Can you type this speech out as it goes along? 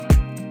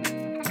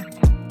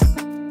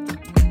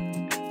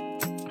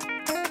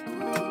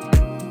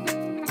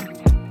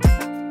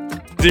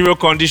Zero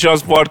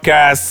Conditions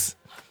Podcast,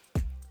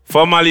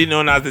 formerly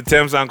known as the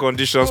Terms and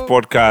Conditions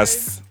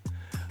Podcast.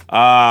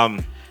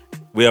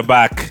 We are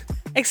back.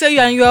 Except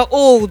you are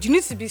old. You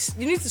need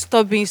to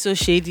stop being so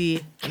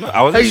shady. No,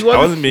 I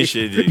wasn't being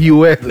shady. You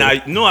were.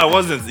 No, I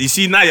wasn't. You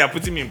see, now you're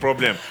putting me in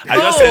problem. I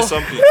just said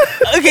something.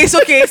 Okay, it's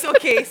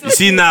okay. You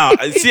see now.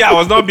 See, I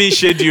was not being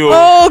shady.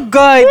 Oh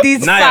God,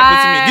 this now you're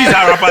putting me. These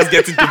are rappers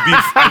getting to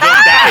beef and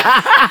just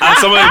die. And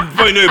somebody,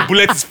 before you know, a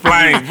bullet is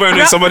flying. Before you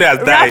know, somebody has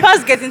died.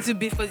 Rappers getting to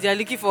beef because they're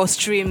looking for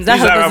streams.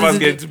 That's These are how rappers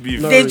getting to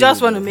beef. They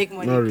just want to make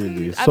money. Not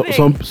really.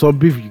 Please. Some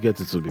beef you get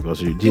it to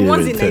because you The didn't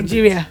ones in intend.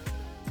 Nigeria.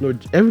 No,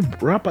 every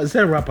rapper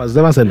said rappers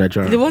never said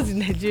Nigeria. The ones in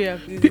Nigeria,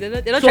 please. They're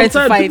not trying to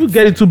Sometimes fight. people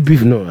get into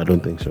beef. No, I don't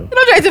think so. They're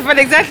not trying to fight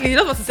exactly. They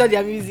just want to sell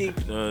their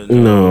music.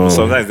 No.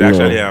 Sometimes they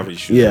actually have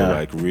issues. Yeah.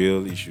 Like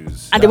real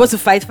issues. And they want to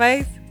fight.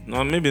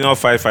 No, maybe not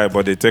fight,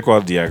 but they take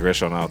all the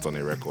aggression out on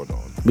a record.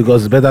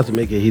 Because it's better to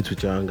make a hit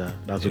with your anger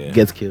than to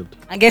get killed.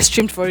 And get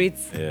streamed for it.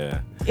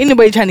 Yeah.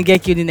 Anybody trying to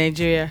get killed in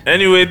Nigeria.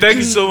 Anyway, thank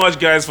you so much,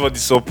 guys, for the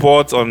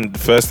support on the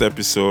first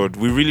episode.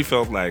 We really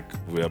felt like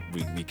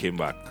we came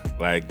back.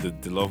 Like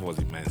the love was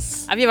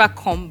immense. Have you ever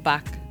come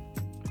back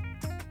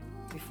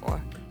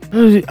before?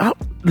 The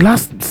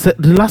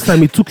last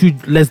time it took you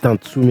less than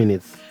 2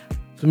 minutes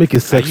to make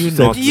a sex.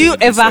 Do you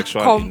ever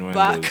come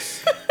back?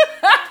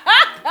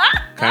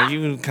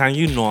 Can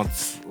you not?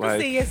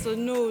 Like, say yes or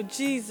no.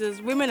 Jesus,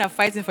 women are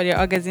fighting for their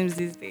orgasms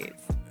these days.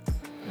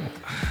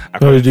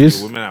 According to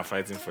you, women are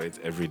fighting for it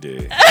every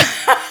day.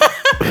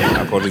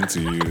 According to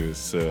you.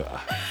 So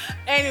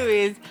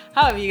anyways,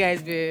 how have you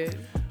guys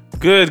been?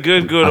 Good.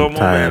 I'm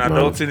tired, man.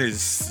 Adulting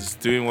is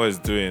doing what it's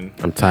doing.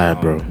 I'm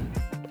tired, bro.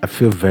 I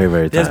feel very,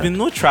 very tired. There's been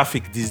no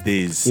traffic these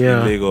days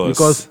in Lagos.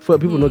 Because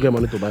people don't get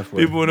money to buy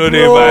fuel. People know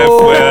they buy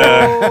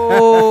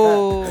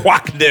fuel.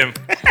 Whack them.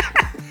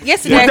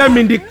 Yesterday, put them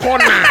in the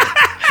corner.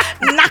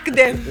 Knock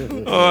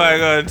them. Oh my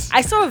God.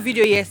 I saw a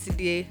video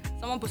yesterday.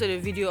 Someone posted a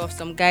video of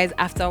some guys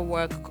after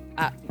work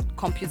at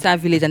Computer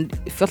Village, and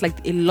it felt like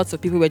a lot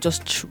of people were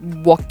just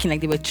walking,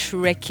 like they were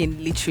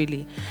trekking,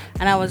 literally.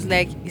 And I was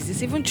like, is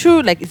this even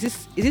true? Like, is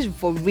this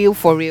for real?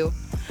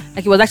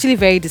 Like, it was actually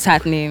very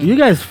disheartening. You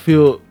guys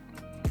feel...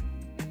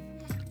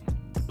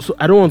 So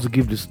I don't want to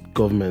give this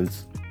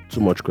government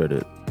too much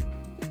credit.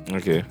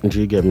 Okay. Do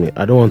you get me?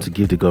 I don't want to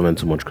give the government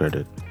too much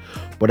credit.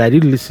 But I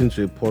did listen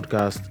to a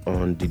podcast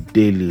on The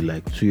Daily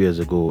like 2 years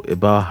ago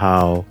about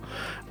how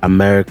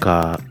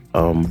America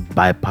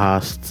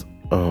bypassed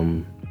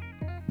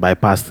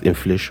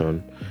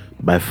inflation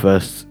by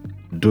first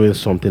doing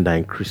something that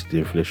increased the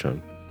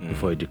inflation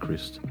before it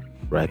decreased.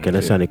 Right?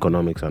 Keynesian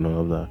economics and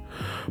all of that.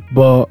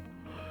 But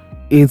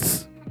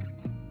it's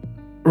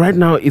right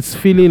now it's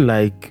feeling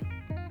like,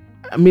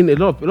 I mean, a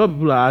lot of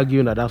people are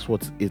arguing that that's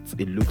what it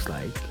looks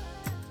like.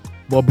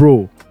 But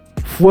bro,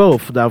 fuel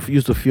that I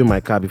used to fuel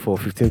my car before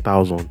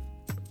 15,000.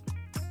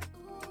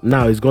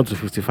 Now it's gone to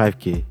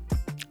 55k.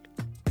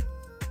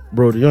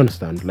 Bro, do you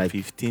understand? Like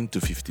 15 to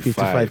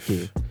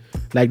 55k.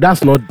 Like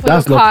that's not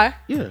car?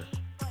 Yeah.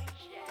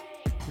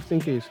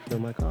 15k is for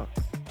my car.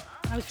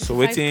 So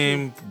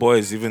waiting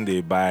boys even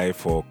they buy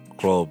for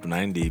club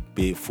 9 they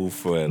pay full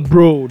fuel.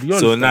 Bro, do you understand?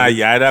 So now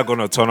you're either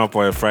gonna turn up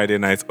on a Friday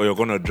night or you're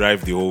gonna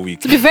drive the whole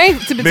week. To be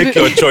Make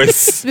your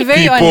choice. To be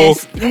very people.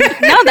 honest,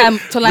 now that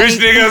Tolani, Rich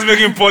niggas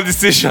making poor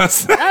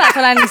decisions. now that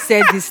Tolani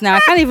said this, now I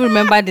can't even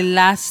remember the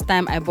last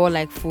time I bought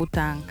like full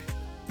tank.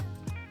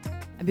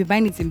 I've been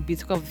buying it in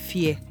bits because of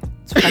fear.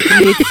 To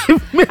calculate.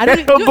 I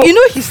don't know.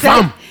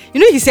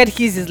 He said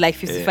his is like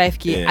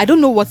 55k. Yeah. I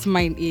don't know what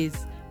mine is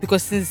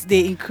because since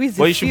they increased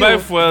the But you should buy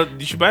fuel.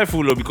 You should buy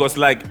full because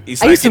like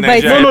it's I like used to in buy-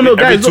 Nigeria No, every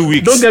guys, 2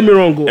 weeks. don't get me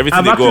wrong. Everything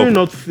I've they go actually up.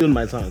 not filled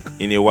my tank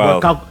In a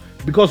while.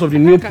 because of the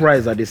new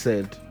price that they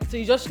said. So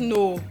you just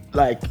know.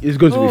 Like it's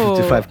going to be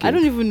 55k. I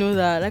don't even know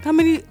that. Like how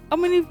many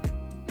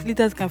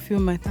liters can fill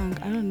my tank?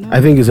 I don't know. I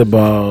think it's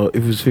about,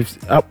 if it's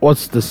 50,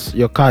 what's this?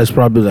 Your car is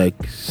probably like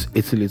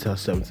 80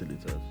 liters, 70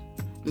 liters.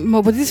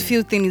 No, but this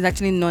fuel thing is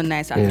actually not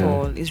nice at Yeah.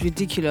 all. It's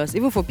ridiculous.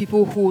 Even for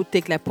people who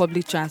take like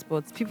public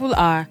transport, people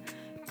are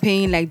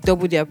paying like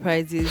double their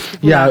prices.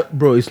 People Yeah, are-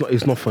 bro, it's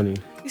not funny.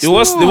 It's The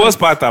worst not.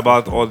 part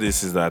about all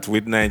this is that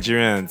with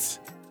Nigerians,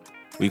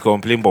 we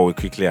complain but we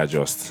quickly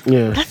adjust.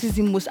 Yeah. That is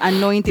the most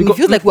annoying thing. Because-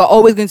 it feels like we're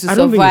always going to I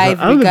don't think survive.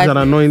 it's an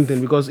regardless. annoying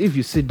thing because if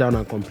you sit down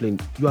and complain,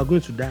 you are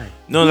going to die.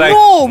 No, like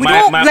No, we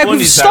don't. my Like own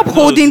we is stop that,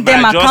 holding no,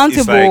 them my adjust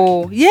is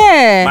accountable. Like,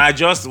 Yeah. my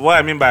adjust. What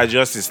I mean by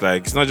adjust is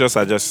like it's not just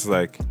adjust. It's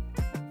like,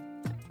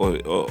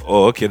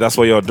 oh, okay, that's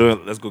what you're doing.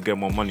 Let's go get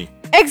more money.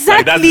 Exactly.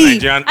 Like that's the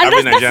Nigerian, and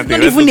every that's Nigerian not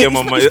thing. Let's go even get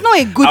more money. it's not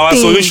a good Our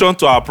thing. solution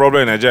to our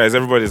problem in Nigeria is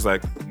everybody's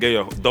like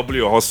double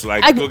your hustle,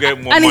 like go get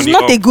more and money. it's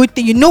not up. a good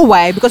thing. You know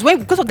why? Because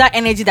of that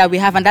energy that we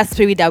have and that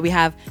spirit that we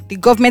have, the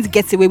government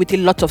gets away with a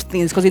lot of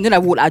things because they know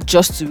that we'll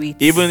adjust to it.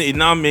 Even it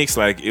now makes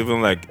like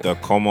even like the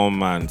common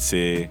man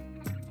say,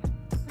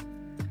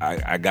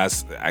 I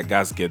guess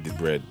get the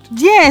bread.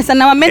 Yes,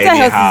 and our mental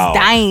health Anyhow. is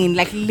dying.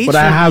 Like literally. But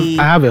I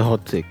have a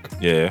hot take.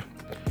 Yeah.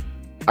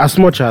 As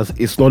much as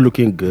it's not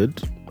looking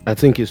good, I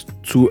think it's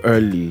too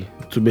early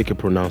to make a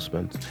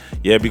pronouncement.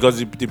 Yeah, because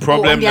the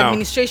problem the now,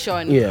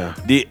 administration. Yeah.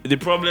 the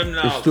problem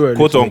now, It's too early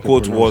quote to make a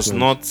unquote, was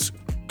pronouncement.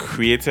 not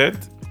created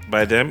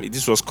by them.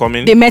 This was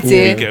coming. They met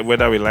it.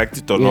 Whether we liked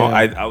it or Yeah. not.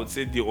 I would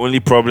say the only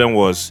problem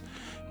was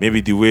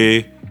maybe the way,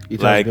 It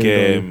has like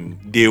been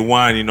day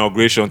one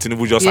inauguration,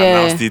 Tinubu just Yeah.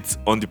 announced it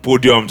on the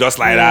podium, just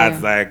like Yeah.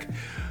 that, like.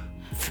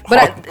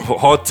 But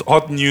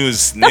Hot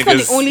news. that's not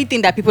niggas. the only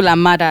thing that people are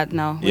mad at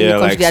now. When it Yeah,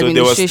 comes like to the so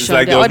there was. It's administration.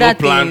 like there was There are no other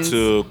plan things.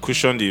 to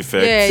cushion the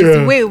effect. Yeah, it's the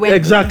Yeah, way it went.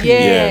 exactly.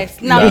 Yes.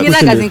 Yeah. Now, Yeah. Unilag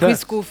has Pushing it.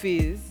 increased school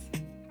fees.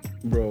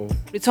 Bro.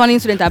 Returning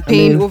students are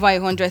paying mean- over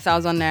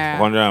 100,000 naira.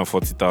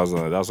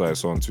 140,000. That's what I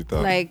saw on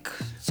Twitter. Like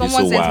It's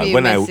someone so sent wild. me a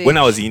when message.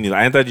 I was in Unilag,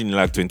 I entered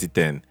Unilag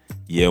 2010,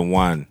 year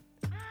one,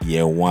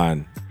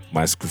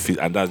 my school fees,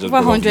 and that's just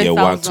Over because of year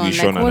one 100,000,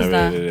 tuition like, what's and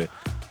that? everything.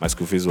 My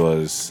school fees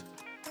was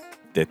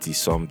 30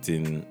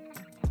 something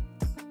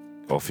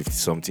or 50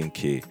 something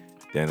K.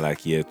 Then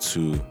like year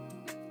two,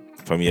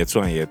 from year 2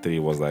 and year 3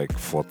 was like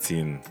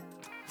 14.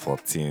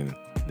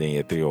 Then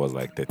year 3 was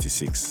like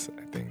 36,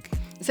 I think.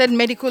 It said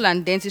medical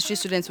and dentistry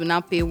students will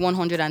now pay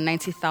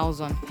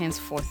 190,000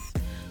 henceforth.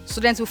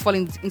 Students who fall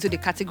into the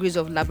categories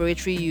of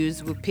laboratory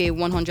use will pay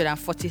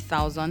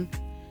 140,000.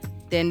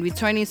 Then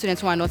returning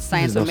students who are not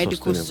science This or is not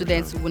medical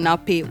sustainable, students will now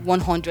pay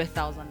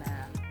 100,000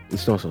 naira.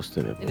 It's not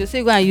sustainable. If they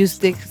say go and use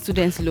the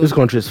students loan, This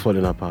country is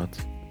falling apart.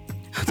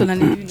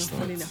 totally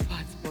falling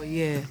apart. But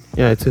yeah.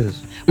 Yeah, it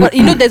is. But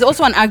there's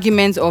also an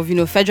argument of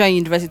federal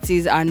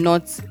universities are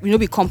not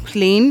we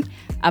complain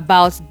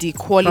about the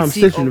quality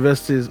State of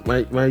universities,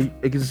 my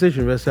Ekiti State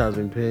University has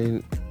been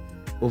paying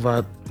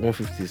over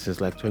 150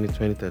 since like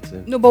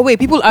 2013. No, but wait,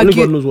 people Only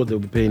argue God knows what they'll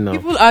be paying now.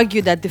 People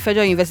argue that the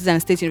federal universities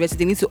and state universities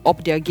they need to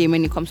up their game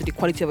when it comes to the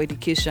quality of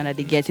education that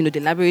they get. The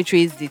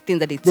laboratories, the things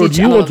that they Bro, teach.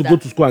 do you and all want of to go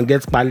that. to school and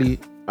get pali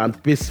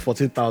and pay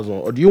 14,000,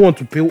 or do you want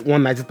to pay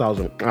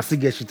 190,000 and still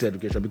get shitty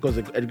education because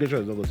the education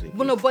is not going to?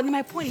 But no, but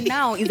my point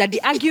now is that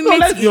the argument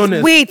let's be is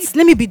honest. wait,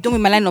 let me be done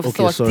with my line of Okay,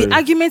 thought. sorry. The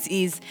argument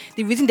is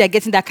the reason they're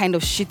getting that kind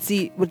of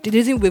shitty, the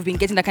reason we've been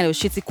getting that kind of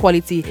shitty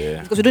quality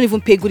is because we don't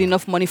even pay good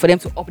enough money for them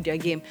to up their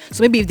game.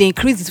 So maybe if they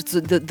increase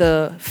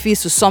the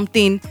fees to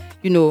something,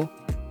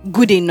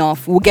 good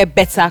enough, we'll get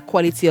better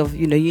quality of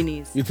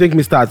unis. You think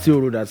Mr.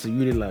 Atioro that's a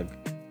Unilag?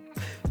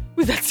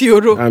 Who's that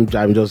Theoro?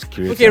 I'm just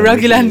curious. Okay, I'm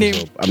regular making names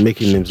name. up. I'm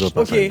making names up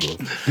Okay. as I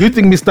go. You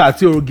think Mr.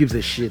 Atioro gives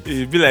a shit?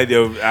 It'd be like there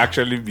will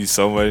actually be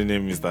somebody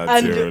named Mr.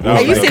 And Atiro.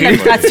 are you saying that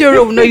Mr.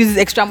 Theoro will not use his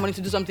extra money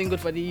to do something good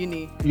for the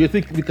uni? You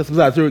think because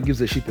Mr. Atioro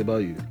gives a shit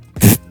about you?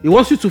 He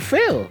wants you to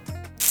fail.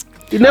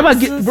 He never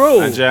get, bro.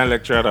 Nigerian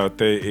lecturer that will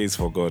tell you is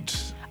for God.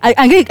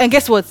 And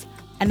guess what?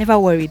 I never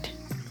worried.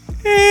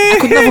 I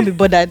could not even be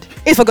bothered.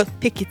 It's for God,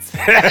 take it.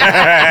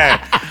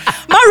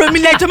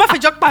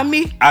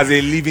 As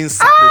a living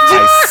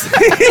sacrifice.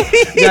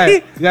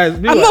 guys,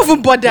 I'm not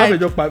even bothered.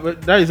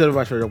 That is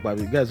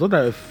guys, what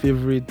are your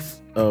favorite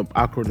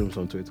acronyms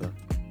on Twitter?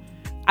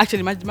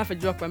 Actually, my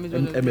joke by me.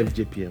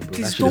 MFJPM, bro.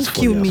 Please That shit don't is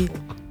kill funny me. as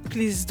fuck.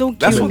 Please don't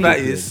That's kill what me. that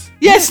is.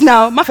 Yes,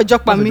 now, my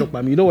joke by me.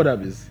 MFJPM, you know what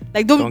that is?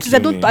 Like Don't don't, kill I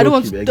don't, me. I don't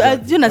want kill to. me, Do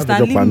exactly. you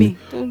understand? Mafejopa Leave me.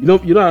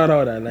 You know another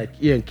one I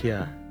like? Ian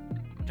Kia.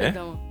 Eh?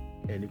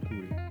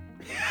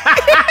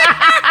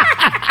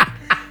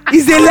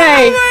 Is a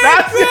lie.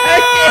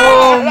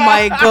 Oh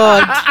my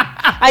God.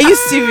 Are you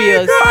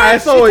serious? I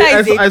saw Twitter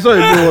it. is I saw it.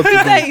 What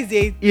Twitter to is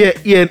a do.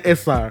 Ian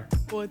SR.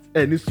 what?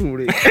 Ẹni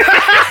sùnre.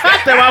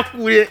 Tẹ́wá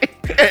kúre.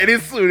 Ẹni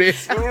sùnre.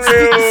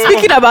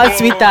 Speaking about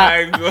Twitter. Oh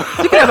my God.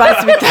 Speaking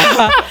about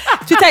Twitter.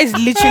 Twitter is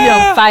literally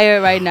on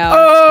fire right now.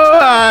 Oh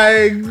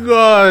my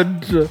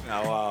God. Oh,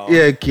 wow.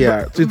 Yeah,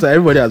 Kia. Twitter.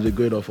 Everybody has been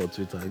going off on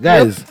Twitter.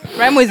 Guys,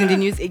 Brymo is in the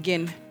news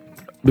again.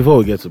 before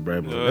we get to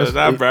Brymo,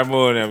 That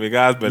Brymo and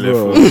Miguel's belly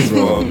Bro, full.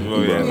 bro, Before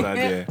we enter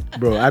there.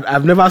 bro,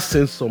 I've never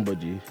seen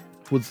somebody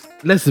put.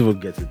 Let's even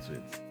get into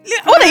it.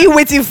 What are you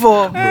waiting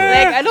for? Like,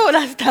 I don't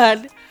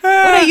understand.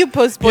 What are you You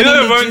postponing know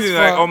the the funny gist thing,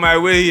 for? like on my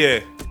way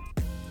here,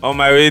 on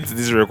my way to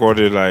this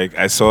recording, like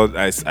I saw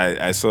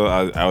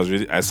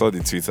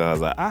the Twitter. I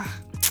was like,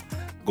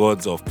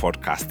 gods of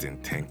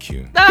podcasting, thank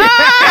you.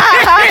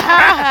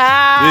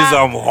 This is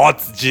some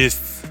hot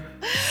gist.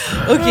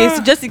 Okay,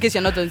 so just in case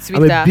you're not on I'm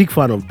Twitter, a big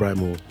fan of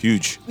Brymo.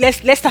 Huge. let's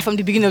start from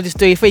the beginning of the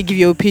story before you give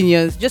your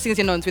opinions. Just in case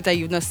you're not on Twitter,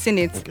 you've not seen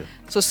it. Okay.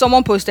 So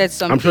someone posted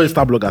something. I'm sure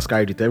Star bloggers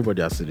carried it.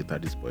 Everybody has seen it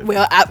at this point.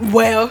 Well,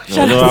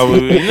 shout No, out.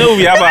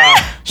 we have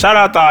a shout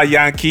out to our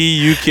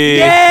Yankee, UK,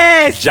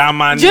 Yes.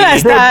 Germany. Do you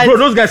understand? Bro,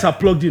 those guys are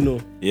plugged in, no.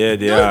 Yeah,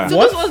 they are.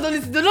 Those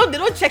ones they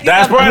don't check it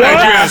out. Diaspora What?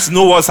 Nigerians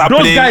know what's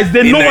happening Those guys, they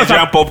in know what's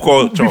Nigerian pop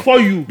culture before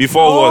you.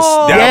 Before us.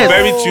 They Yes. are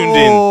very tuned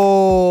in.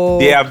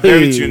 They are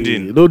very tuned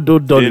in. Don't They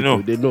they know.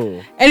 know. They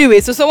know.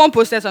 Anyway, so someone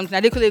posted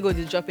something. Adekunle Gold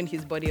is dropping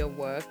his body of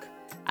work,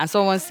 and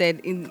someone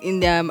said in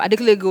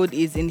Adekunle Gold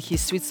is in his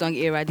sweet song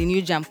era. The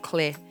new jam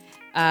Clear.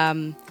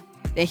 Then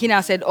he now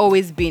said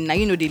always been. Now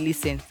they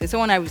listen. Then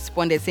someone I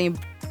responded saying,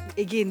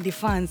 again the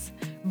fans,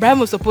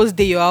 Brymo supposed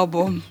to your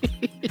album.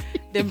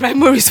 Then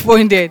Brymo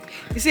responded.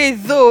 He said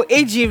though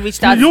AG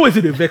reached out. You know what's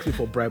in the vex me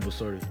for Brymo?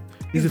 Sorry,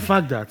 is the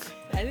fact that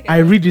I think I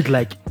read it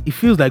like it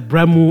feels like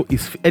Brymo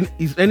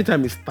is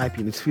anytime he's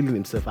typing, he's feeling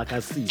himself. I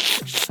can see,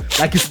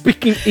 like he's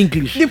speaking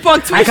English. The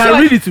punctuation. I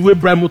can read it the way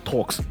Brymo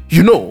talks.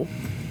 You know,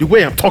 the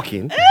way I'm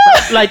talking.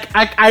 Like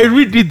I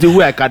read it the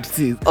way I can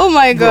see it. Oh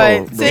my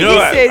God! Bro. So You he know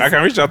what? says I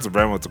can reach out to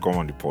Brymo to come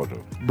on the pod,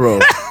 though. Bro.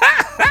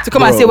 to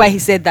come and say why he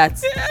said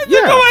that.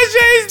 Yeah. Come and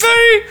share his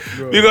story.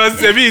 Bro. Because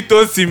Simi, he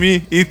told Simi,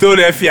 he told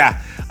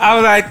Efia. I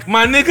was like,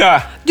 my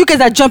nigga. You guys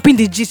are jumping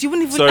the gist. You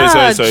wouldn't even.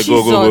 Sorry. Jesus.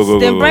 Go.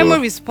 Then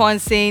Brymo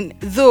responds saying,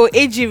 "Though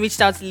AG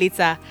reached out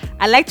later,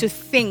 I like to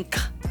think."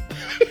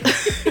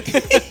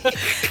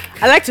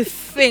 I like to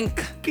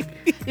think.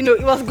 You know,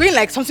 it was going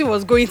like something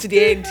was going to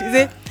the end. Is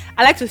it?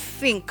 I like to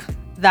think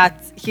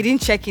that he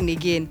didn't check in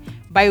again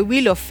by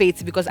will of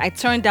fate because I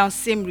turned down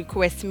same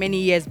request many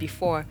years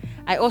before.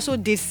 I also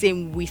did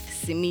same with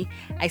Simi.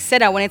 I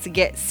said I wanted to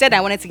get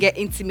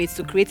intimate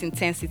to create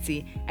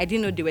intensity. I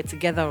didn't know they were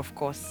together, of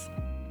course.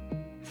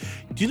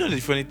 Do you know the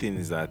funny thing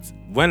is that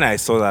when I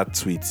saw that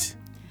tweet,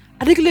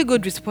 Adekunle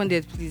Gold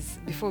responded, please,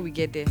 before we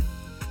get there.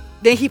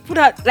 Then he put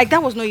out, like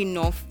that was not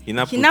enough. he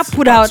now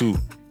put out two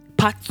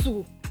part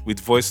 2 with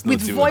voice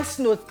notes. with voice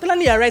notes. Tell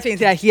me you're right when you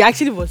say that he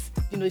actually was,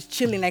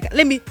 chilling. Like,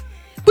 let me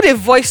put a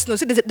voice note.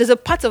 So there's a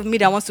part of me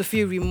that wants to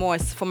feel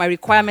remorse for my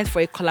requirement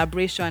for a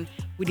collaboration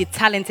with the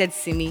talented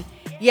Simi.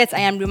 Yet I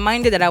am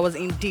reminded that I was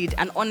indeed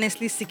and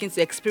honestly seeking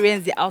to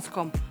experience the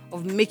outcome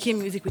of making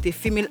music with a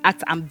female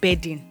act and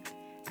bedding.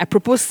 I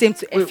proposed same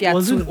to Efia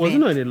Was too. it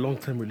not in a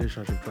long-term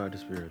relationship throughout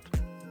this period?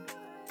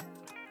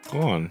 Go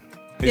on.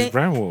 It's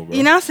Brymo, bro.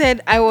 He now said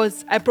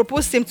I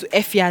proposed same to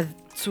Efia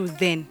too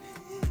then.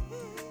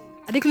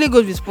 Adekunle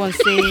Gold response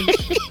saying,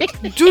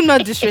 "Do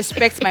not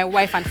disrespect my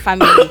wife and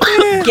family.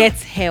 Get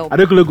help."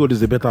 Adekunle Gold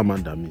is a better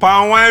man than me.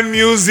 Power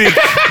Music,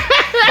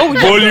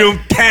 Volume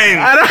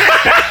 10.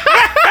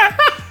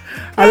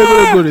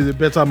 Adekunle Gold is a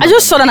better man. I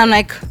just saw that and I'm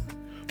like,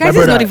 guys,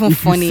 it's not even if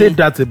funny. You said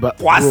that about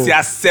What's bro,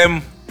 your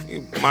sem?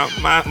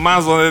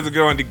 Man's wanted to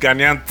go on the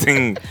Ghanaian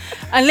thing.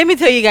 And let me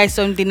tell you guys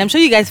something. I'm sure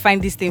you guys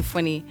find this thing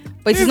funny,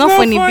 but it's It's not not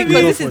funny funny.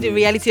 because It's this not is the funny.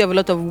 reality of a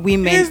lot of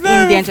women It's in not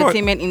the even funny.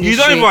 entertainment industry. You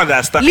don't even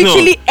understand.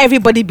 Literally,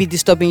 everybody be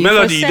disturbing you.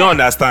 Melody, you for don't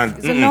sex. understand.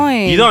 It's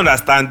annoying. You don't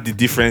understand the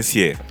difference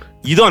here.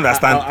 You don't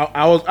understand.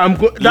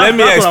 Let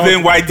me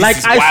explain why this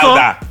is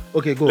wilder.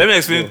 Okay, go. Let me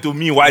explain Go. to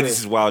me why Go. this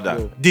is wilder.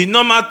 Go. The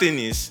normal thing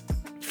is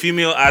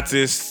female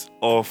artists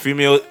or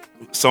female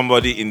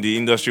somebody in the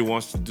industry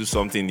wants to do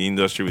something in the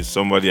industry with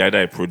somebody,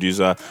 either a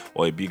producer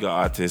or a bigger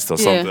artist or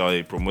something, or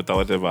a promoter,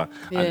 whatever.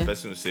 Yeah. And the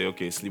person will say,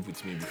 okay, sleep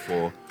with me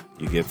before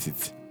you get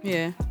it.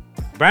 Yeah.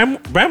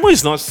 Brymo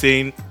is not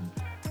saying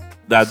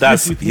that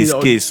that's with me his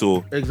or- case.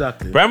 So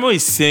Exactly. Brymo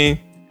is saying,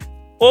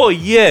 oh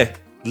yeah,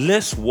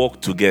 let's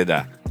work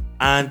together.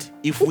 And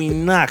if we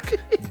knock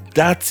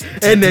that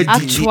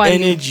Energy. the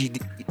energy,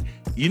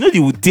 you know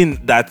the thing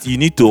that you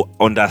need to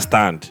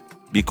understand,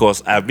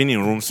 because I've been in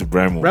rooms with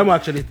Brymo. Brymo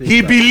actually thinks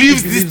He that.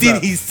 believes He this believes thing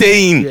that. he's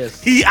saying.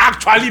 Yes. He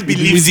actually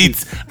believes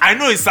believes it. I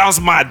know it sounds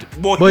mad,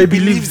 but But he he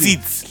believes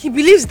believes it. He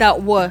believes that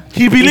what?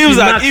 He believes he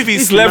that knocks- if he if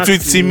he slept knocks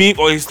with you- Simi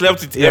or he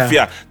slept with Yeah.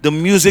 Efia, the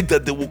music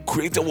that they will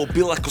create will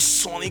be like a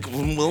sonic. That's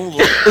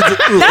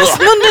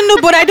no,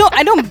 but I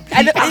don't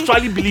He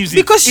actually believes it.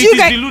 because It you is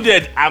guys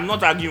deluded. I'm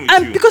not arguing with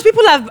and you. because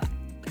people have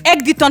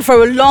egged it on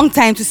for a long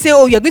time to say,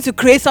 oh, you're going to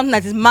create something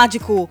that is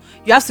magical.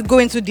 You have to go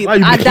into the Why are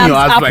you making Adam's your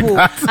ass like apple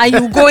that? and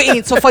you go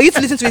in. So for you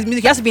to listen to his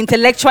music, you have to be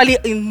intellectually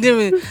in.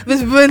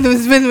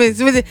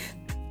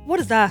 What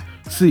is that?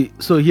 See,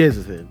 so here's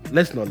the thing.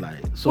 Let's not lie.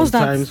 What's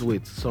that?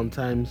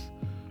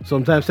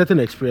 Sometimes certain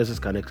experiences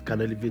can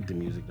elevate the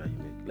music that you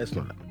make. Let's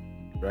not lie,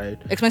 right?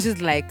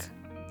 Expenses like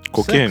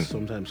Cocaine. Sex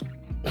sometimes.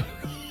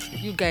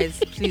 you guys,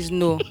 please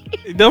no.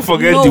 Don't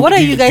forget No, what are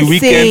you guys the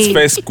Weeknd's saying?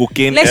 first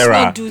cocaine Let's era.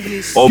 not do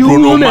this. Or You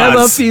Bruno never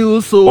Mars.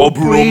 feel so Or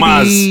Bruno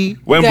Mars. pretty.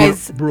 When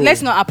Guys, Bro.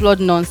 let's not applaud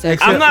nonsense.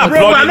 Except- I'm not Bro,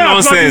 applauding I'm not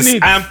applauding nonsense.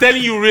 it. I am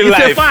telling you real It's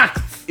life. a fact.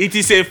 It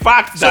is a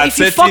fact So that if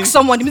you certain, fuck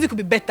someone, the music could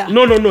be better.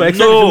 No. Except No. if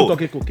you're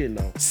talking cocaine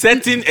now.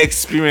 certain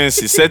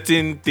experiences,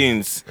 certain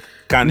things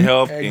can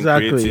help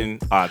Exactly. in creating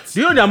art. Do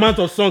you know the amount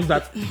of songs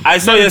that I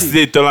saw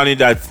yesterday, Tolani,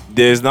 that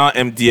there's now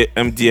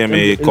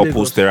MDMA in couples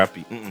Lagos.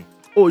 therapy.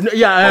 Oh no,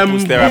 yeah,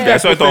 Couples therapy. I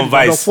saw it on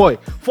Vice. Foy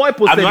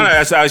posted I'm not.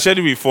 it. I shared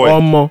it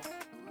before.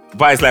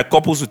 But it's like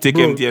couples who take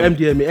Bro,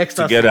 MDMA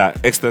ecstasy. together,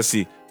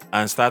 ecstasy,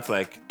 and start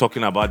like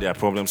talking about their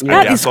problems. Yeah. And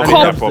That they are is solving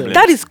their couple- problems.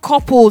 that is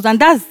couples and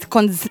that's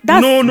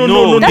No.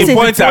 No, That's the a-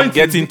 point I'm is-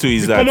 getting to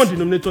is the that common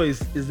denominator is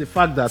the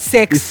fact that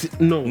Sex.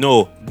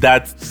 no,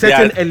 that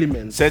certain there are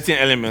elements, certain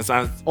elements,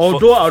 and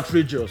although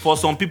outrageous, for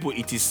some people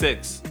it is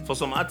sex. For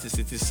some artists,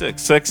 it is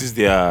sex. Sex is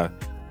the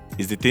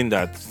thing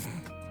that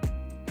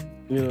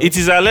you know, it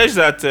is alleged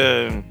that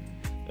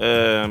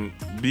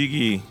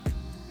Biggie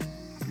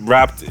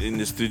rapped in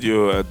the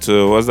studio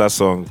to what's that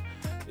song?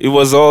 It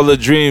was all a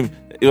dream.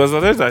 It was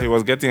alleged that he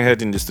was getting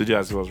head in the studio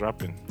as he was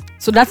rapping.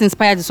 So that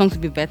inspired the song to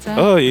be better.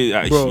 Oh, you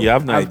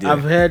have no idea.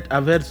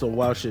 I've heard some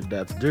wild shit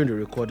that during the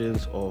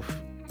recordings of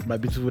My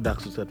Beautiful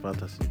Dark Twisted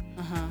Fantasy,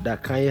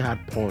 that Kanye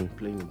had porn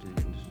playing in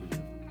the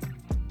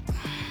studio.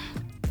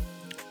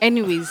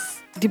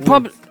 Anyways, the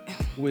problem.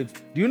 Wait,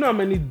 do you know how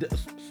many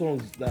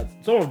songs that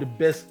some of the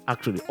best,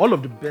 actually, all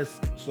of the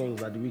best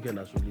songs that The Weeknd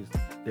has released,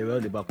 they were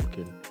all about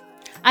cocaine?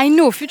 I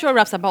know Future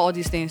raps about all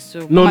these things.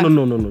 So No.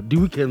 The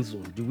Weeknd's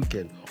one. The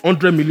Weeknd.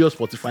 100 million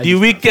Spotify. The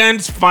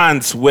Weeknd's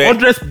fans were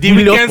 100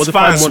 million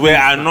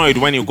Spotify annoyed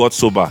when he got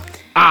sober.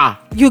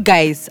 You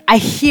guys, I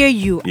hear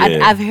you.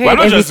 Yeah. I've heard. We're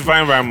not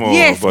justifying Brymo.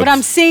 Yes, but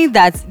I'm saying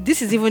that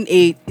this is even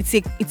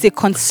it's a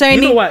concerning.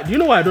 Do you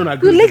know why I don't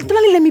agree?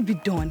 Let me be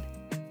done.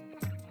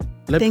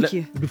 Thank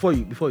you. Before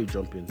you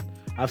jump in,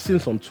 I've seen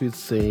some tweets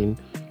saying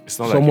it's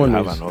not like you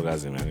have an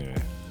orgasm anyway.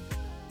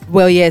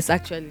 Well, yes,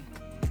 actually.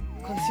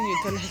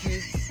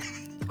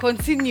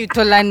 Continue,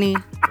 Tolani.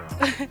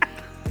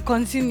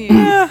 Continue.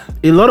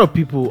 A lot of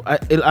people,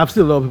 I've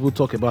seen a lot of people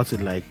talk about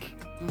it like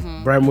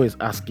Brymo is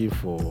asking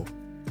for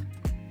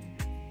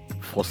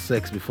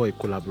sex before he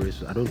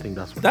collaborates. I don't think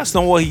that's what. That's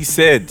not what he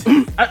said.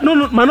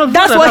 No, man.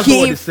 That's what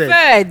he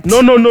inferred.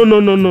 No.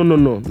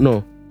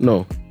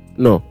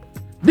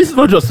 This is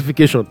not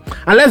justification.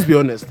 And let's be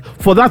honest,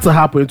 for that to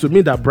happen, to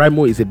mean that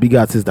Brymo is a bigger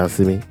artist than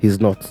Simi, he's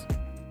not.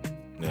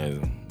 Yeah.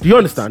 Do you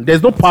understand?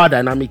 There's no power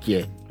dynamic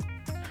here.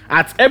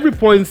 At every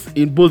point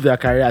in both their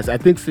careers, I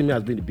think Simi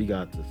has been the bigger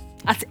artist.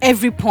 At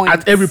every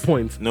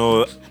point.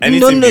 No,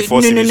 anything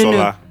before Simi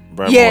Sola,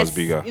 Brymo was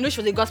bigger. You know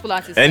she was a gospel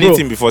artist.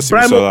 Anything before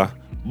Simi Sola.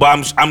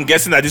 But I'm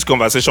guessing that this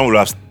conversation will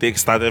have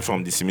started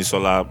from the Simi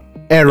Sola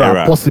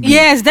era. Possibly.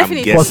 Yes,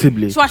 definitely.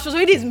 Possibly. So she was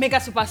already this mega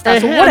superstar.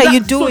 So what are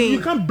you doing? So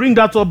you can't bring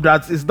that up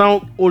that is now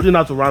holding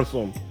her to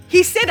ransom.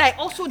 He said I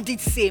also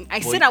did same. I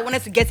said I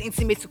wanted to get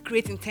intimate to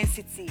create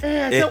intensity.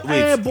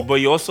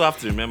 But you also have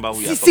to remember who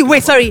you're talking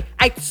wait, about. sorry.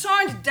 I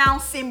turned down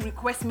same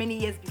request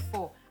many years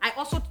before. I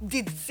also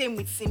did the same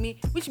with Simi,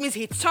 which means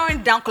he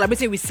turned down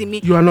collaborating with Simi.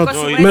 You are not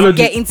Melody.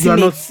 Get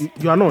intimate.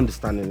 You are not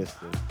understanding this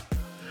thing.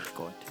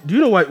 God. Do you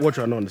know what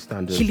you are not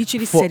understanding? He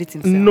literally said it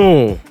himself.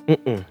 No.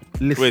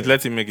 Listen. Wait,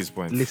 let him make his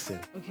point. Listen.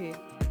 Okay.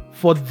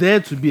 For there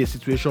to be a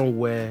situation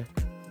where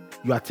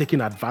you are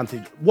taking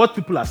advantage, what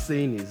people are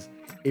saying is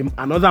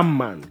another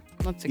man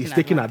is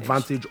taking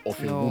advantage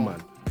of a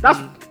woman. That's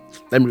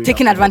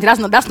taking advantage. That's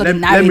not the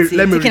narrative.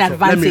 Taking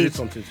advantage.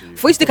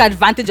 For you to take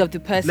advantage of the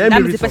person,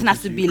 that means the person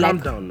has to be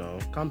like. Calm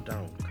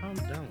down.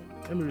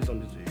 Let me read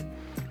something to you.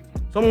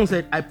 Someone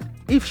said,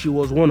 if she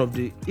was the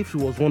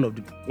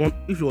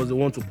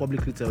one to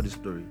publicly tell this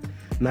story,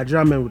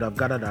 Nigerian men would have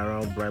gathered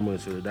around Brymo in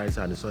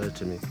solidarity and insulted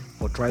to me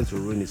for trying to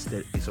ruin his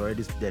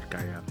already dead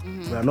career.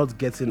 We are not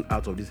getting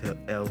out of this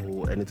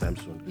hellhole anytime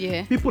soon.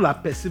 Yeah. People are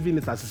perceiving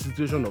it as a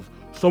situation of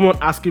someone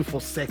asking for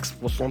sex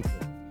for something.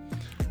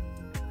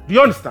 Do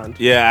you understand?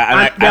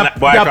 Yeah,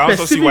 but I can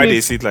also see why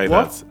they see it like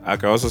that. I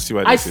can also see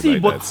why they see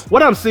it like that.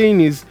 What I'm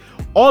saying is,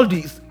 all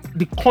the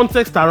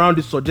context around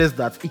it suggests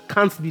that it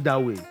can't be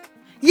that way.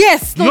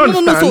 Yes, no.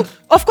 So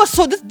of course,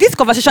 so this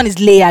conversation is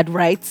layered,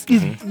 right?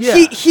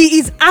 Yeah. He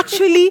is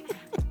actually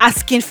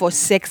asking for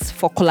sex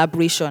for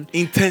collaboration.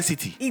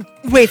 Intensity.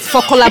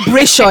 For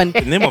collaboration.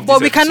 The name of but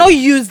this we cannot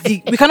use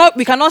we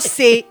cannot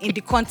say in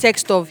the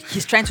context of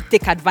he's trying to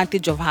take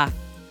advantage of her.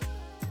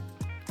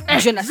 Do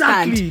you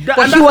understand? Exactly.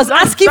 But he was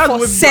asking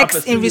for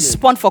sex in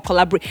response for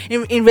collaboration.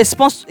 In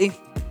response in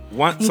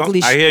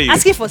English. I hear you.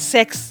 Asking for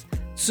sex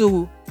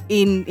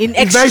in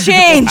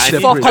exchange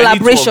for I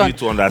collaboration. need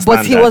two of you to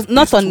But he was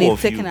not these on two it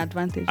of taking you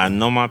advantage. are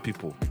normal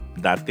people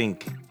that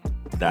think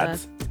that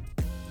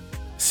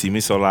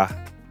Simi Sola,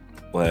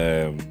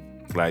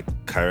 like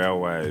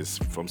career-wise,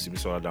 from Simi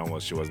Sola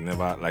downwards, she was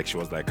never she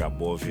was like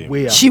above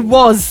him. She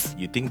was.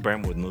 You think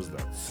Brymo knows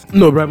that?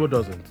 No, Brymo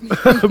doesn't.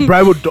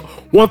 Brymo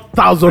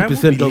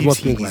 1000% does not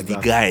think like that. He's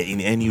the guy in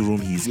any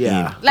room he's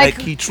in. Like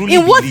he truly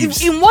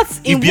believes.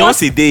 If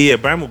Beyonce day here,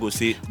 Brymo go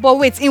say. But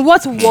wait, in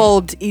what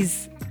world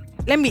is?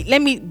 Let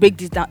me break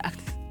this down.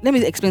 Let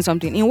me explain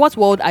something. In what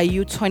world are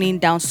you turning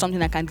down something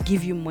that can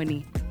give you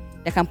money,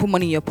 that can put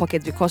money in your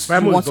pocket because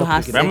Brymo you want to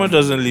have sex? Brymo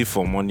doesn't live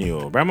for money.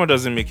 Brymo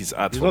doesn't make his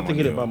art He's for not money.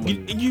 thinking about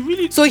money. You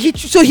really. So he would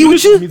choose. He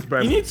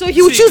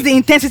would choose the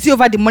intensity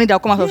over the money that will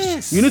come out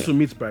of. You need to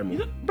meet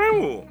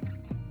Brymo.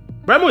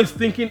 Brymo is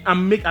thinking,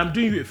 I'm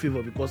doing you a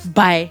favor because.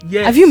 Bye.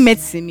 Yes. Have you met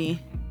Simi?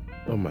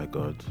 Oh my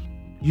God.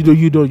 You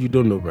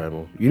don't know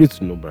Brymo. You need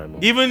to know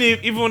Brymo.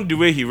 Even the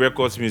way he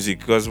records music,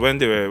 because when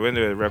they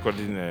were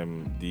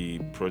recording the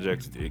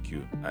project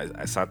AQ,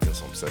 I sat in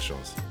some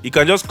sessions. He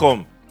can just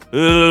come,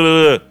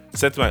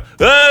 set my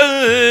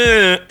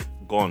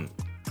gone.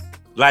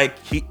 Like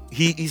he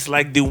is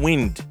like the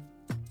wind.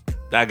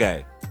 That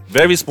guy.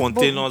 Very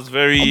spontaneous,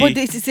 But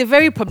it's a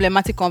very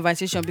problematic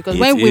conversation because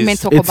when women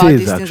talk about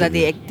these things that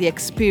they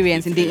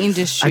experience in the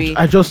industry,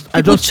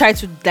 people try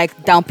to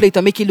downplay it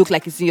or make it look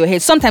like it's in your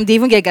head. Sometimes they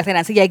even get excited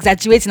and say you're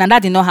exaggerating, and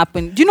that did not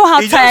happen. Do you know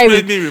how tiring?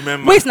 Just made me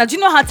remember. Wait, now do you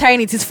know how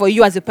tiring it is for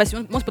you as a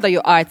person? Most part of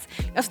your art,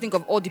 you have to think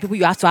of all the people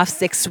you have to have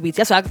sex with.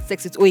 You have to have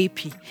sex with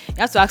OAP. You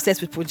have to have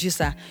sex with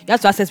producer. You have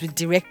to have sex with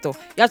director.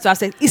 You have to have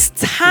sex. It's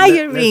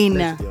tiring.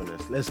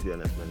 Let's be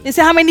honest. They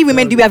say how many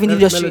women do we have in the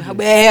industry?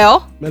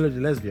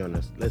 Melody, let's be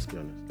honest. Let's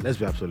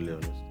be absolutely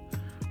honest.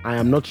 I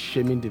am not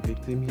shaming the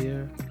victim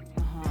here.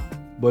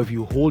 But if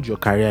you hold your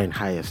career in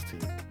high esteem,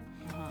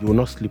 you will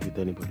not sleep with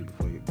anybody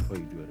before you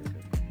do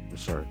anything. I'm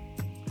sorry.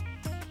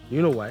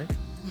 You know why?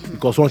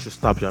 Because once you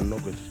stop, you are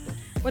not going to stop.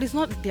 But it's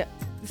not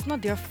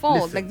their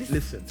fault.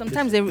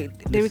 Sometimes they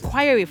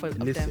require it of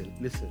them.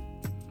 Listen.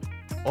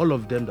 All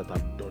of them that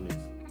have done it,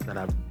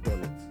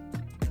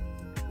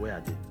 where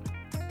are they?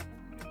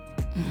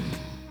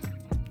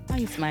 Why are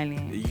you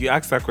smiling? You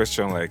asked that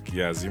question like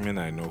you're assuming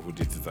I know who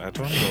did it. I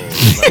don't know.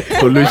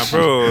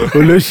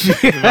 Oloshi.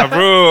 My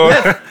bro.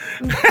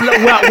 We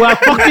are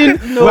talking.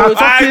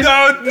 I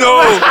don't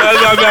know.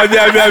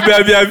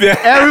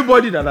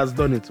 Everybody that has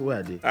done it, where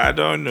are they? I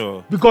don't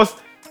know. Because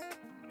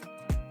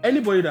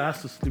anybody that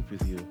has to sleep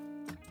with you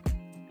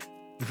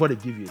before they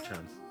give you a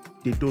chance,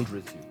 they don't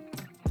rate you.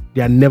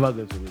 They are never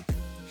going to rate you.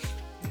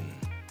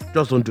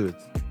 Just don't do it.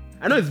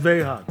 I know it's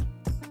very hard,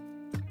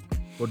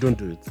 but don't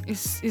do it.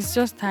 It's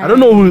just time. I don't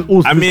know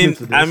who's listening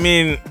to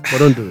this, but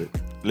don't do it.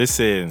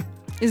 Listen.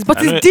 It's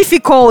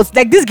difficult.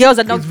 Like these girls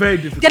are not. It's very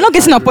difficult. They're not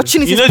getting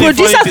opportunities. You know,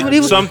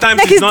 Producers sometimes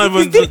like it's not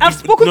even. I've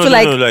spoken to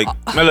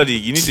Melody.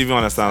 You need to even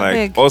understand.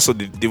 Like also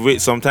the way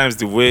sometimes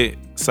the way.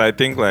 So I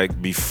think like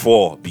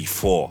before.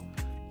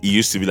 It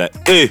used to be like,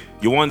 hey,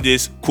 you want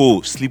this?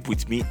 Cool. Sleep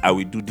with me. I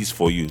will do this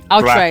for you.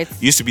 Outright.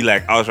 It used to be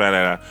like outright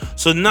like that.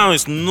 So now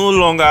it's no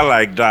longer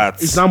like that.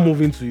 It's not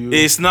moving to you.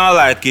 It's not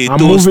like a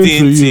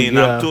toasting thing.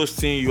 I'm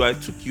toasting you. I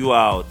took you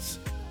out.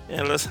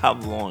 Yeah, let's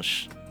have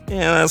lunch.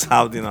 Yeah, let's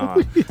have dinner.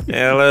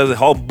 Yeah, let's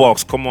hot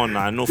box. Come on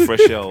now. No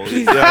fresh air.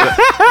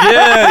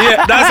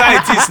 Yeah. That's how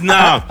it is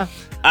now.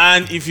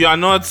 And if you are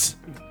not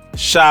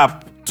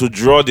sharp to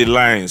draw the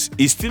lines,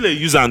 it's still a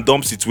use and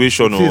dump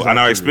situation, and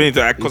I'll explain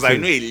it because I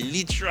know a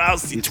literal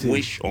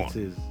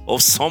situation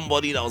of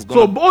somebody that was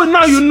gonna.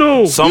 Now you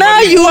know.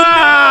 Somebody that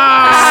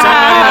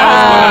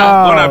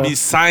was gonna be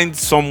signed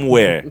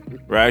somewhere,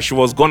 right? She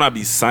was gonna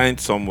be signed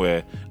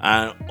somewhere,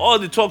 and all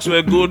the talks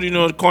were good. You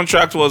know, the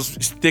contract was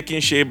taking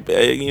shape.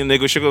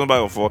 Negotiations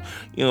back and forth.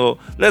 You know,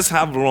 let's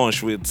have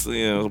lunch with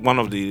one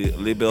of the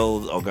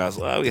label organs.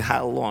 We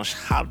had lunch.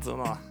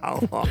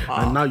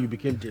 And now you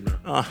became dinner.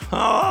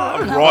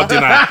 Raw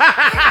dinner.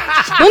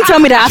 Don't tell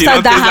me that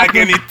after that like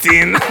happened.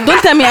 anything.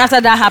 Don't tell me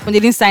after that happened, they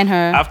didn't sign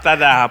her. After that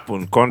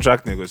happened,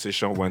 contract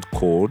negotiation went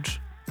cold.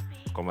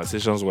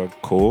 Conversations went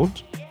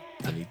cold,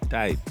 and it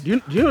died.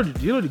 Do you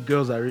know the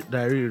girls that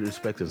I really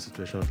respect in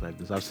situations like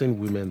this? I've seen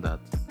women that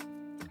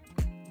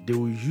they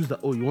will use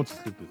that. Oh, you want to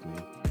sleep with me?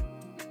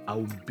 I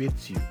will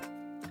bait you.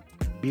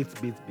 Bait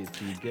till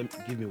you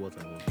give me what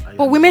I want.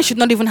 But women should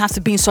not even have to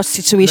be in such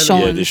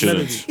situations. Yeah, they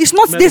shouldn't. It's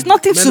not. There's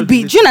nothing to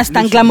be. Do you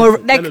understand? Glamour.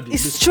 Like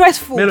it's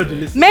stressful.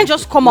 Men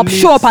just come up,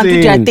 show up, and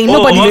do their thing.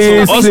 Nobody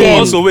needs to see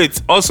them.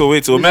 Also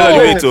wait. Oh,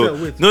 Melody,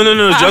 wait.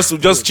 No.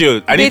 Just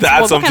chill. I need to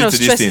add something to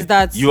this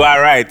thing. You are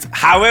right.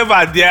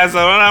 However, there's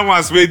another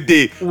ones where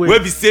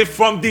be say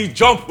from the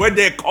jump when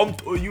they come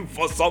to you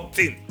for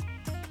something,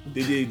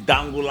 they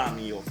dangle them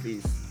in your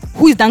face.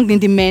 Who is dangling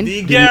the men?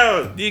 The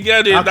girl they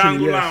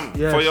dangle them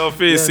for your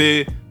face.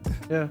 Say,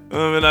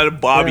 the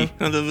Barbie.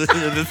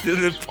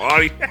 The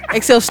party.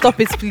 Excel, stop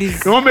it,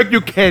 please. They won't make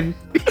you Ken.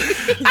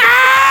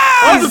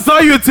 I want to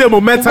tell you a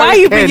momentum. Why are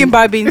you bringing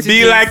Barbie into Be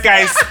this? like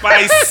I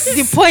spice.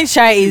 The point,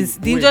 Shy, is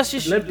the industry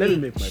should. Let me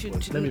make my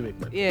point. Let me make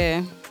my point.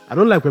 Yeah. I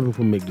don't like when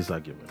people make this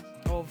argument.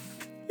 I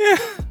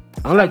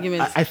don't like.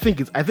 Arguments. I think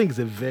it's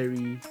a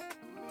very,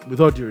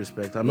 with all due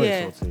respect, I'm not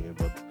insulting you,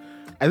 but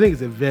I think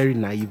it's a very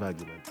naive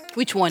argument.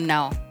 Which one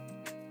now?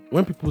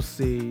 When people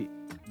say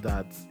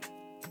that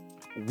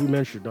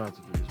women should not have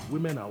to do this,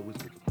 women are always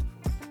going to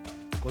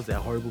perform because they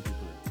are horrible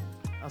people.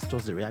 That's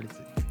just the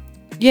reality.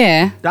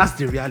 Yeah. That's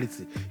the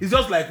reality. It's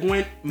just like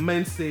when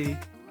men say,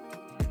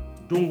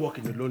 don't walk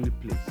in a lonely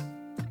place.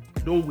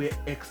 Don't wear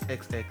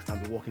XXX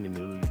and be walking in a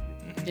lonely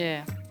place.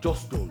 Yeah.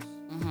 Just don't.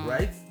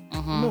 Right?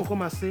 No,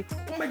 come and say,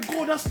 oh my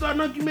God, that's not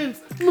an argument.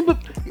 No, but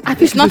I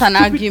think it's not an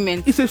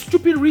argument. It's a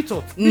stupid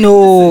retort.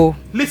 No.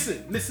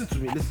 Listen to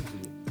me.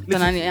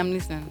 I'm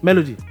listening.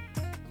 Melody,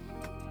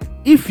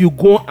 if you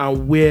go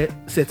and wear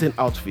certain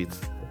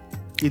outfits,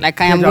 like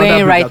I am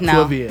wearing right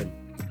now, 12 a.m.,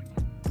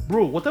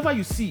 bro, whatever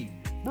you see,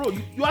 bro,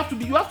 you have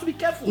to be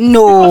careful.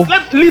 No.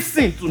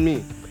 Listen to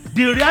me.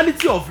 The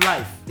reality of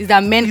life is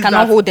that men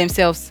cannot hold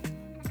themselves.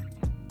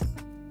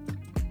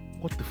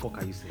 What the fuck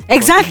are you saying?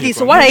 Exactly.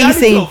 So what are you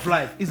saying? The reality of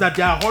life is that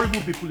there are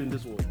horrible people in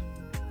this world.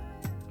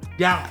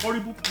 There are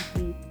horrible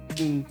people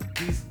in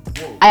this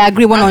world. I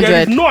agree 100. And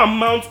there is no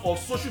amount of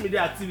social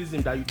media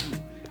activism that you do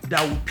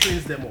that will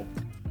cleanse them up.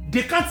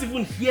 They can't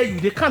even hear you.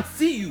 They can't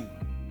see you.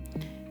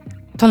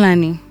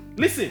 Tolani.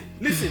 Listen.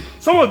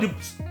 Some of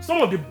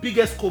the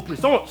biggest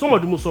culprits, some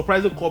of the most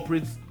surprising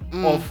culprits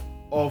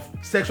of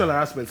sexual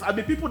harassment are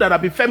the people that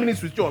have been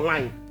feminists with you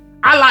online.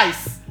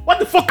 Allies. What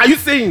the fuck are you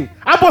saying?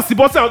 I'm bossy.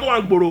 I don't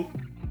want to borrow.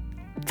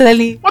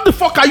 Totally. What the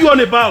fuck are you on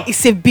about?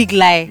 It's a big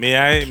lie. May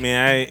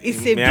I?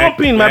 It's a jump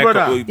in, my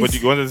brother. But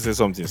you wanted to say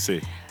something.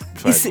 Say.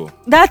 Before I go.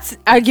 That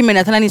argument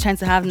that Tolani is trying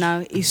to have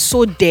now is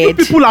so dead.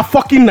 You people are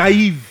fucking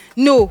naive.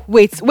 No,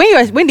 wait.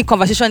 When the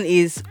conversation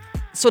is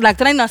so, like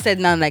Tolani now said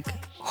now, like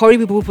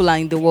horrible people are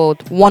in the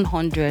world.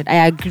 100.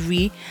 I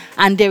agree.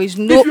 And there is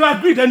no. If you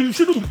agree, then you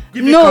shouldn't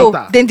give me No,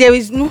 counter. then there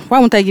is no. Why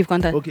won't I give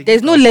counter? Okay,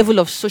 There's give no counter. level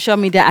of social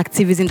media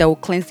activism that will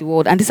cleanse the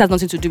world, and this has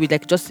nothing to do with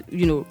like just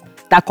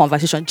that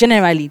conversation.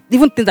 Generally,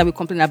 even things that we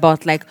complain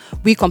about, like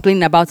we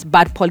complaining about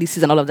bad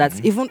policies and all of that.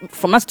 Even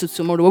from us to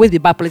tomorrow, there will always be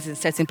bad policies in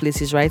certain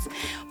places, right?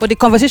 But the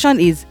conversation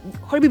is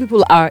horrible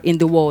people are in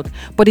the world,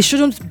 but it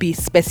shouldn't be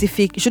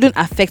specific. It shouldn't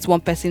affect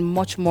one person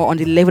much more on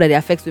the level that it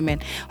affects women.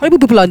 Horrible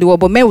people are in the world,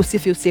 but men will still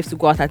feel safe to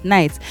go out at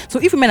night. So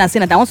if women are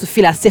saying that I want to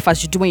feel as safe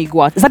as you do when you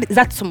go out, is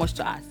that so much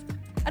to ask?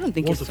 I don't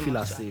think Want it's to so feel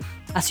much as to safe.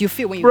 ask. As you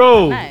feel when you go out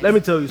Bro, at night. let me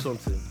tell you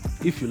something.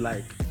 If you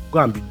like, go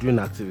and be doing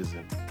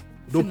activism.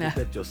 Don't Nah.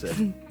 protect yourself.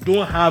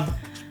 Don't have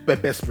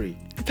pepper spray.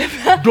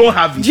 Don't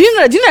have it. Do you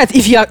know that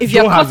if you're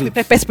Don't have caught with it.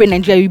 pepper spray in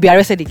Nigeria, you'll be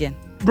arrested again?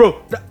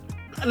 Bro,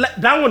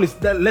 that one is,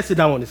 let's say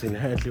that one is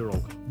inherently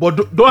wrong.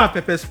 But don't have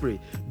pepper spray.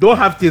 Don't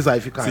have taser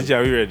if you can. CJ,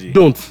 are we ready?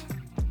 Don't.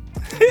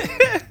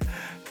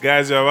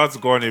 Guys, we're about to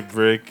go on a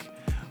break,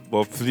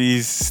 but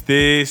please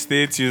stay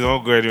tuned.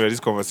 Don't go anywhere. This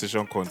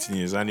conversation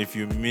continues, and if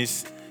you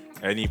miss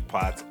any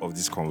part of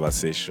this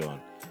conversation,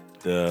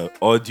 the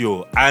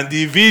audio and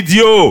the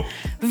video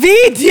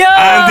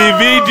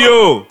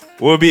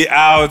will be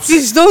out.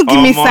 Please don't give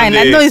on me sign. I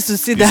Monday. know it's to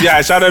see You that. see,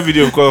 I shouted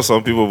video because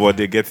some people, but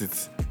they get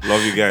it.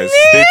 Love you guys.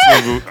 Stay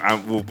tuned,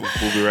 and we'll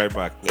be right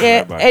back.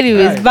 Yeah.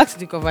 Anyways, Right. back to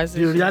the The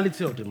conversation.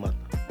 reality of the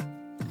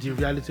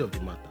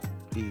matter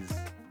is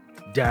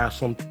there are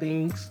some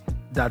things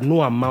that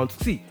no amount.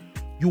 See,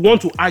 you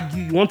want to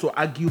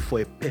argue for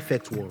a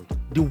perfect world.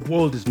 The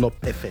world is not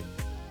perfect.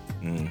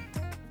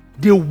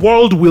 The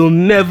world will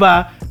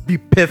never be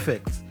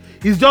perfect.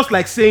 It's just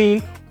like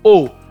saying,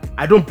 oh,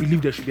 I don't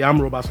believe there should be armed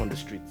robbers on the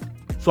street,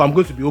 so I'm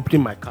going to be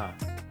opening my car.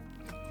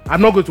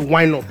 I'm not going to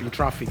wind up in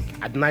traffic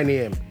at 9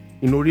 a.m.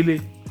 Really?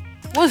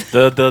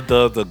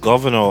 The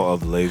governor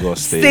of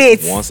Lagos State.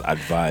 State once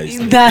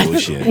advised That-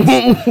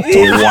 Lagosians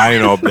to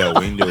wind up their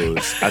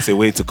windows as a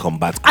way to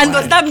combat crime. And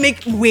does that make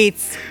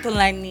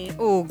Tolani?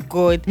 Oh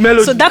God.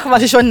 Melody. So that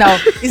conversation now,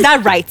 is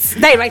that right? Is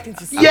that the right thing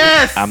to say?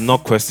 Yes. I'm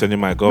not questioning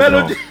my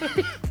governor.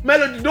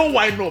 Melody, don't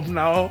wind up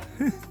now.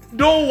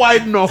 Don't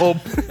wind up.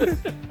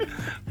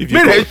 If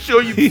May co- I show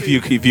you?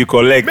 if you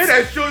collect, May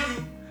I show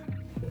you?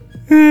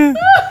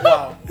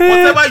 Wow.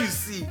 Whatever you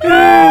see, you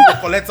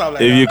collect out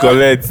like if you that.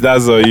 collect,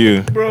 that's on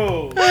you.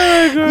 Bro.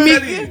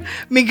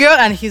 Miguel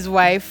and his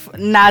wife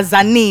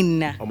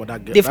Nazanin, Oh,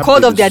 that girl- they've that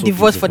called baby off their is so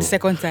divorce for the beautiful.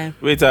 second time.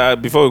 Wait,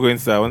 before we go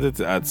into that, I wanted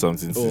to add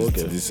something to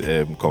this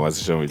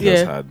conversation we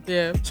just had.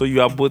 Yeah. So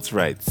you are both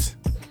right.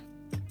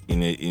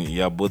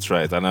 You are both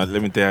right, and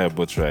let me tell you, you're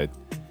both right.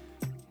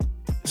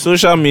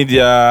 Social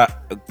media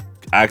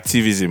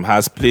activism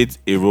has played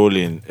a role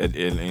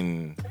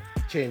in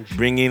Change.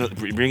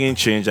 bringing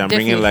change and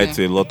bringing light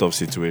to Definitely. a lot of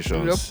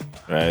situations,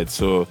 right?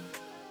 So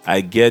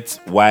I get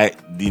why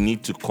the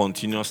need to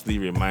continuously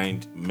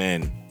remind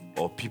men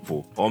or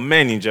people or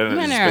men in general,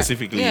 Men are-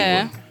 specifically,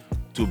 yeah. even,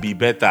 to be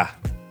better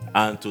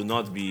and to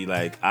not be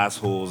like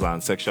assholes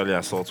and sexually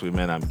assault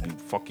women and be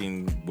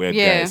fucking weird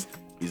Yeah. guys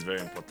is very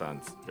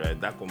important, right?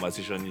 That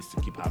conversation needs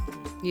to keep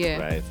happening, Yeah.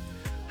 right?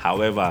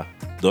 However,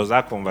 does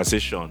that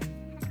conversation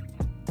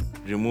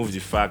remove the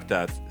fact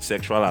that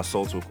sexual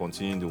assault will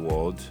continue in the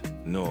world?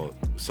 No.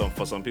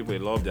 For some people, a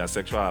lot of their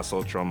sexual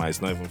assault trauma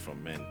is not even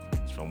from men,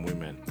 it's from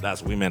women.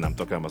 That's women I'm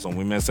talking about. Some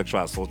women's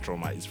sexual assault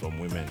trauma is from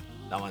women.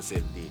 That one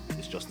said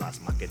it's just not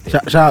as marketed.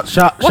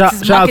 What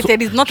is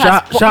marketed is not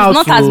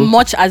as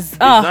much as It's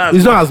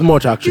not as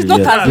much actually. it's not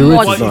yes. as The rate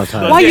much. is not as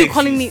high. Why are you Does it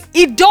calling me? exist?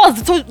 It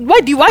does. So why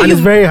And you it's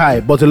very high,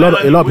 but a lot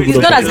of people It's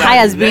don't not talk as about high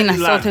it. as being Let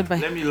me assaulted by-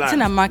 Let me it's land.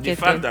 in a market,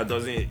 The fact though.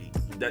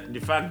 that the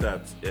fact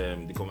that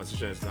the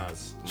conversation is not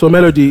as So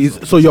Melody is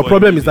so your it's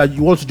problem what is that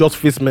you want to just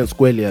face men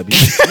squarely. Abi.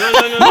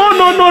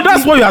 no, no,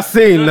 that's what you are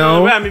saying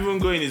No, where now. I'm even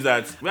going is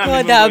that.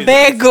 God, I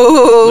beg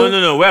you.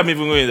 No. Where I'm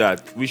even going is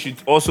that we should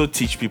also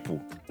teach people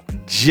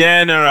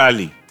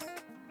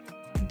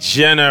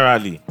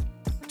generally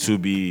to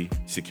be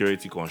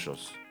security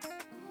conscious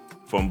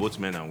from both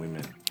men and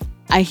women.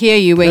 I hear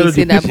you when you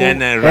Melody, say that. people-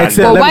 Generally.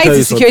 Excel, But let me why tell is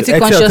you the security something.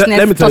 Excel, consciousness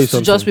let me tell you taught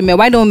to just something. women?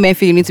 Why don't men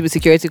feel you need to be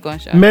security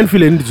conscious? Men feel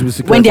they need to be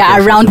security When they are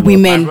conscious around a lot.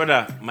 women.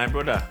 My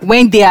brother.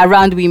 When they are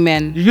around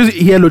women. You used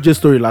to hear Loje's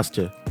story last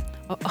year.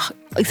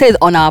 It says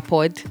on our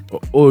pod.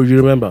 Oh, you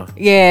remember?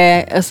 Yeah,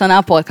 it's on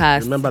our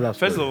podcast. Remember that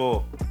story? First of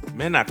all,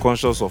 men are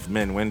conscious of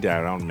men when they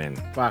are around men.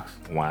 Facts.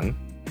 One.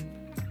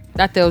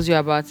 That tells you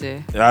about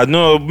it.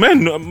 No,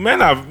 men are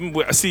men are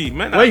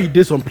When you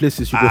did some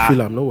places, you go feel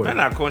them. No worry. men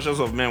are conscious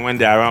of men when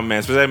they are around men,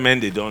 especially men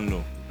they don't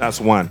know. That's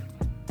one.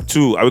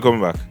 Two, are we coming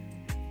back?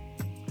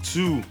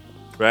 Two,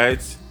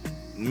 right?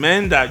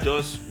 Men that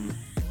just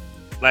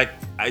like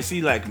I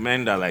see like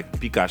men that like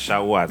pick a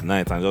shower at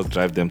night and just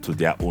drive them to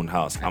their own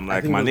house. I'm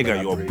like, think my those nigga, men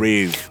are you're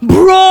brave. brave.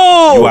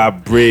 Bro! You are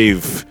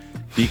brave.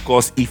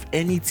 Because if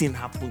anything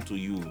happened to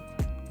you,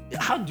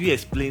 how do you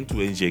explain to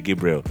NJ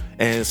Gabriel?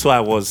 And so I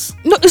was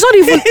No,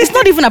 it's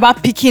not even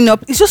about picking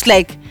up. It's just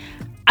like,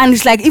 and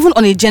it's like even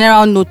on a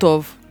general note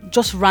of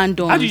just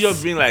random. how do you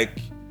just bring like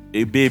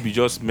a babe you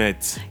just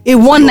met. A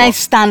one night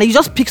stand. You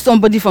just pick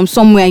somebody from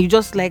somewhere and you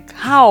just like,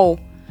 how?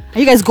 And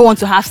you guys go on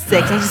to have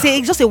sex and you say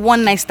it's just a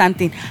one night stand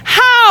thing.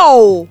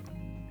 How?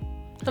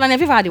 So have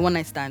you ever had a one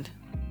night stand?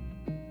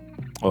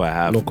 Oh, I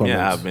have. No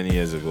Yeah, I have many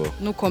years ago.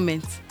 No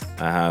comments.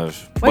 I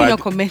have. Why you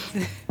not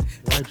commenting?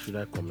 Why should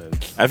I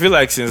comment? I feel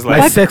like since My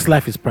like sex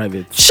life is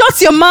private.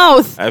 Shut your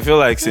mouth. I feel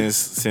like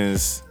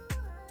since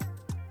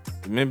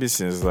maybe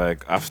since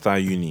like after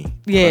uni. I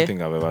Yeah. don't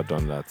think I've ever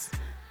done that.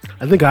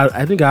 I think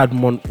I had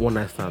one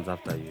night stands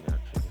after you.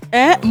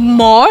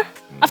 More?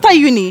 After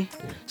uni?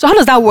 So how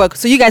does that work?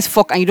 So you guys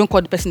fuck and you don't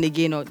call the person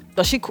again, or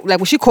does she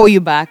will she call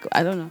you back?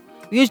 I don't know.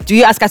 Do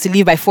you ask her to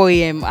leave by 4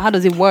 a.m.? How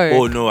does it work?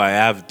 Oh no, I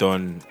have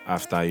done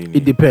after uni.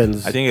 It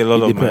depends. I think a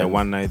lot It of my depends.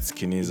 one night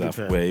skinnies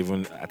Depends. were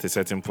even at a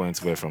certain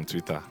point were from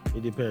Twitter.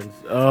 It depends.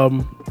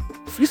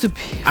 Used to be.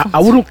 I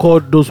wouldn't call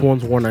those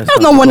ones one night. That's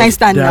not one night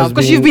stand now,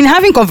 because you've been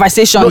having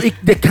conversations. No,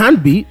 they can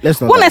be. Let's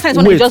not. One night stand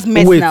is when you just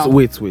met now.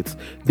 Wait.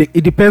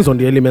 It depends on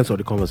the elements of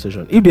the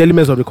conversation. If the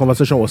elements of the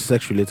conversation was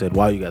sex related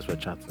while you guys were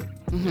chatting,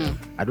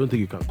 I don't think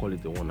you can call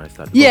it a one night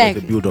stand. Yeah.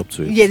 There's a build up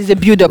to it. Yeah, there's a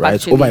build up Right,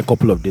 actually. over a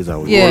couple of days.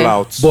 Yeah. Roll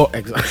out. But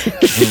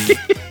exactly.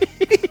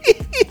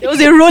 There was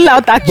a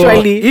rollout But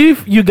actually.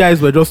 if you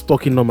guys were just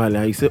talking normally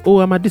and you say, "Oh,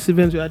 I'm at this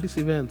event, you're at this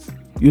event,"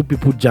 you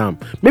people jam.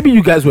 Maybe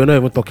you guys were not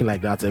even talking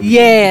like that. Every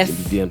Yes.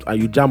 day in the DMs,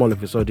 and you jam all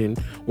of a sudden.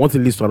 Once it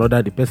leads to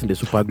another, the person they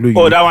super glue you.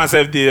 Oh, that one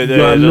self did.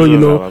 you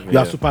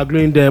are super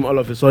gluing them all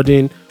of a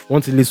sudden.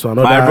 Once it leads to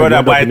another, My you brother,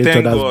 end but up I in each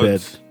thank other's God.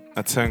 bed.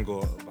 I thank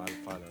God, my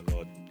Father,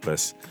 Lord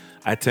bless.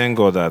 I thank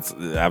God that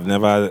I've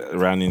never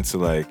ran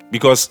into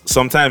because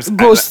sometimes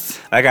Ghosts.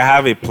 I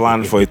have a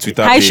plan for a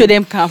Twitter. How babe. should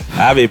them come?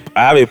 I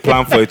have a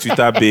plan for a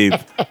Twitter babe,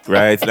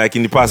 right? Like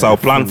in the past, I'll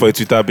plan for a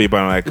Twitter babe,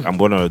 and I'm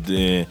gonna.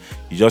 You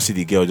just see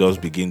the girl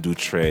just begin to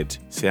tread.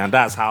 See, and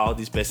that's how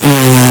this person.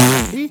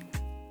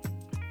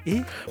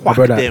 My Whack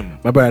brother, them.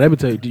 let me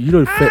tell you. You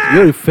know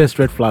the first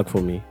red flag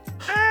for me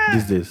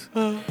these days.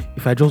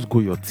 If I just go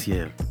your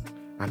TL,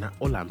 and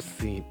all I'm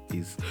saying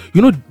is,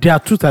 there are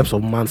two types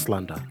of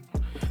manslander.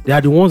 There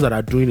are the ones that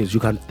are doing is you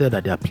can tell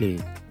that they are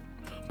playing,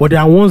 but there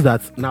are ones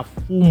that now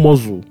full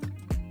muzzle.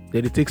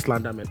 Then they take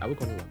slander men. Are we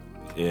coming back?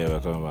 Yeah, we're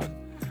coming back.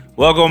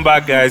 Welcome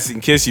back, guys. In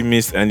case you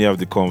missed any of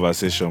the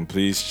conversation,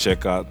 please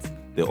check out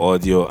the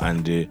audio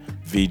and the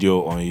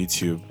video on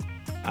YouTube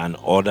and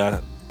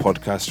other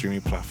podcast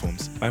streaming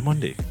platforms by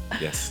Monday.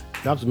 Yes.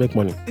 You have to make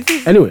money.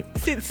 Anyway,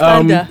 See the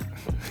slander.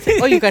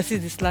 All you can see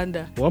is the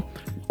slander. well,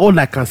 all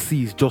I can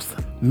see is just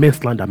men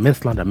slander.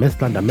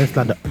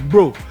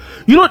 Bro,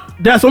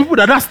 there are some people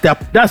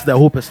that's their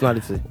whole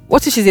personality.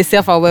 What if she's a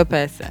self-aware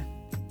person?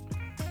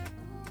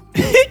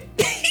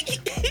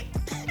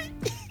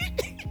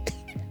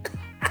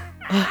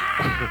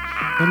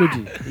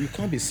 Melody, you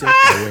can't be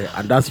self-aware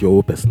and that's your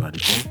whole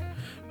personality.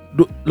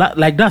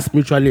 Like that's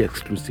mutually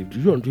exclusive.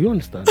 Do you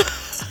understand?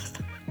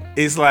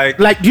 It's like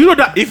Like, do you know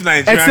that if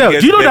Nigeria Excel?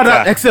 gets Do you know better,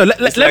 that Excel?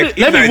 Let if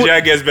me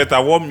Nigeria gets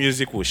better, what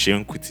music will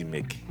Shane Kuti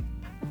make?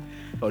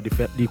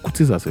 the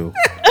Kutis as well.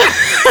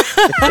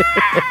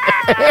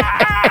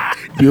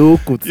 The old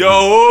Kuti. Your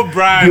whole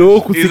brand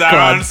Yo, Kuti is around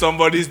clan.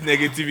 somebody's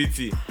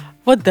negativity.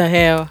 What the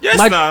hell?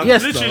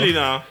 Yes, literally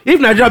now. If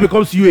Nigeria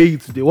becomes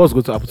UAE today, what's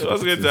going to happen?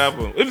 What's going to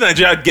happen? If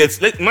Nigeria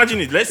imagine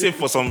it, let's say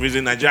for some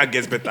reason Nigeria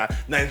gets better,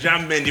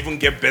 Nigerian men even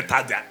get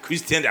better, they are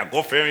Christian, they are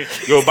God-fearing,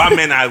 Yoruba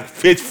men are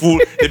faithful,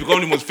 they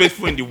become the most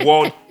faithful in the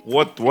world.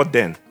 What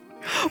then?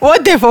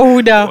 What day for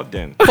who now? What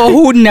then? For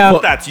who now?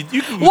 That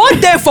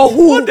What day for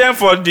who? What then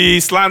for the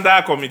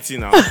slander committee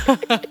now? You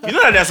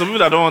know that there are some people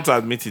that don't want to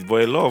admit it,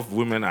 but a lot of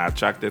women are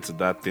attracted to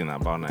that thing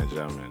about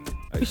Nigerian men.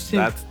 Like Which thing?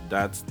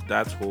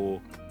 that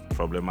whole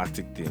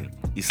problematic thing.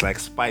 It's like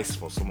spice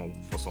for someone.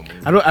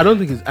 I don't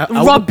think it's I wouldn't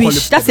call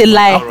Rubbish. it That's a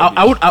lie.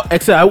 I wouldn't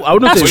That's say. You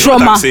know what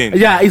trauma. I'm saying?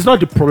 Yeah, it's not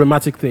the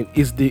problematic thing.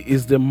 It's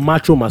the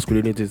macho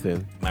masculinity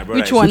thing. My brother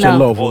Which is one Which a now?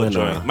 lot of all women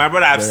joint. are My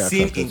brother, I've very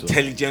seen attracted to.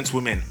 intelligent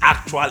women,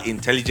 actual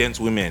intelligent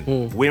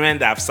women, women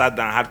that have sat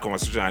down, had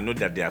conversation. I know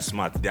that they are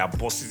smart. They are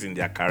bosses in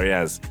their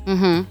careers.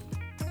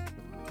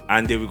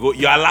 And they will go.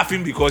 You are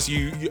laughing because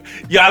you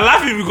are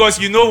laughing because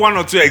you know one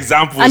or two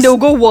examples. And they'll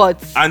go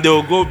what? And they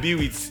will go be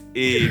with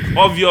a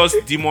obvious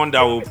demon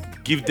that will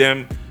give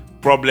them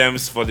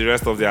problems for the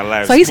rest of their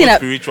lives. So are you saying both that-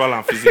 spiritual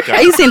and physical.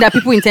 Are you saying that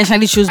people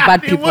intentionally choose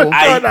bad people?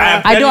 I don't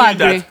telling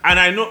you agree. that, and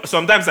I know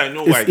sometimes I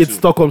know why It's too.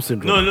 Stockholm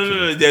syndrome.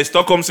 No. There's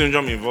Stockholm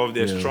syndrome involved.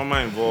 There's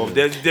trauma involved.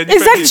 There's Is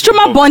that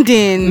trauma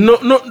bonding?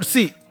 No.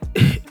 See,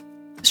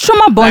 It's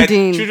trauma Like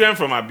bonding. children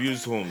from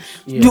abused homes.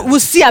 yeah. You will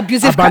see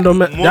abusive.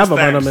 abandonment. They Most have times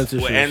abandonment will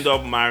issues. end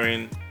up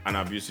marrying an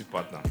abusive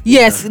partner.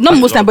 Yes, not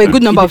most time, but a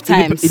good number of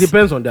times. It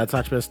depends on the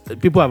attachments.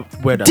 People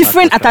have weird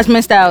Different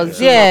attachment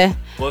styles. Yeah.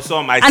 But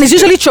some And it's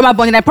usually trauma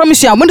bonding. I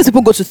promise you, and when those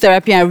people go to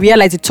therapy and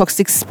realize the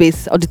toxic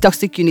space or the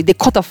toxic unit, they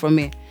cut off from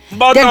it.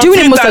 But they're don't doing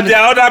it think most that of the-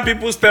 there are other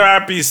people's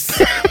therapists.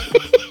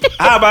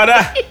 How about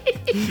that?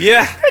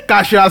 Yeah.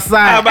 Cash your How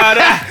side. about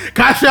that?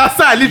 Cash your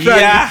side, literally.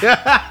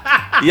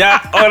 Yeah.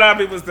 Yeah. Other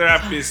people's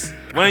therapists.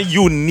 When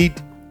you need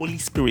Holy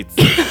Spirit.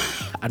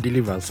 and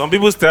deliverance. Some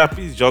people's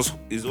therapy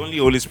is only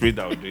Holy Spirit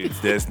that will do it.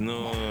 There's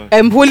no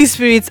Holy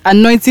Spirit,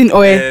 anointing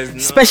oil, There's no-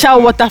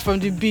 special water from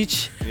the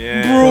beach,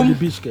 Yeah. From broom. the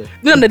beach care.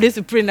 No, they used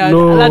to pray now.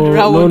 No,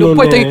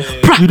 You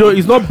you don't.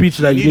 It's not beach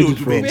that you Need need it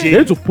to from. be You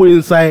need to put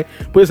inside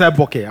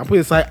bucket and put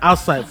inside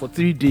outside for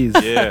 3 days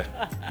Yeah.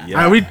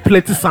 Yeah. and read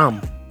plenty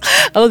psalm.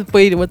 I was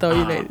pouring the water on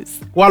you like this.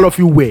 While of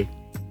you wear,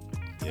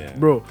 Yeah.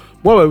 bro.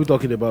 What were we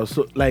talking about?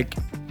 So like,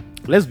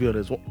 let's be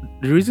honest.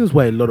 The reasons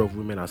why a lot of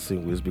women are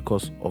single is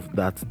because of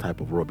that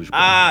type of rubbish.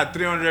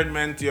 300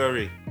 men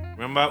theory.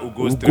 Remember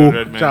Ugo's Ugo.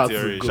 300 men Shout out to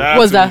theory? Ugo. Shout out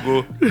What's to that?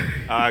 Ugo,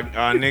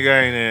 our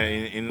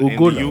nigga in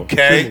Ugo the now.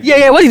 UK.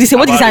 Yeah. What did he say?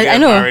 What did he About to say? I get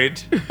know. married.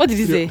 What did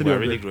he say? We're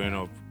really growing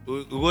up.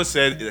 Ugo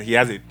said that he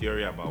has a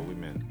theory about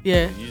women.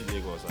 Yeah. He used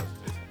Lagos as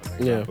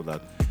an Yeah. example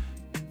that.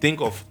 Think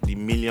of the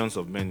millions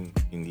of men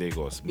in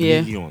Lagos.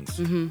 Yeah. Millions.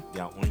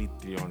 There are only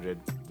 300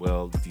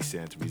 well,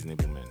 decent,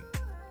 reasonable men.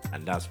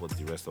 And that's what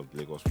the rest of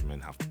Lagos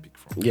women have to pick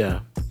from. Yeah,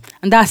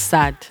 And that's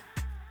sad.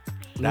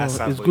 That's no,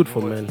 sad, it's but good you for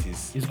know what men. it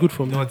is? It's good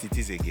for You know men. what it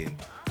is again?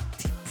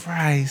 The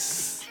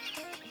price.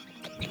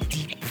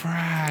 The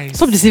price.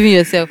 Stop deceiving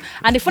yourself.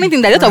 And the funny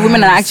thing that a lot of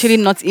women are actually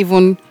not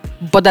even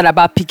bothered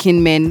about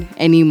picking men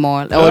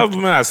anymore. A lot Or of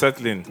women are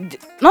settling.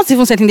 not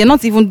even setting. They're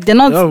not women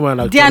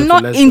are they are turning to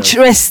not lesbians.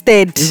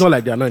 interested It's not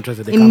like they are not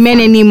interested they in can't men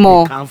find.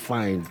 anymore. They can't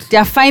find. They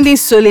are finding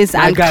solace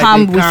My and guy,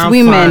 calm they with can't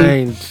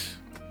women. find.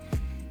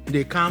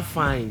 They can't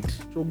find.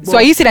 So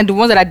are you saying that the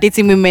ones that are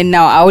dating women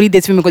now are only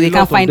dating women because they A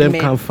lot can't find of them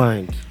men? can't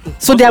find.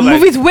 So they are Also,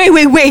 like-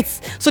 moving. Wait.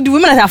 So the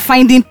women that are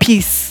finding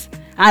peace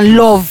and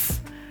love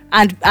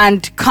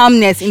and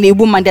calmness in a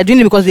woman, they're doing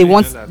it because they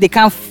want. They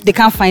can't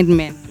find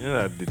men. You know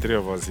that the three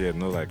of us here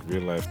know like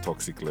real life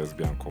toxic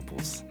lesbian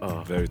couples.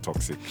 Oh. Very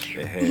toxic.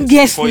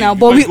 Yes, now,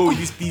 but before we- you go with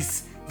this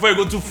peace, before you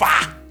go too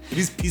far,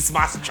 this peace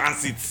mass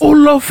transit.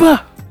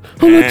 Olova.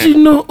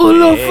 Olojino.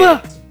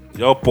 Olova.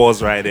 Your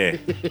pause right there.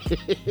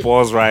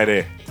 Pause right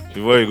there.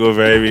 Before you go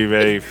very,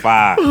 very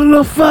far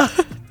Olova.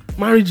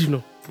 Marriage, you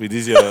know. with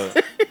this your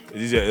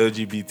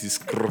LGBT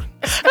screw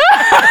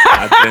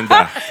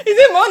agenda. Is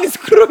it my own is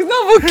crook?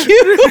 Not for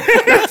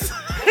cute.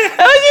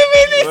 How do you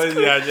mean What is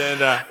the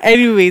agenda?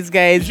 Anyways, The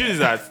guys. truth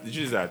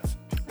is that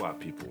people are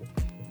people.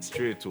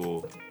 Straight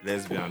or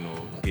lesbian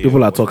or gay.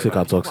 People or are toxic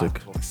whatever. are toxic.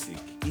 People are toxic.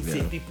 It's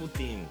a people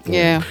thing.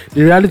 Yeah.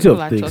 The reality People of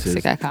are things toxic,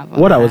 is I can't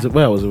where I was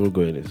lie. even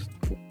going is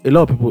a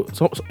lot of people.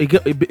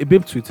 A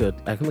babe tweeted.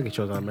 I think like it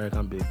was an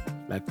American babe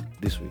like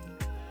this week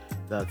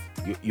that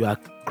you are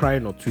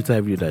crying on Twitter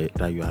every day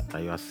that you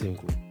are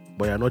single,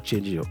 but you are not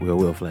changing your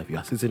way of life. You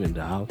are sitting in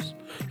the house.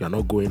 You are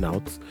not going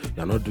out.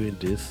 You are not doing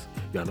this.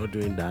 You are not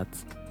doing that.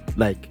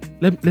 Like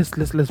let's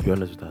be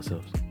honest with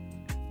ourselves.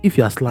 If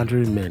you are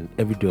slandering men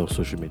every day on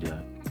social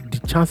media, the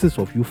chances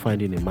of you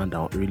finding a man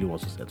that really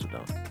wants to settle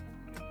down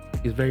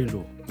is very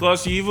low.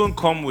 Plus, you even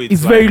come with.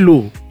 It's like, very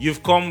low.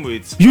 You've come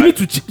with. You like,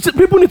 need to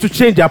people need to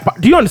change their.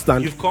 Do you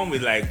understand? You've come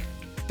with like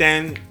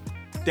 10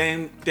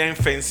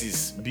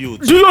 fences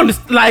built. Do you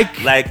understand?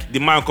 Like the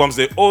man comes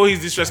say, oh,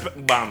 he's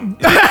disrespect. Bam.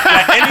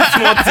 Like any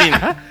small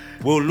thing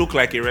will look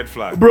like a red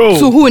flag. bro.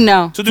 To who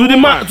now? To to the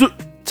man. To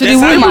the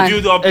that's how woman.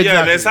 you build up. Yeah,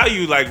 Exactly. that's how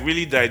you like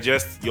really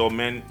digest your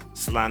men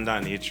slander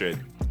and hatred.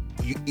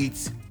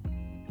 It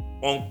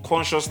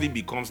unconsciously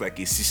becomes like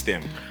a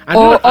system.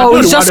 Or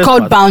it's just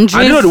called boundaries.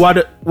 I know the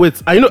word.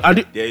 Wait, I know.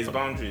 There is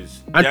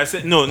boundaries. And- There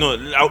are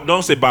no,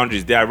 don't say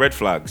boundaries. There are red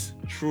flags,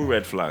 true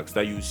red flags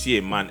that you see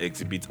a man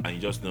exhibit and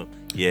you just know,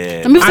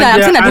 yeah. I'm saying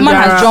that the woman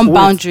has drawn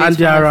boundaries. And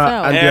for there are,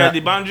 herself. and Yeah, there are, the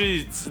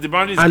boundaries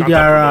and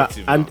there are,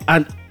 counterproductive.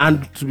 now.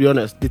 and to be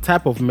honest, the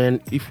type of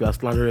men, if you are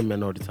slandering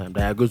men all the time,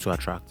 that are going to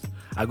attract,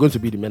 are going to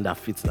be the men that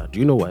fit that. Do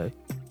you know why?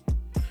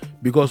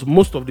 Because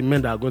most of the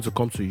men that are going to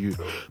come to you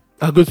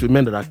are going to be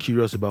men that are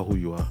curious about who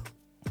you are.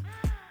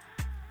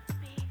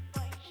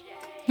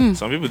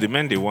 Some people, the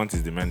men they want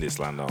is the men they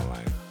slander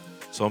online.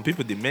 Some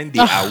people, the men they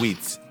are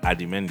with are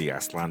the men they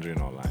are slandering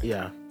online.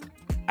 Yeah.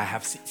 I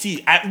have seen.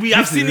 We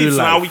have This is seen it real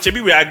now. life. With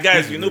we are guys.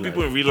 This We is know real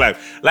people in real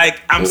life.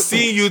 Like I'm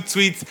seeing you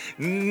tweet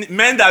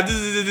men that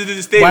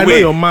stay But I know away.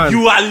 your man.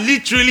 You are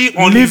literally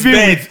on his Living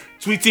bed with-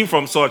 tweeting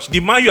from such. The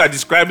man you are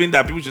describing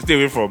that people should stay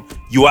away from.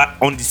 You are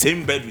on the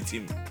same bed with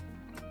him.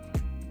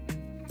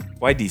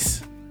 Why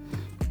this?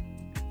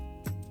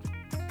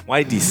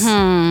 Why this?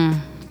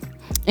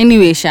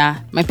 Anyway, Sha,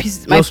 my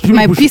piece Just you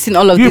my people piece should- in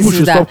all of you this people is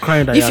should that stop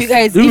crying that if you you are-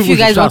 guys you if people you should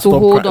guys want to stop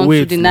hold cry- on to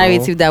wait, the no.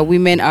 narrative that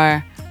women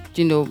are,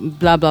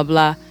 blah blah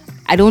blah,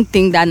 I don't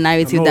think that I'm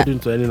narrative not that holding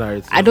to any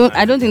narrative. I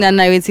don't think that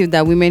narrative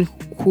that women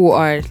who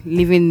are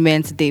leaving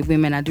men to date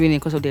women are doing it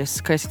because of their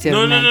scarcity of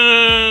No, no, men. no,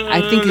 no, no.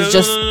 I think it's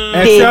just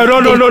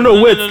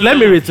No, wait. Let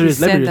me reiterate. You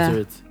said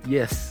that.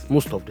 Yes,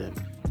 most of them.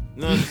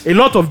 No. A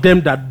lot of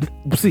them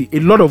a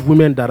lot of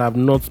women that have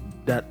not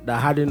that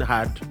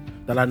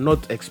are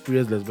not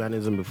experienced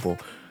lesbianism before,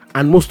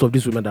 and most of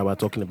these women that we're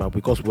talking about,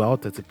 because we're all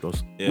 30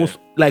 plus, Yeah.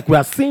 we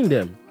are seeing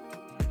them.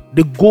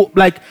 They go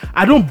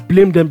I don't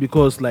blame them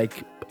because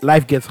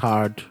life gets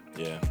hard.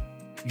 Yeah.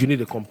 You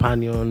need a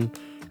companion.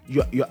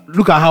 you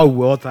look at how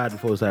we're all tired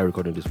before we started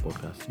recording this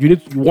podcast. You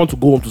want to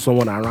go home to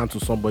someone and rant to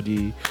somebody.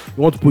 You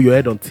want to put your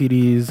head on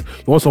titties.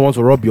 You want someone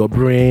to rub your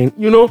brain.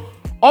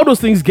 All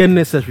those things get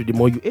necessary the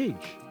more you age.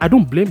 I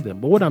don't blame them,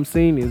 but what I'm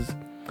saying is,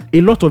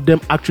 a lot of them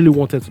actually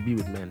wanted to be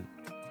with men.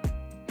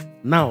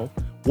 Now,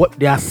 what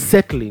they are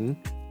settling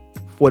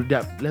for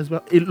their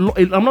lesbian.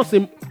 I'm not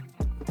saying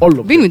all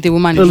of being them. with a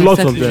woman A is lot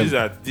of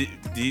necessary. them.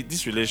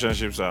 These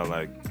relationships are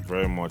like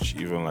very much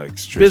even like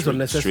Based on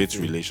necessity.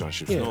 straight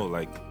relationships. Yeah. No,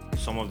 like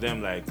some of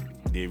them, like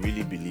they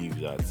really believe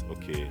that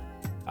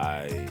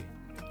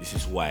this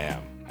is who I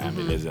am. I'm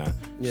a lesbian.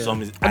 Yeah.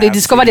 Or they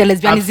discover their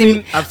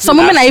lesbianism. Some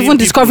women are I've even seen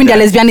discovering their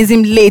people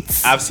lesbianism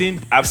late. I've seen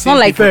not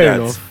like people fair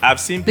that enough. I've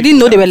seen. They didn't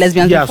know they were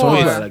lesbians Yeah, before. some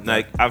people are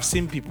like I've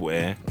seen people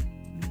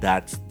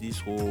that this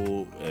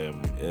whole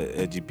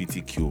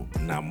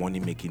LGBTQ now money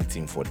making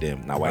thing for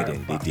them. Now why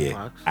then they there?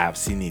 Facts. I have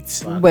seen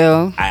it.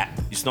 Well,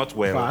 It's not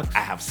well. Facts. I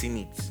have seen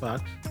it.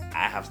 Facts.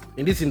 I have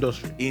In this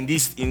industry. in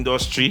this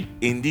industry,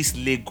 in this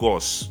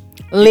Lagos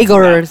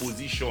Lagos.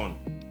 position.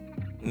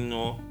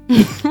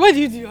 What do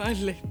you do?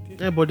 Like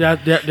Yeah, but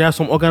there are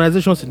some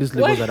organizations in this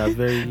Lagos that are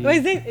very.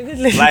 is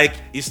it Like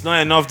it's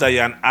not enough that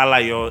you're an ally,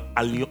 you're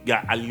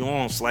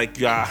alliance, like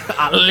you're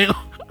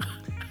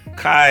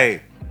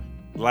Kai.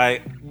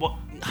 Like what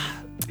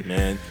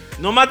man,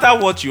 no matter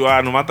what you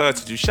are, no matter what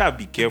you do, Sha,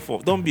 be careful.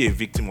 Don't be a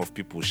victim of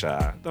people,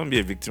 Sha. Don't be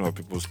a victim of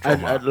people's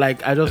trauma. I Let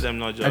them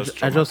not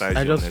just I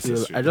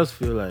traumatize you just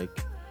feel like,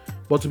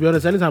 but to be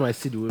honest, anytime I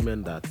see the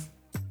women that,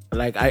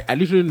 like, I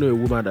literally know a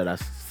woman that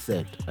has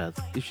said that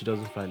if she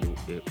doesn't find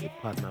a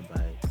partner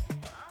by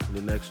in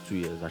the next 2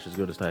 years, that she's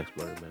going to start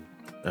exploring men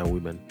and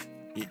women.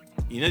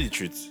 You know the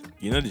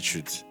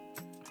truth.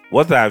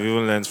 What I've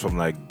even learned from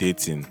like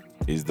dating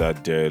is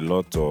that there are a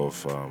lot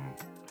of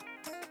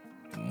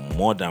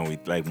more than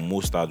with like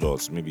most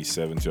adults, maybe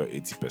 70 or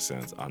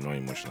 80% are not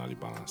emotionally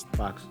balanced.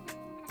 Facts.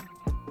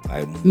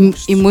 Like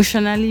most.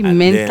 emotionally, And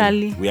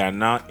mentally? then we are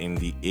now in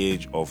the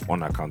age of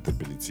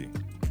unaccountability.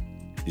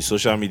 The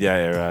social media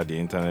era, the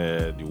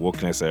internet, the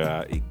wokeness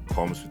era, it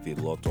comes with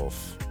a lot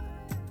of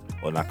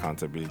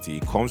unaccountability.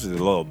 It comes with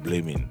a lot of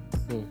blaming.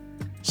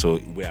 So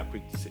we are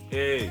quick to say,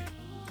 hey,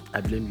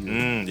 I blame you.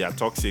 you are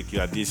toxic,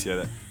 you are this, you are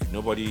that.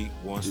 Nobody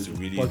wants to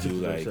really do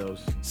like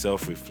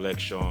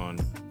self-reflection.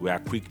 We are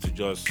quick to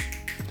just,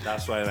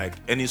 that's why like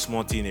any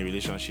small thing in a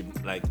relationship,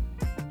 like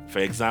for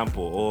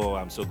example,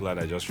 I'm so glad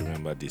I just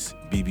remembered this.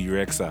 BB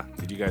Rexa.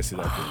 Did you guys see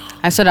that thing?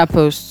 I saw that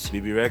post.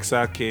 BB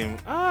Rexa came,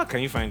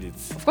 can you find it?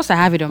 Of course, I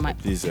have it on my.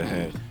 Please,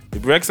 BB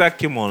Rexa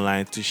came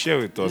online to share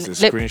with us a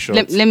screenshot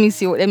Let me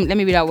see. Let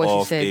me read out what she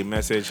of said. a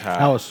message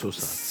That was so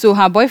sad. So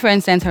her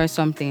boyfriend sent her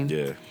something.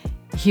 Yeah.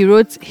 He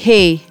wrote,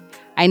 "Hey,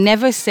 I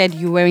never said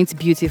you weren't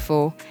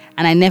beautiful,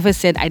 and I never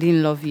said I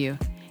didn't love you.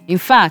 In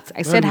fact,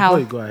 I said Before how."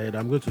 you go ahead,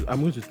 I'm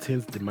going to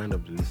taint the mind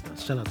of the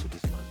listeners. Shout out to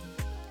this man.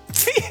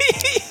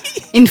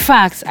 In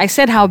fact, I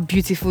said how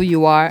beautiful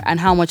you are and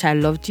how much I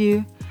loved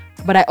you,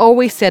 but I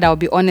always said I'll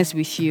be honest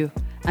with you,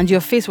 and your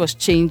face was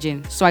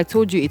changing, so I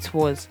told you it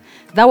was.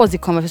 That was the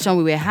conversation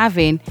we were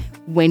having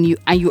you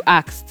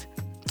asked.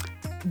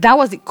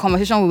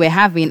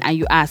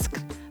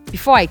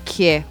 Before I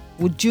care,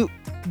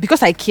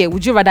 because I care,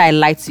 would you rather I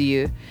lie to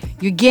you?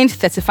 You gained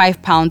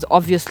 35 pounds,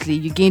 obviously,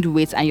 you gained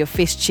weight and your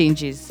face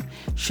changes.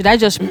 Should I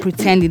just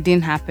pretend it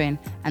didn't happen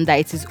and that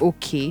it is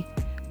okay?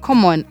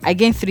 Come on, I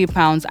gained 3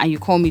 pounds and you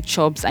call me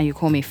chubs and you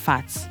call me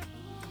fat.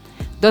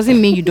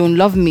 Doesn't mean you don't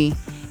love me.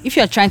 If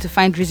you're trying to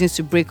find reasons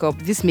to break up,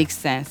 this makes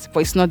sense,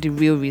 but it's not the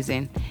real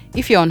reason.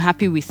 If you're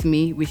unhappy with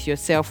me, with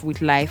yourself,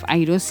 with life,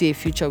 and you don't see a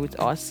future with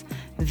us,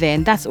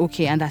 then that's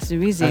okay and that's the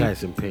reason. That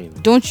guy's in pain.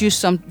 Don't use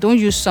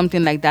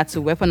something like that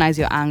to weaponize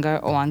your anger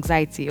or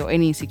anxiety or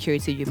any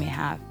insecurity you may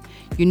have.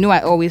 You know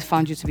I always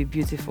found you to be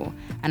beautiful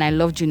and I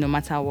loved you no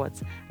matter what.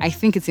 I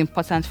think it's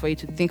important for you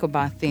to think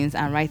about things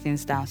and write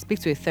things down. Speak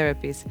to a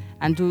therapist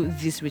and do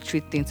this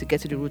retreat thing to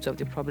get to the root of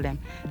the problem.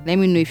 Let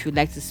me know if you'd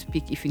like to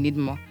speak, if you need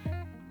more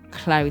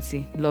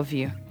clarity. Love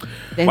you.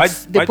 Then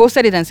they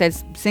posted it and said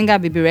singer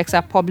Baby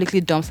Rexa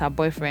publicly dumps her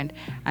boyfriend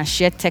and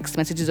shared text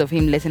messages of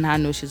him letting her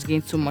know she's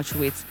gained too much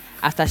weight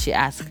after she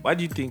asked. Why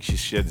do you think she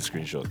shared the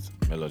screenshot,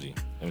 Melody?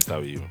 Let me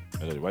start with you.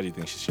 Melody, why do you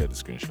think she shared the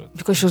screenshot?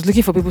 Because she was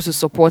looking for people to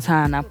support her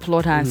and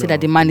applaud her and say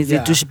that the man is a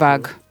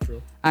douchebag.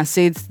 True. And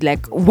said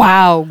like,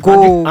 wow,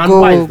 go.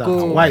 Why is that?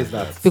 Go. Why is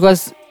that?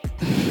 Because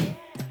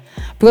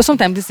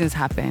sometimes these things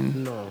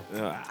happen. No.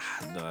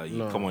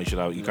 Come on,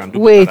 you can do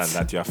Wait. better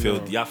than that. You are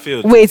failed. You are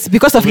failed. Wait,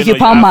 because of Kiki You are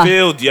Palmer.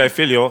 failed. You are a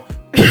failure.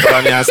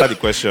 Let me answer the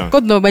question.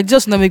 God no, but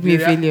just not make me a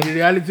The failure.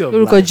 reality of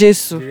Look life. at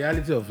Jesus. The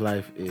reality of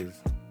life is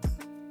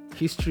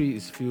history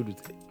is filled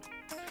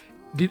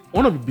with.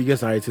 One of the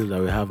biggest narratives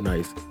that we have now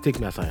is take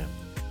me as I am.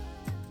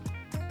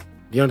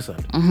 Do you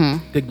understand?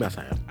 Mm-hmm. Take me as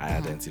I am. I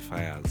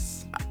identify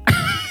as.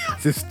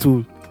 This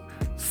tool.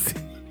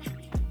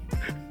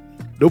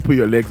 Don't put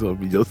your legs on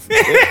me, just.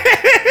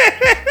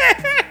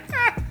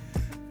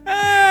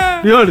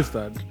 Do you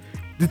understand?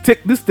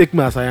 This take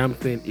me as I am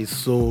thing is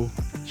so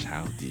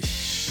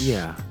Childish.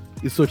 yeah.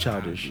 It's so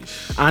childish,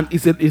 and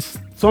it's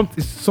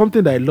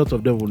something that a lot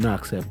of them will not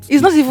accept.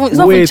 It's not even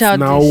childish.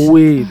 Now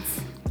wait.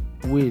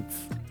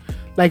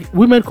 Like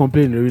women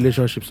complain in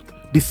relationships.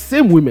 The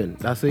same women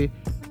that say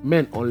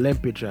men unlearn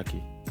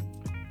patriarchy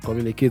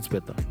communicates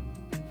better.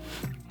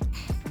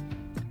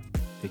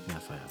 Take me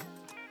aside.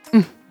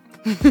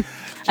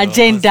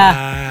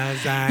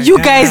 Agenda. You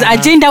guys,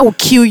 agenda will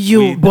kill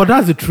you. But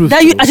that's the truth.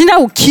 Agenda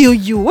will kill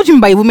you. What do you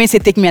mean by women say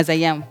take me as I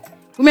am?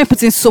 Women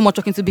put in so much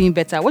work into being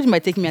better. What do you mean by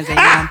take me as I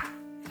am?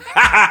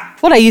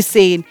 What are you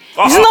saying?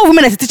 It's not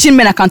women that are teaching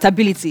men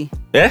accountability.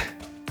 Yeah?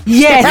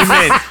 Yes.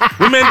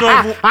 Women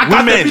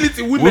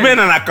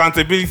and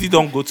accountability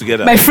don't go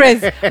together. My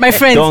friends.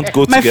 Don't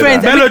go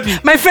together. Melody.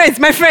 My friends.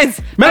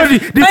 Melody,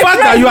 the fact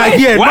that you are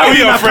here, why are we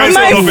your friends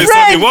all of a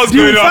sudden? What's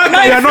going on? The fact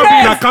that you are not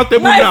being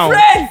accountable now.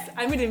 Friends.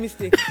 I made a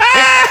mistake.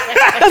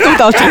 That's not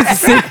what I was trying to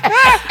say.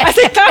 I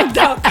said, calm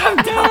down.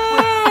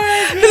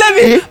 Let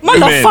me,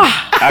 women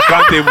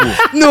accountable.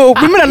 No,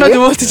 women are not the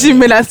ones teaching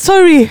men. I'm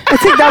sorry, I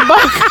take that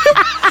back.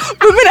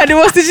 Women are the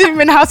ones teaching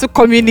men how to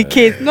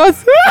communicate, not.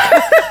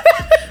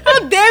 How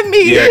dare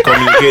me? Yeah,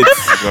 communicate.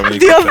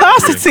 The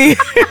audacity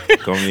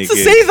to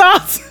say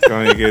that.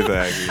 Communicate.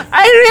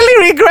 I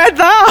really regret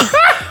that.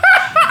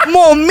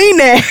 More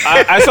mean.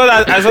 I saw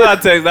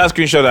that text, that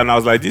screenshot, and I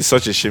was like, this is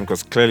such a shame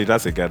because clearly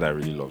that's a guy that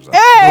really loves her.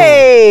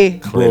 Hey,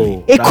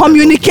 clearly. A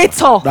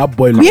communicator. That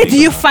boy. Where do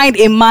you find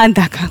a man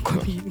that can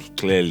communicate?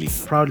 Clearly.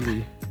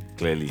 Proudly.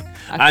 Clearly.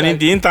 Actually. And in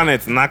the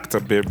internet, knock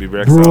to baby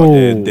breaks Bro.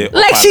 out the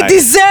Like she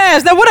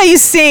deserves. Like, what are you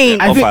saying?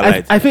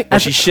 I think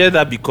but she shared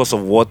that because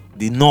of what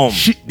the norm.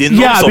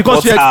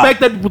 Because she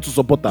expected people to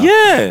support her.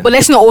 Yeah. But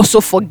let's not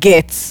also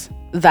forget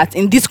that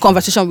in this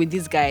conversation with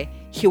this guy,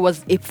 he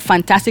was a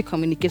fantastic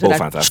communicator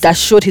that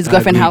showed his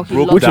girlfriend how he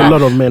loved Which her. a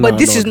lot of men but are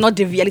this is not. not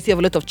the reality of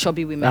a lot of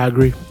chubby women. I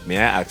agree. May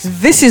I ask?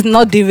 This is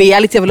not the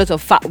reality of a lot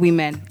of fat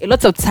women. A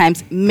lot of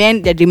times, the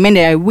men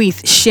they are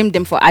with shame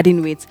them for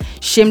adding weight,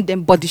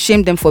 body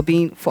shame them for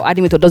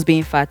adding weight or just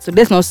being fat. So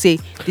let's not say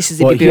this is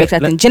a baby rector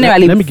thing.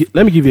 Generally, let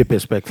me give you a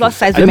perspective. Plus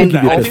size women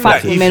or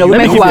fat women or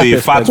women who are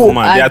a fat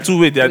woman. There are two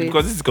ways.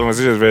 Because this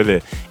conversation is very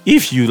there.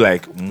 If you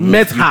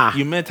met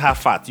her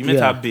fat, you met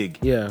her big.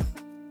 Yeah.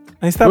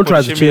 And don't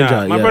try to change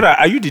her. My brother,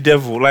 are you the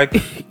devil? Like,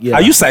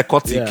 are you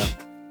psychotic?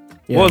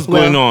 Yeah. What's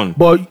going on?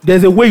 But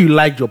there's a way you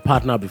liked your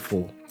partner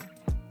before.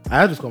 I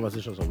had this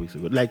conversation some weeks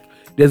ago. Like,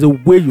 there's a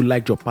way you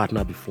liked your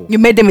partner before. You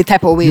made them a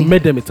type of way. And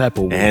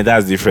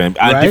that's different.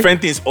 And right?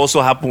 Different things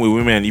also happen with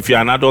women. If you're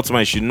an adult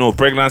man, you should know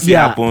pregnancy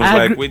happens.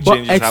 Like, weight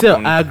changes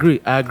happen. I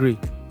agree.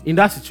 In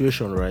that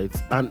situation, right?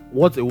 And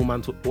what a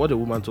woman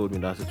told me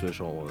in that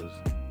situation was,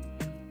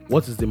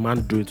 what is the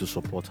man doing to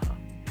support her?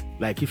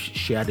 Like, if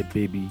she had a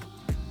baby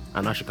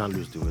and now she can't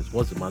lose the weight,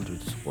 what's the man doing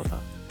to support her?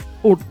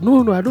 Oh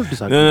no, I don't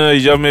disagree. No, you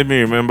just made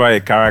me remember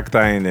a character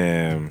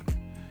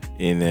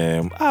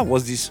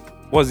what's this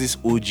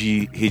OG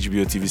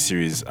HBO TV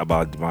series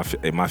about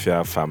a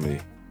mafia family?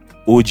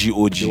 OG.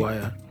 The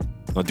Wire.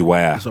 Not The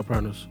Wire. The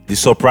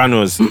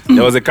Sopranos.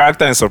 There was a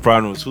character in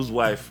Sopranos whose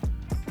wife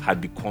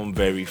had become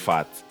very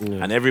fat,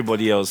 and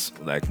everybody else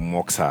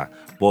mocks her,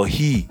 but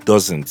he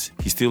doesn't.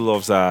 He still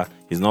loves her.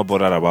 He's not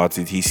bothered about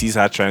it. He sees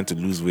her trying to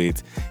lose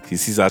weight. He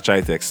sees her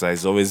trying to exercise.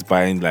 He's always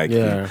buying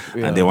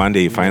and then one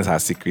day he finds her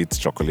secret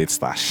chocolate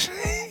stash.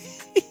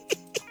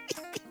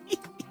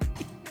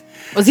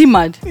 Was he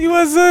mad? He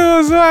was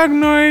so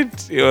annoyed.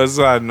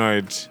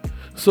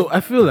 So I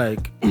feel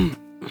like, and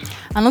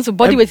also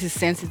body weight is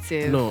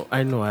sensitive. No,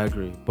 I know, I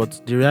agree.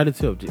 But the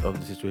reality of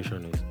the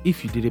situation is,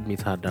 if you didn't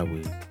meet her that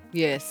way,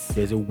 yes,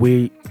 there's a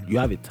way. You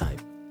have a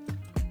type,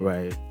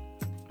 right?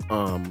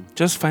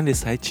 Just find a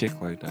side chick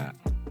like that.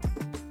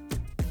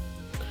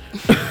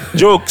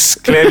 Jokes,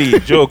 clearly,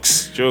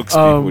 jokes,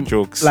 people,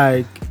 jokes.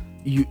 Like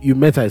you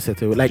met her a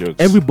certain way. Like jokes.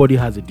 Everybody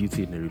has a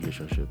duty in a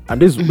relationship,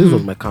 and this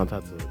was my counter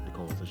to the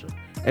conversation.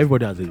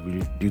 Everybody has a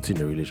duty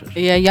in a relationship.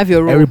 Yeah, you have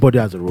your role. Everybody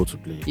has a role to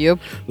play. Yep.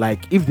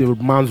 Like if the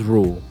man's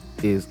role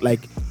is like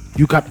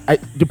you can.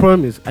 The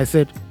problem is, I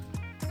said,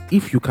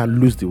 if you can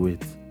lose the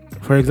weight.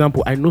 For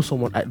example, I know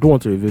someone. I don't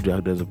want to reveal the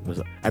address of the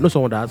person. I know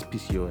someone that has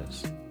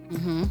PCOS.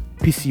 Mm-hmm.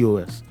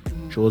 PCOS.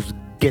 Mm-hmm. She was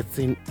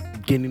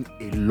gaining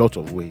a lot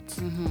of weight.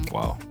 Mm-hmm.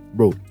 Wow,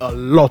 bro, a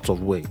lot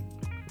of weight,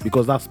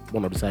 because that's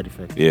one of the side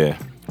effects. Yeah.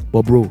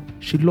 But bro,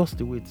 she lost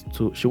the weight,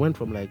 so she went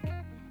from an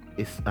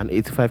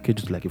 85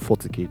 kg to a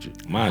 40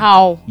 kg. Mad.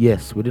 How?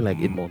 Yes, within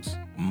 8 months.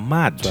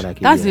 Mad. So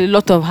that's a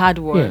lot of hard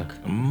work.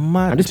 Yeah.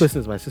 Mad. And this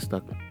person is my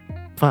sister.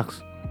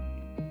 Facts.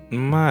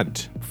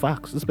 Mad.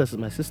 Facts. This person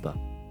is my sister.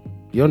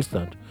 You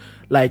understand?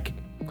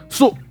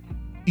 So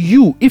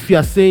if you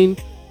are saying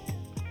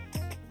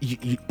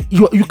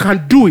you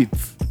can do it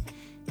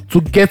to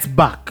get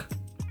back,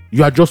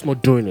 you are just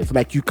not doing it.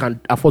 Like, you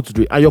can afford to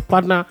do it, and your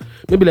partner,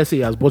 maybe let's say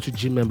he has bought you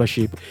gym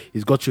membership,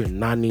 he's got you a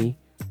nanny,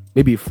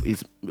 maybe if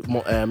it's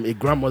a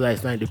grandmother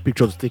is not in the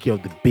picture to take care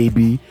of the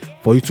baby,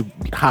 for you to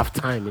have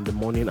time in the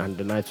morning and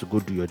the night to go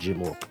do your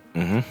gym work.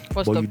 Mm-hmm.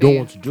 But you don't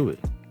want to do it.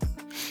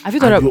 Have you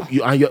thought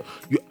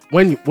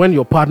when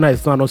your partner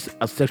is not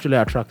as sexually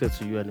attracted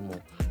to you anymore,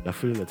 you're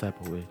feeling the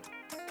type of way.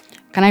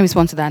 Can I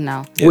respond to that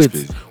now? Yes,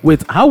 please.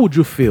 Wait. How would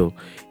you feel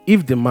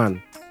if the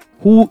man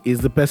who is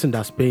the person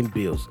that's paying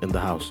bills in the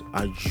house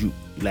and you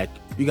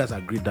guys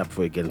agreed that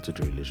before you get into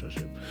the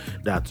relationship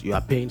that you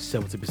are paying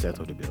 70%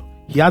 of the bill?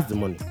 He has the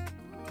money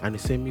and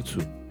he's saying, me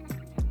too,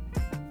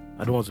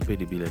 I don't want to pay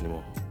the bill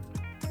anymore.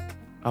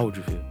 How would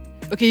you feel?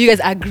 Okay, you guys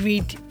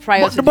agreed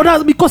prior to But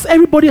that's because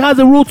everybody has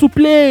a role to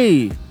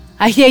play.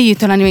 I hear you,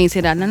 Tonani, when you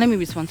say that. Now let me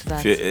respond to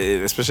that.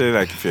 Especially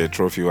like if you're a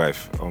trophy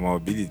wife. I'll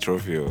be the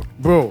trophy.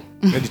 Bro.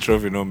 Let the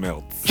trophy no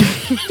melt.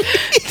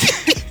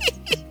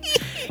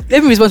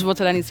 Let me respond to what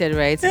Tolani said,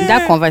 right? In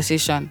that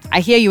conversation, I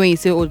hear you when you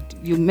say, "Oh,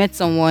 you met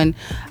someone,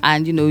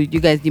 and you know,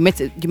 you met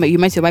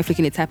your wife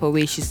looking a type of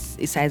way. She's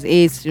a size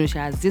 8, you know, she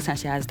has this and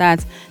she has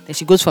that. Then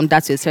she goes from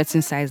that to a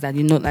certain size that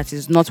you know that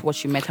is not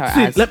what you met her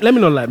as." Let me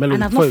not lie, Melody.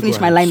 And I've not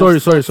finished my line. Sorry.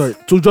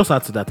 To just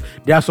add to that,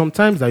 there are some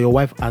times that your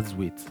wife adds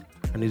weight,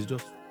 and it's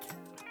just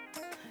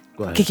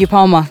go ahead. Kiki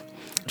Palmer.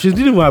 She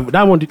didn't have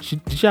that one. Did she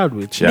add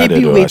weight?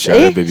 Baby weight. She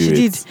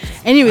did.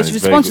 Anyways, And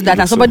it's respond to very that. good.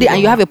 And somebody, So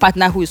and you have a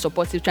partner who is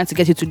supportive, trying to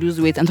get you to lose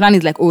weight. And Tolani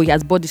is like, "Oh, he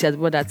has bought this, he has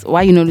bought that.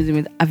 Why are you not losing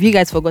weight?" Have you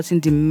guys forgotten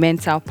the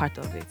mental part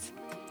of it?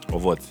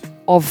 Of what?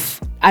 Of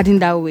adding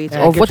that weight,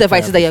 Yeah, of get whatever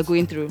your it is that you're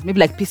going through,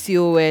 maybe like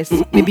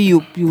PCOS, maybe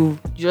you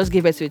just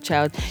gave birth to a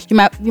child. You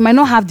might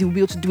not have the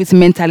will to do it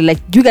mentally.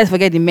 Like, do you guys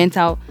forget the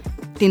mental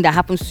thing that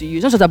happens to you?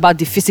 It's not just about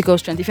the physical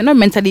strength. If you're not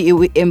mentally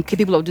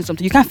capable of doing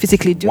something, you can't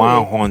physically do it.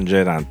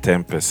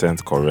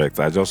 110% correct.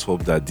 I just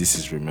hope that this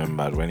is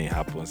remembered when it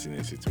happens in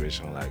a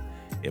situation like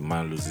a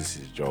man loses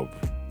his job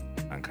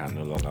and can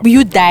no longer. Will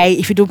you die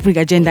if you don't bring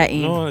agenda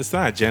in? No, it's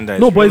not agenda.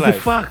 No, It's but real it's a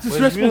life. fact. It's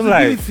But real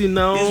life. responsibility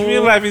now. It's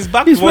real life. It's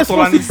back It's to what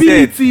Tolani said.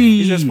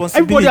 responsibility. It's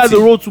responsibility. Everybody has a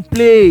role to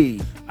play.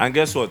 And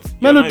guess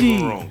what? Melody. You're not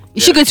even wrong.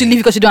 Is she going to leave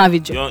because you don't have a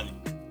job? You're-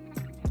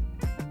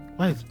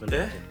 Why is Melody?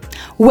 Eh?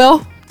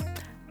 Well,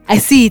 I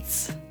see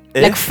it.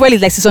 Eh? Like fuel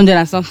is like 600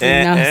 and something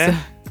now. Eh? So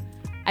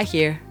I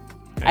hear.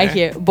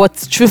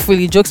 But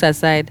truthfully, jokes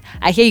aside,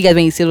 I hear you guys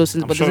when you say those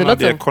things. I'm But sure there's a now lot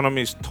the of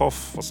economy is tough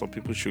for some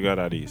people. Sugar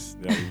daddies,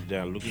 they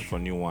are looking for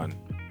new one,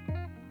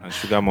 and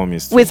sugar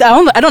mommies. too. wait. I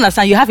don't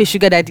understand. You have a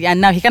sugar daddy, and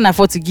now he can't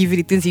afford to give you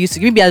the things he used to.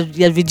 Maybe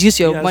he has reduced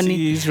your Yes, money.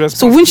 he's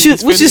So wouldn't you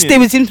responsible. He's stay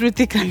failing with him through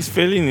thick? He's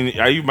failing in.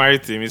 Are you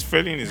married to him? He's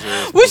failing in his.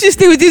 Wouldn't you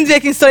stay with him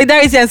like in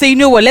solidarity and say, you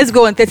know what, let's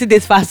go on 30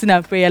 days fasting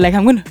and prayer? Like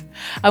I'm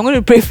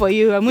gonna pray for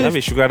you. You have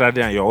a sugar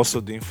daddy and you're also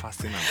doing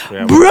fasting and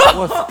prayer.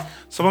 Bro! What?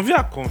 Some of you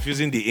are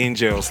confusing the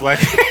angels. Like,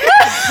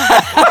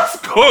 what's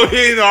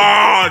going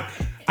on?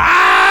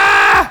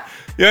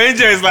 Your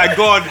angel is like,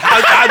 God,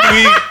 how do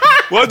we,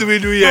 what do we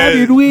do here? How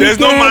did we There's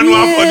no get manual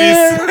for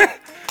here? this.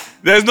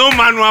 There's no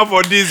manual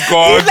for this,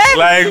 God. It's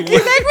like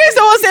when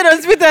someone said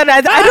on Twitter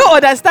that I don't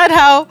understand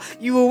how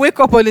you will wake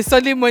up on a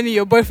Sunday morning in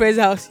your boyfriend's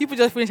house. People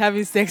just finish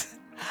having sex,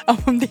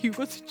 and from there you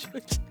go to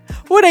church.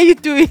 What are you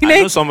doing?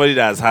 I know somebody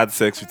that has had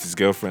sex with his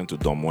girlfriend to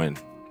Dom Wen.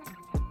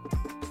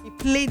 He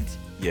played.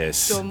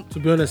 Yes. To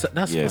be honest,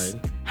 that's Yes.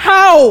 fine.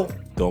 How?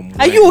 Dom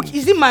Are Wen. you okay?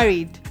 Is he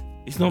married?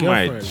 He's not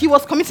Girlfriend. married. He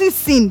was committing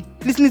sin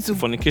listening to.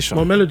 Fornication.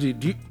 But Melody,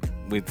 do you,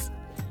 With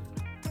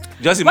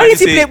just Why imagine did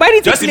he say, play- why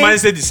did he just play- imagine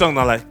say the song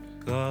now like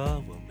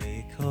God will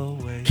make a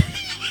way.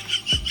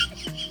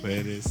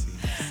 Where there seems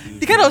to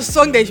The kind of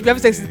song that you should be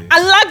having sex. be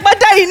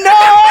Alagbada ino.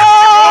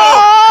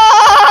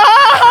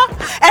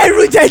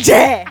 Eru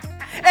jeje.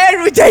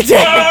 Eru jeje.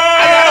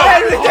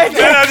 Eru jeje.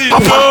 Melody,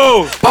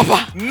 no,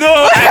 Papa.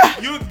 no,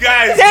 you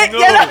guys, Say- no,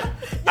 you're not-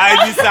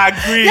 I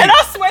disagree. You're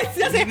not sweating.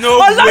 You're saying, No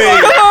Olagbada.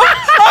 way.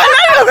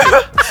 Olagbada.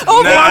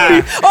 Oh, Nah.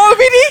 Bini. Oh,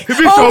 Bini.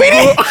 Oh,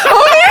 Bini.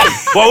 Oh, Bini.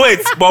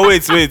 But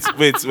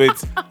wait.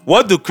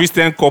 What do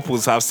Christian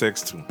couples have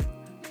sex to?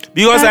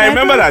 Because I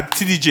remember that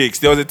TD Jakes,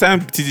 there was a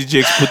time TD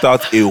Jakes put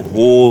out a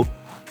whole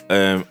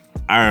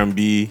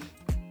R&B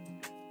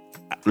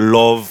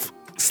love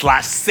 /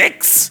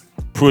 sex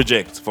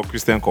project for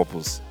Christian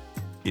couples.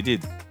 He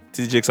did.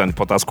 TD Jakes and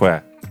Potter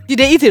Square. Did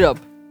they eat it up?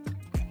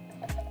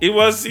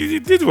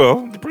 It did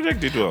well. The project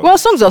did well. Well,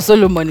 Songs of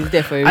Solomon is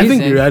there for a I reason.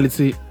 think the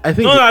reality. I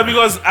think No,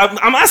 because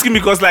I'm asking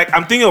because like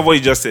I'm thinking of what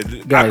you just said. Are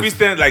Guys.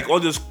 Christian, like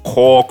all those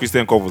core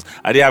Christian couples,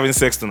 are they having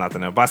sex to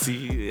Nathaniel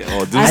Bassey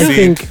or do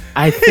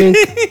I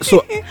think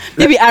so.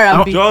 Maybe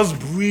R&B. just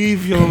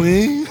breathe your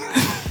way.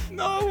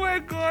 No, my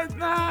God,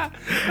 nah.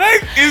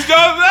 Like it's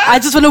just I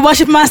just want to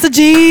worship Master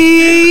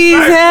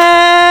Jesus.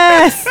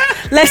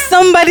 Let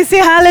somebody say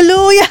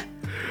hallelujah.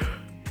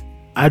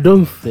 I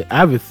don't think I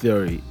have a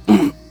theory.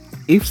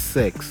 If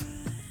sex,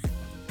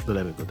 don't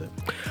let me go there.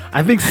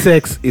 I think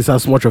sex is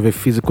as much of a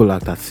physical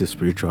act as a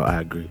spiritual.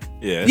 I agree.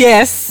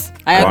 Yes,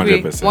 I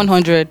agree. 100%.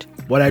 100.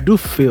 But I do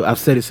feel, I've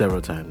said it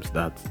several times,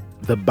 that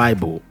the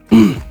Bible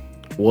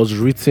was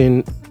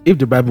written. If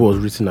the Bible was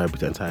written, it would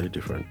be entirely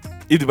different.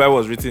 If the Bible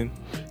was written,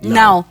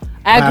 Now,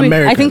 I By agree. I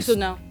Americans. think so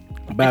now.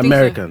 By I think so.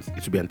 Americans,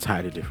 it should be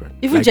entirely different.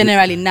 Even Like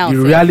generally now, the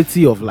sir.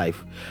 reality of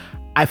life.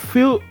 I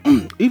feel,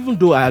 even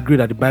though I agree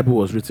that the Bible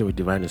was written with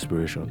divine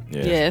inspiration,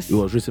 Yes. it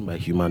was written by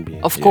human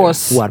beings Of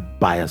course. who had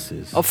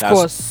biases. Of That's-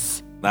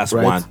 course. That's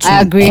Right. one. Two,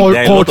 I agree. there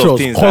are a lot of Cultures,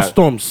 things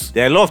customs.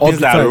 there are a lot of of things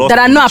the that are time. lost That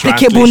are in not the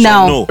applicable translation.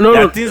 now. No, No, there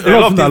no, are things, a there are a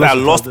lot lot of of them things are that are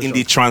lost lost in in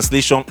the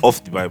translation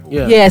of the Bible.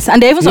 Yeah. Yes,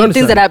 and there are even You some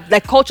things that understand? are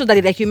like culture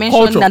that, like you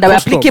mentioned, Culture, that were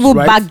customs, applicable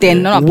right? back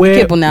then, not Where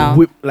applicable now.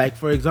 like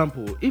for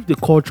example, if the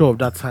culture of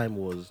that time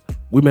was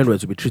women were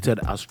to be treated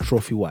as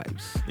trophy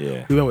wives,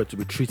 Yeah. women were to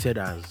be treated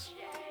as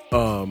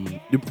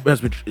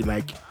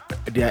like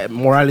their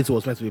morality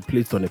was meant to be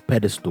placed on a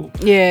pedestal.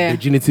 Yeah.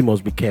 Virginity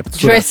must be kept.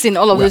 So Dressing,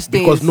 all of those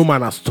because things. no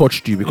man has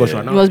touched you because you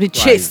are now You must be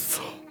prized.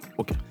 chaste.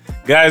 Okay.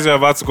 Guys, we're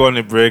about to go on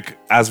a break.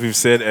 As we've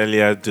said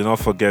earlier, do not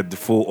forget the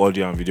full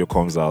audio and video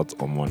comes out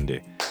on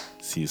Monday.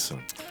 See you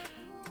soon.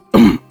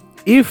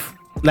 If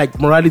like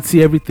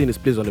morality, everything is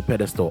placed on a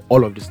pedestal,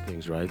 all of these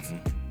things, right?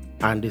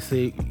 And they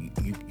say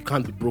you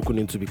can't be broken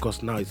into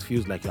because now it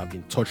feels like you have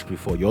been touched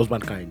before. Your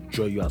husband can't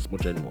enjoy you as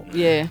much anymore.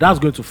 Yeah. That's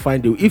going to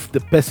find you. If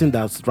the person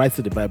that's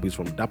writing the Bible is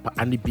from that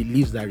and he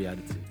believes that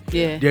reality,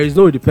 Yeah. there is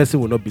no way the person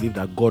will not believe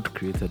that God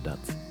created that.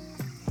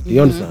 Do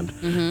you understand?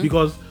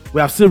 Because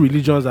we have seen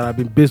religions that have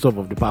been based off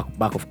of the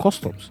back of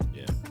customs.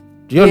 Yeah.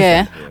 Do you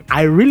understand?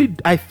 Yeah.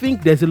 I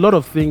think there's a lot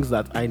of things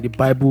that are in the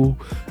Bible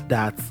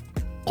that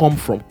come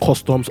from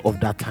customs of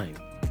that time.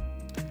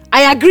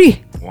 I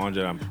agree.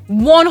 100.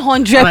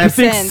 100%. And I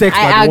think sex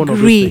might I be one of those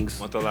agree. things.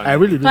 Motherland. I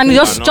really do. And think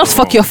just not fuck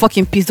wrong. your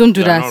fucking peace. Don't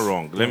do You're that. not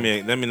wrong. Let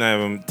me not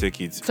even take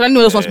it. So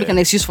anyone just wants to make an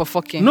excuse for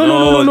fucking.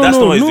 No, that's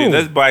not what it's no. doing.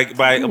 That's by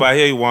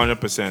here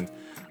 100%.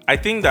 I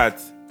think that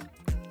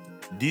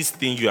this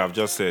thing you have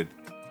just said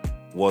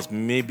was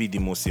maybe the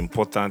most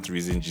important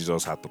reason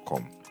Jesus had to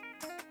come.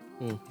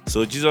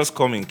 So Jesus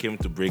coming came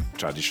to break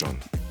tradition. and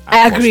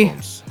I agree.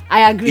 customs.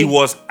 I agree. It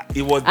was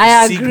the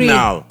I agree.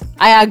 signal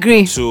I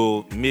agree.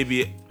 to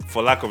maybe,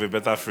 for lack of a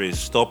better phrase,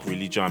 stop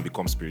religion and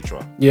become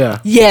spiritual. Yeah.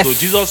 Yes. So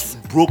Jesus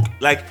broke,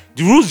 like,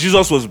 the rules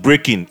Jesus was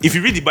breaking. If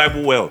you read the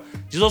Bible well,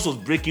 Jesus was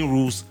breaking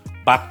rules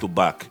back to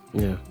back.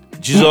 Yeah.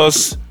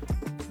 Jesus,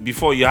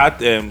 before you had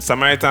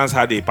Samaritans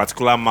had a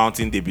particular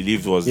mountain they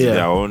believed was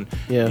their own.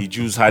 Yeah. The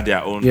Jews had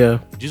their own. Yeah.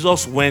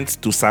 Jesus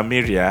went to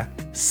Samaria,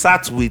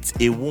 sat with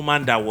a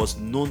woman that was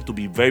known to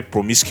be very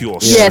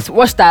promiscuous. Yes.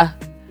 Watch that.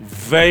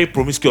 Very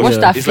promiscuous.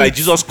 Watch that It's like fit.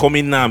 Jesus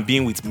coming now and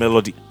being with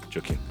Melody.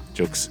 Joking.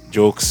 Jokes.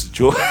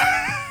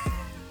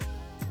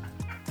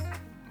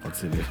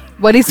 Continue.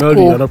 But it's No,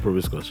 cool. you're not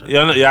promiscuous.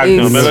 No,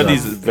 It's Melody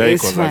is fine. very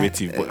It's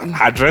conservative. But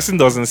her dressing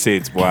doesn't say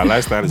it, but her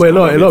lifestyle is But a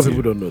lot of conservative.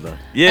 people don't know that.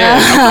 Yeah,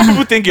 some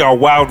people think you're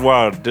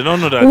wild. They don't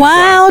know that.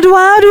 Wild.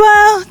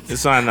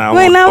 This one now.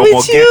 When I'm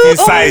with Get you,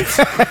 inside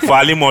for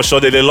Ali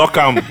Mosho. They lock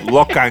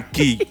and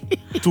key,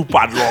 2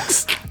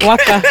 padlocks.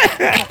 Waka.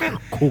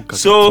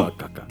 So,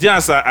 the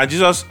answer,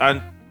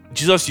 and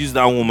Jesus used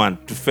that woman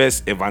to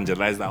first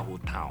evangelize that whole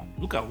town.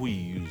 Look at who he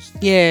used,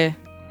 Yeah.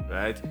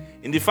 right?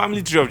 In the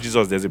family tree of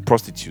Jesus, there's a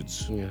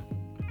prostitute, Yeah.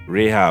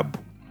 Rahab,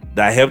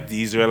 that helped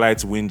the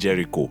Israelites win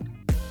Jericho.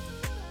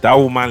 That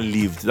woman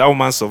lived. That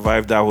woman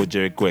survived that whole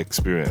Jericho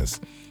experience,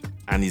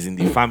 and is in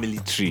the family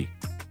tree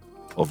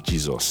of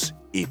Jesus.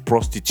 A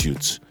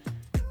prostitute.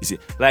 You see,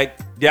 like,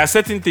 there are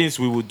certain things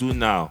we will do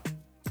now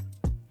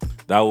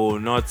that will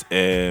not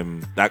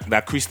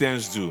that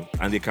Christians do,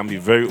 and they can be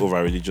very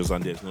over religious,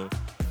 and there's no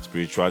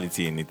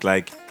spirituality in it.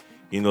 Like,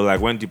 like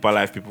when Deeper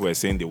Life people were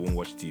saying they won't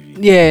watch TV,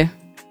 Yeah.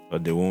 or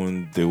they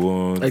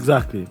won't.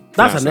 Exactly.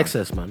 That's Yeah, an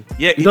excess, man.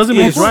 Yeah, It doesn't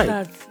mean it's is.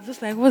 right.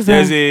 Just like, what's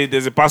There's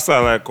that? a pastor I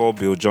like called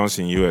Bill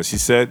Johnson US. He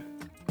said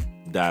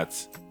that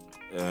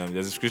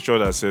there's a scripture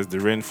that says the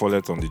rain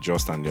falleth on the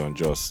just and the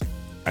unjust,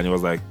 and it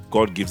was like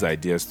God gives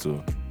ideas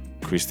to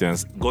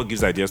Christians. God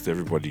gives ideas to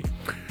everybody,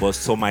 but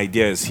some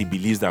ideas he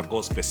believes that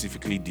God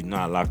specifically did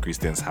not allow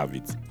Christians have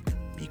it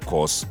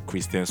because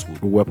Christians would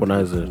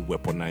Weaponize it.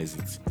 weaponize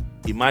it.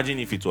 Imagine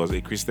if it was a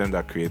Christian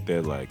that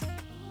created like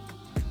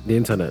The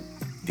internet.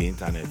 the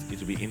internet. It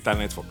would be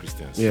internet for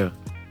Christians. Yeah.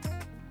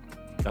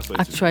 That's what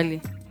it would be.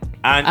 Actually.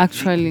 And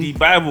Actually. the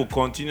Bible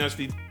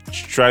continuously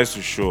tries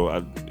to show,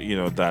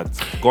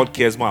 that God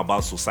cares more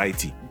about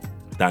society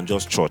than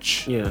just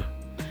church. Yeah.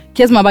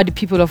 Cares more about the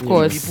people, of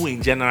course. People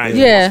in general,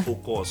 Yeah. must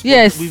focus. But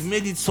Yes. we've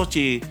made it such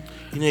a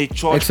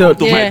church. Except-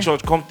 come to my Yeah.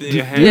 church. Come to your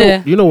Do you, Yeah.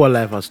 know, you know what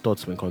life has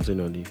taught me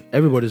continually?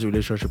 Everybody's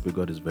relationship with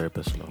God is very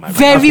personal. Very That's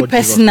what Jesus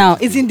personal.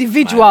 teaches It's me.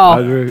 individual. I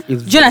agree.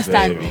 It's Do you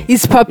understand? very-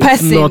 It's per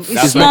person. not- It's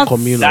it's not not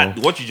communal. That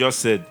what you just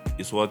said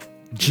is what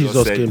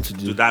Jesus said came to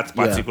do. that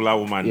Yeah. particular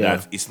woman. Yeah.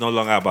 That it's no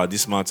longer about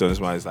this mountain. This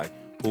man is like,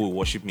 who will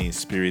worship me in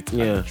spirit and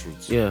Yeah. in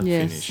truth. Yeah.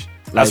 Yes. Finish.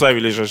 That's why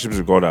relationships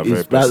with God are very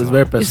It's, that is personal.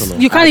 very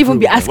personal. You can't I even agree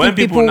be with asking When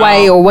people now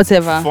why or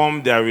whatever.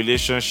 form their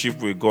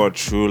relationship with God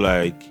through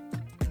like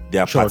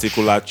their Church.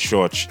 particular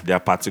church, their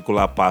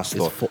particular pastor,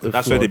 It's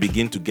that's where they flawed.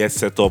 begin to get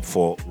set up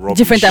for rubbish.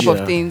 Different type Yeah.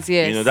 of things,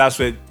 yes. That's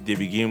where they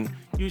begin.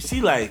 You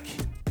see, like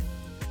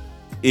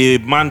a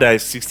man that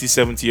is 60,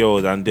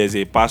 70-year-old, and there's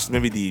a pastor,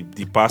 maybe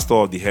the pastor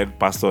or the head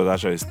pastor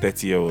that is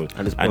 30-year-old,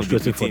 And it's he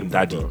prostrating for him the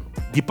daddy. pastor.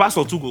 The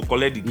pastor too go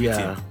collect the greeting.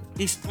 Yeah.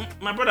 It's,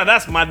 my brother,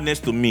 that's madness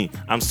to me.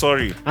 I'm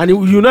sorry. And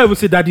you not even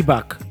say daddy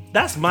back.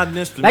 That's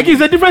madness to Like me.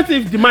 it's a different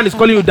thing if the man is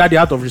calling you daddy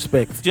out of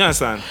respect. Do you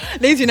understand?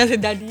 Ladies, you not say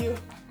daddy.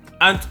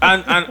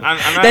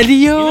 Daddy,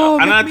 you yo, know,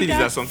 make another me thing is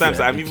that dance. sometimes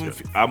Yeah,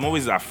 I'm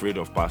always afraid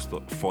of pastor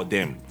for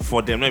them,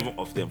 not even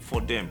of them,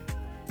 for them.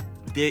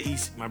 There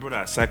is, my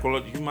brother,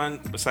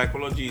 human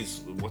psychology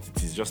is what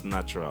it is, just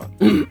natural.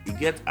 It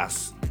gets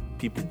as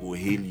people go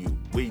hail you,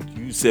 where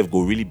you yourself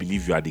go really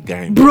believe you are the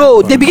guy.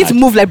 Bro, they begin to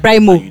move like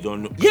Brymo. You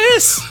don't know.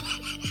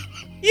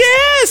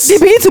 Yes. They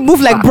begin to move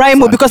like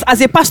Brymo because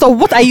as a pastor,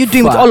 what are you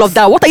doing with all of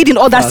that? What are you doing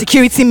with all that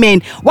security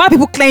men? Why are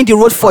people clearing the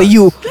road for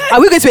you? Are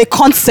we going to a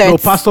concert? No,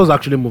 pastors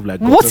actually move like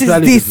What is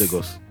especially in this?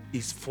 Lagos.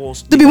 It's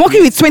false. To be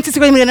working with 20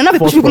 million and not be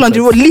False pushing people on the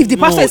road. Leave. The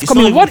No, pastor is it's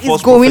coming. not even What is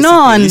false going prophecy.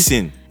 on?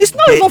 Listen, It's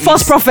not there even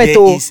false is- prophet, there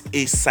though. is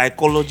a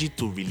psychology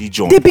to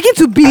religion. They begin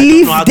to I don't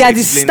believe know how they to are the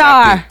explain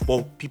star. that thing,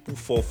 but people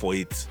fall for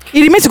it.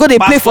 It remains to go. They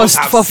play for Pastors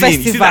have seen. You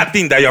see festival. that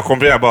thing that you're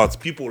complaining about?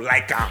 People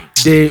like them.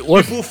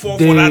 People fall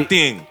for that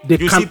thing.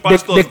 You see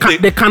pastors,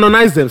 they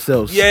canonize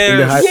themselves in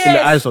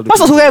the eyes of the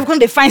Pastors people. who when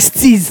they find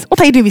steez. What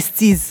are you doing with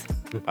steez?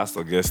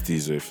 Pastor gets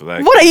teaser if you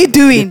like. What are you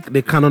doing?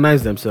 They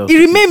canonize themselves. It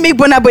remain make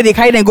Bonner Boy they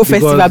carry them go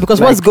festival because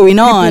like, what's going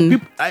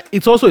on?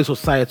 It's also a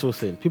societal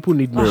thing. People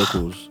need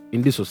miracles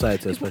in this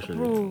society,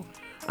 especially.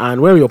 And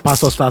when your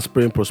pastor starts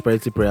praying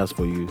prosperity prayers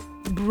for you,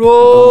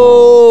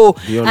 Bro,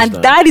 do you and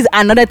understand? that is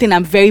another thing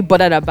I'm very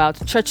bothered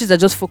about. Churches that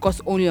just focus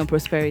only on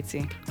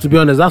prosperity. To be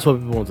honest, that's what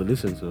people want to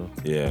listen to.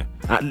 Yeah.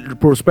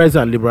 Prosperity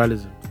and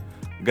liberalism.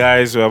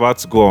 Guys, we're about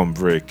to go on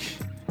break.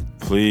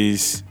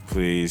 Please,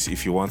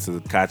 if you want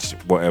to catch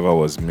whatever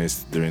was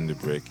missed during the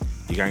break,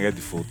 you can get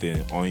the full thing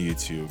on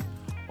YouTube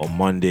on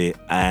Monday,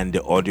 and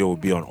the audio will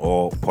be on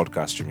all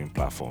podcast streaming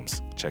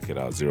platforms. Check it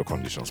out, Zero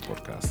Conditions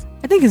Podcast.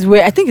 I think it's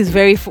weird. I think it's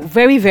very,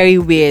 very, very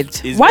weird.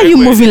 It's Why are very you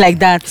weird. moving like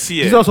that? See,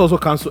 yeah. Jesus also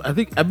cancelled. I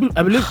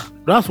believe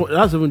that's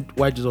even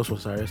why Jesus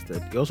was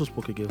arrested. He also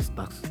spoke against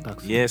tax.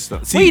 Yes. When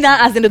you See, now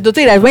ask them to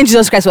tell you that when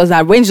Jesus Christ was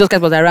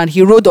around,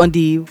 he rode on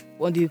the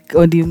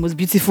most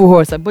beautiful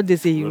horse. But they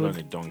say he rode rode. on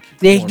a donkey.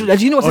 Do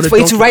you know what On it's a for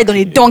you to donkey. ride on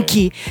a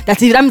donkey? That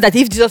means that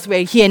if Jesus were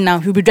here now,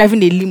 he'll be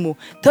driving a limo.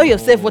 Tell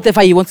yourself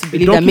whatever you want to The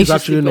believe that donkey makes is you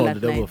actually sleep not well on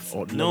at the level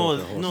night. of No,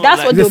 the horse. no. That's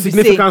like, what There's they'll be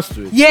saying. significance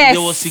to it. Yes.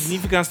 There was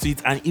significance to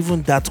it, and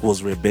even that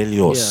was rebellious.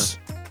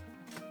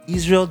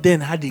 Israel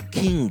then had a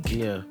king.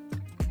 Yeah.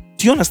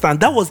 Do you understand?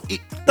 That was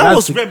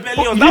rebellious.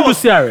 You need to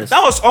see arrest.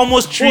 That was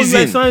almost Oh, you're a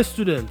treason. science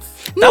student.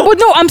 No, but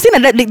no, I'm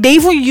saying that they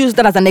even use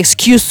that as an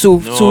excuse to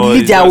live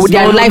it's their just-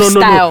 their No,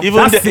 lifestyle.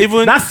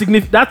 Even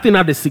That thing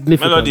had a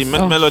significance.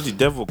 Melody,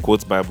 devil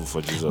quotes Bible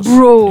for Jesus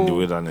Bro. in the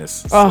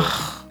wilderness.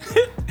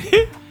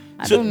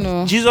 I don't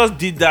know. Jesus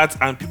did that,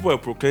 and people were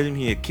proclaiming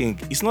him a king.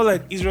 It's not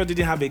like Israel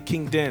didn't have a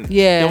king then.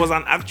 Yeah. There was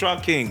an actual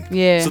king.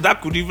 Yeah. So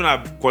that could even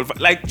have qualified.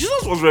 Like,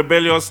 Jesus was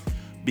rebellious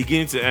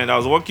beginning to end. I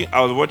was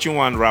watching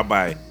one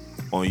rabbi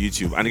on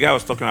YouTube, and the guy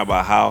was talking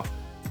about how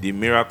the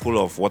miracle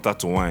of water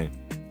to wine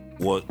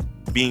was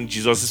being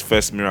Jesus'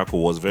 first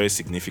miracle was very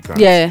significant.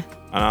 Yeah.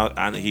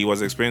 And he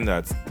was explaining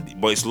that,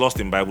 but it's lost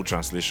in Bible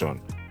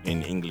translation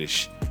in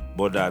English.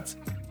 But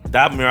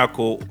that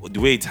miracle,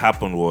 the way it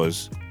happened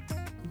was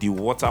the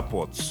water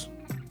pots.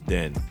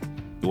 Then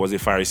it was a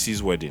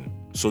Pharisee's wedding,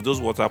 so those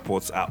water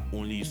pots are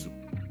only used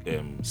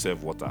to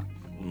serve water.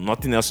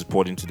 Nothing else is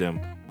poured into them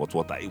but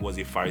water. It was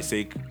a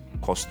Pharisaic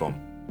custom.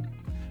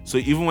 So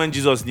even when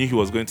Jesus knew he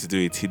was going to do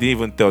it, he didn't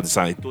even tell the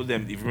son. He told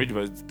them, if you read the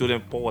verse, he told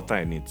them, pour water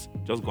in it.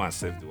 Just go and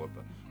serve the water.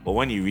 But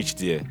when he reached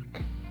there,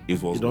 it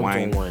was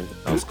wine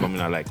that was coming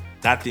out. Like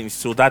that thing.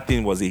 So that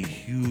thing was a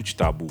huge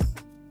taboo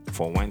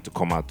for wine to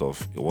come out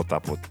of a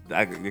water pot.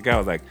 The guy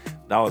was like,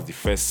 that was the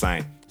first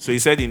sign. So he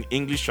said in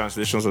English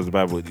translations of the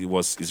Bible,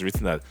 it's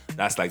written that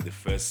that's like the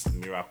first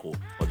miracle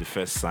or the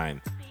first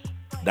sign.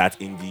 That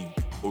in the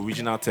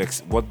original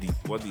text, what the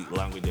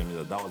language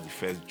means, that was the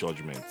first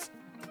judgment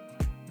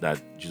that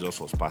Jesus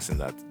was passing.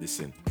 That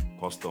listen,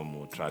 custom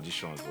or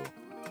traditions or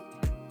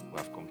we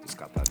have come to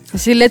scatter this. You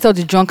see, let all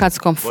the drunkards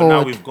come But now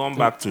forward. we've gone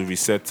back to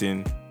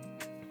resetting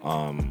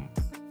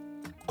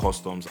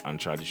customs and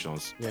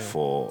traditions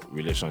for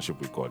relationship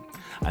with God,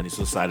 and it's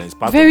so sad. And it's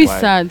part Very of why,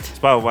 sad. It's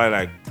part of why,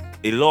 like,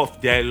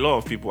 there are a lot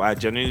of people. I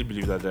genuinely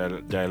believe that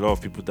there are a lot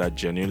of people that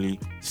genuinely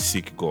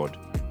seek God.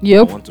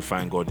 Yep. Want to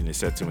find God in a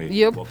certain way,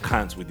 Yep. but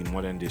can't with the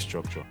modern day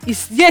structure.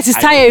 It's I know for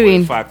a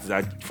tiring. fact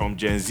that from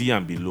Gen Z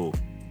and below,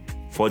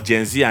 for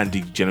Gen Z and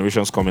the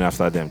generations coming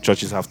after them,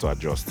 churches have to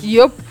adjust.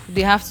 Yep,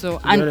 they have to. To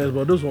be honest,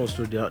 but those ones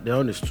too, their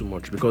own is too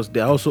much because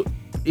they are also,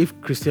 if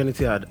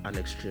Christianity had an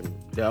extreme,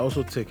 they are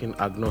also taking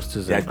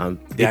agnosticism and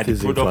They are the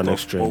atheism to product an of.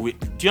 extreme.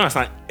 Do you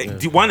understand?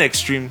 The one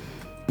extreme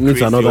Needs creates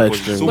the another opposite.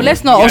 extreme. So But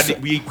let's not we also-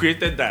 we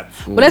created that.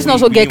 But let's not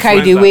also We get carried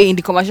influenced away that. in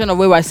the conversation of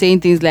where we're saying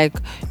things like,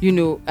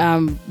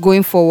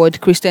 going forward,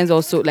 Christians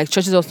also, like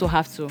churches also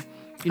have to,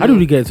 How do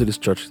we get into this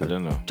church I thing?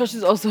 don't know.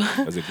 Churches also.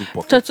 That's a good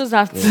pocket. Churches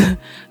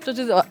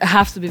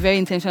have to be very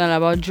intentional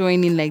about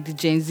joining like the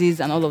Gen Zs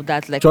and all of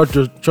that. Like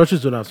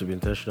Churches don't have to be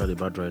intentional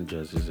about drawing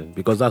jerseys in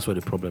because that's where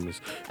the problem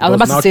is. I was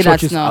Because about to say that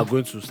churches now. are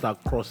going to start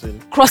crossing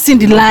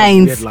the a lot of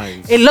lines. weird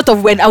lines. A lot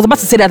of weird. I was about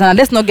to say that, and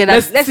let's not get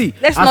that. Let's see.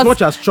 Let's As not,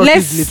 much as churches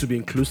let's- need to be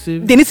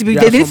inclusive, They need to be.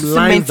 there They are need some to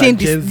lines maintain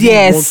that Gen this.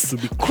 Z wants to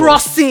be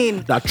Crossing.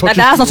 crossed, That churches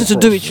has should nothing to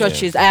do with cross.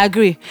 churches. I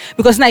agree,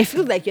 because now I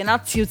feel like you're now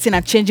tilting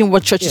and changing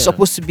what church is Yeah.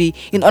 supposed to be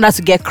in order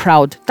to get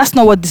crowd. That's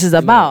not what this is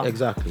about.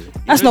 Exactly.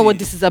 That's not what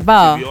this is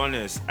about. To be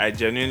honest, I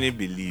genuinely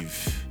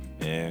believe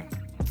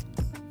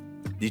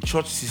the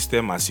church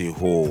system as a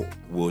whole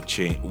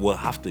will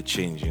have to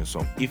change in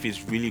some if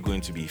it's really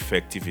going to be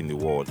effective in the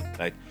world.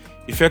 Like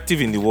effective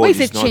in the world When you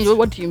say is not. change,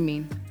 what do you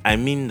mean? I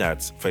mean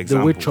that, for The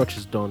example, way church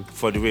is done.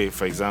 for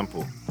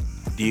example,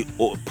 the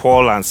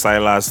Paul and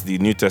Silas, the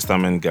New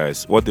Testament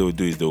guys, what they will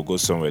do is they will go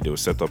somewhere, they will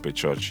set up a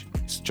church.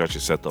 This church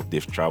is set up.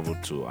 They've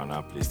traveled to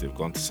another place. They've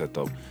gone to set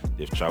up.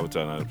 They've traveled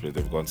to another place.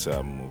 They've gone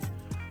to move.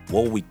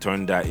 What we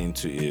turn that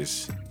into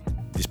is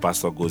this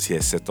pastor goes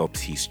here, set up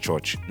his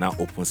church, now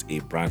opens a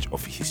branch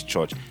of his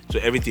church. So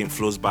everything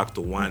flows back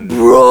to one. Bro,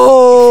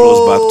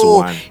 flows back to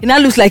one. It now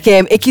looks like Eki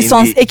and in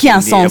Sons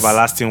the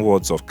everlasting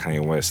words of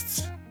Kanye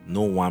West,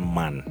 no one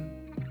man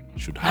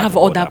should have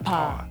all that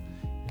power.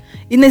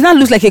 It now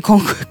looks like a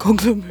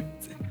conglomerate.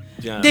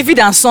 Yeah. David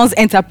and Sons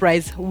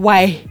Enterprise.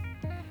 Why?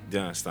 Do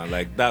you understand?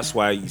 Like that's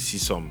why you see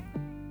some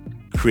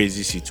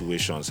crazy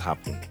situations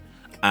happen.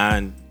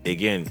 And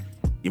again,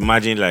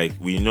 imagine like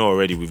we know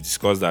already, we've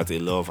discussed that a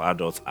lot of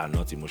adults are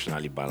not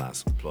emotionally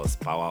balanced, plus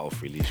power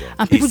of religion.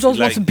 And people It's just want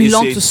like- to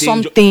belong it's a to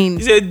danger- something.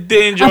 It's a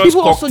dangerous And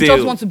people also cocktail.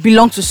 just want to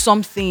belong to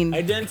something.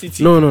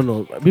 Identity.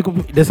 No.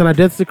 Because there's an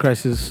identity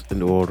crisis in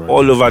the world, right?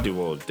 All over the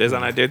world. There's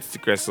an identity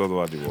crisis all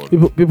over the world.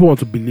 People want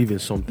to believe in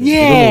something. They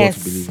don't know what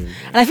Yes. to believe in.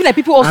 And I feel like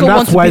people also And want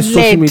that's to why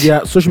be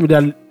led. social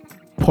media,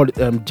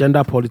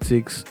 gender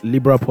politics,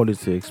 liberal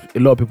politics, a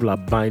lot of people are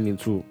buying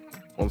into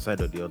one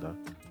side or the other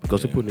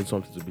because people need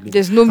something to believe.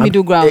 There's no And,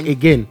 middle ground.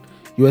 Again,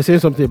 you were saying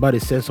something about a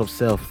sense of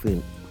self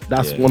thing.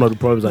 That's one of the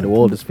problems that the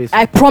world is facing.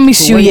 I promise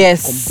So you, when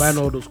yes. combine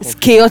all those It's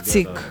conflicts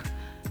chaotic.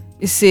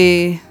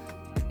 together-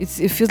 It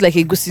feels like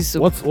a goosey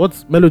soup.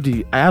 What's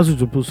Melody? I asked you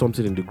to put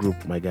something in the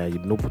group, my guy. You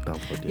no put down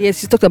for this.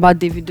 Yes, you talked about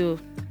Davido.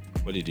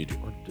 What did he do?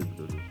 What did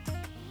you do?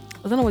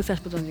 I don't know what he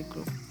put on the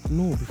group.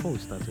 No, before we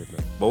started.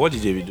 Like, But what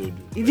did David do?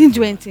 He didn't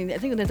do anything. I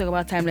think we didn't talk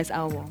about Timeless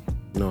album.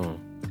 no,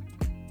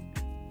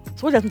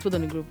 So what did he put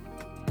on the group?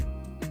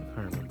 I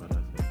can't remember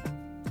that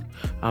thing.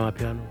 I'm a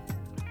piano.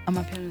 I'm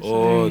a parent.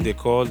 Oh, they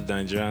called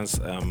Nigerians.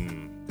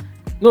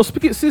 No,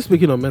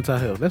 speaking of mental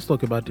health, let's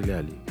talk about Dele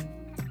Ali.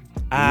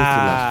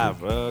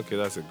 Okay,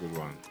 that's a good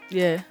one.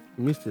 Yeah,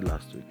 We missed it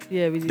last week.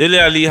 yeah, we did. Dele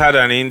Ali had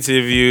an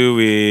interview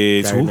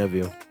with Gary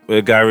Neville.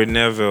 with Gary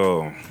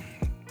Neville.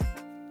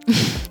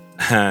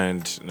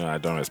 And no, I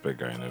don't respect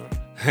Gary Neville.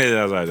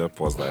 That's why I just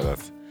paused like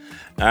that.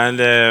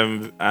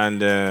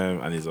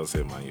 And he's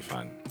also a Man U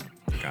fan.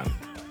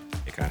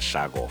 He can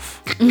shag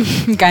off.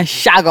 You can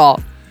shag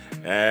off.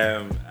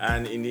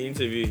 And in the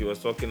interview, he was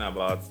talking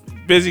about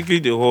basically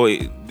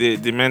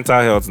the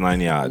mental health 9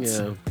 yards.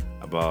 Yeah.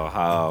 About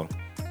how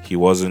he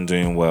wasn't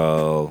doing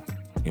well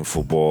in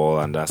football,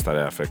 and that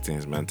started affecting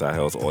his mental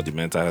health, or the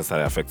mental health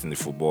started affecting the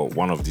football.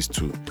 One of these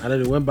two. And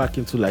then he went back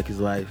into like his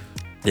life.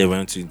 They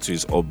went into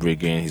his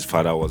upbringing. His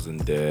father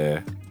wasn't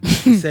there.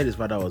 He said his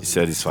father was. He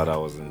said his father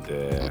wasn't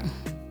there,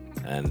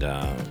 and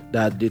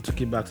that they took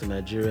him back to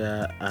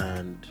Nigeria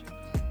and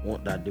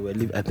that they were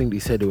living. I think they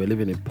said they were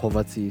living in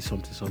poverty,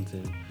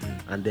 something,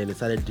 and then they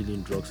started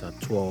dealing drugs at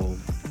 12.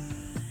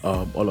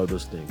 All of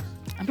those things.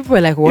 And people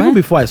were like, what? Even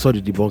before I saw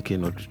the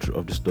debunking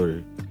of the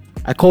story,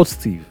 I called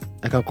Steve.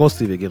 I can call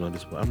Steve again on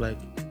this point. I'm like,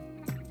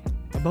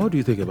 but what do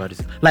you think about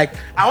this? Like,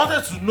 I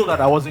wanted to know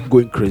that I wasn't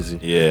going crazy.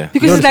 yeah,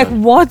 Because it's like,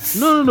 understand?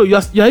 what? No.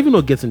 You're even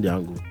not getting the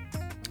angle.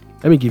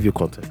 Let me give you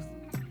context.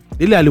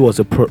 Dele Ali was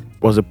a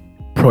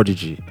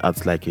prodigy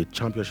at like a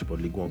championship or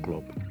League One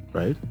club,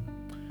 right?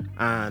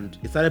 And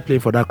he started playing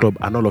for that club,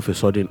 and all of a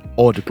sudden,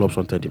 all the clubs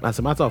wanted him. As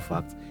a matter of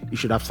fact, he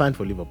should have signed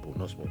for Liverpool,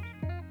 not Spurs.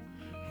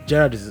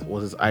 Gerrard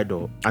was his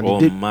idol,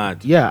 and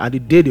mad. yeah, and the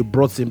day they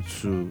brought him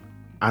to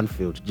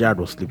Anfield, Gerrard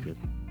was sleeping.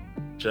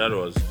 Gerrard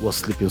Was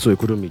sleeping, so he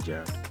couldn't meet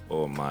Gerrard.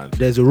 mad.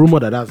 There's a rumor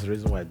that that's the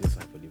reason why he didn't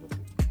sign for Liverpool.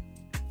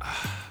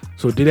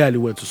 So Dele Ali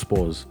went to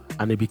Spurs,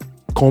 and it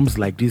becomes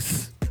like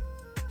this,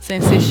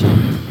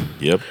 Sensation.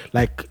 Yep.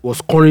 like was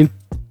scoring.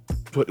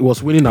 He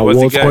was winning was the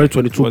awards, guy. scoring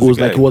 22 Was the goals.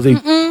 guy.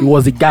 Like he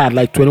was the guy at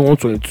like 21,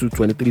 22,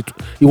 23.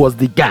 He was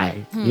the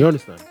guy. You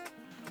understand?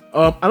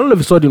 I don't know if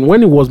you saw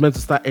when he was meant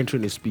to start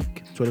entering his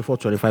peak, 24,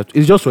 25.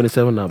 It's just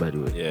 27 now, by the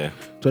way. Yeah.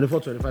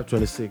 24, 25,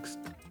 26.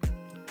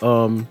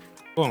 Go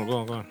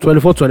on.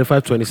 24,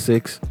 25,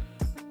 26.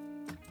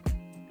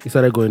 He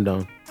started going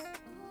down.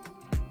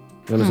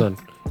 You understand?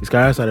 His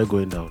career started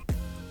going down.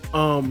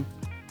 And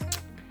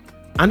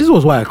this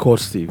was why I called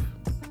Steve.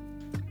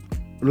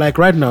 Like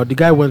right now, the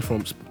guy went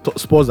from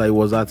Spurs that he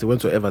was at, he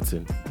went to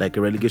Everton, like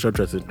a relegation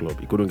threatening club.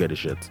 He couldn't get a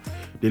shirt.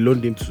 They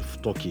loaned him to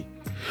Turkey.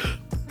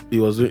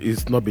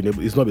 He's not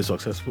been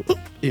successful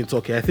in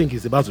Turkey. I think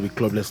he's about to be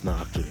clubless now,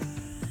 actually.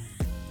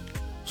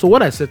 So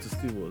what I said to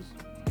Steve was,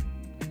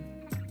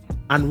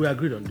 and we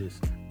agreed on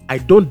this, I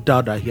don't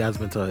doubt that he has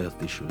mental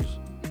health issues,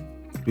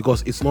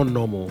 because it's not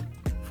normal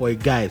for a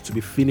guy to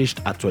be finished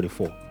at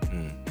 24.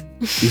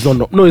 It's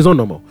not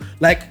normal.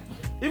 Like,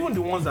 even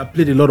the ones that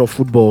played a lot of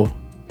football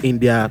in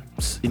their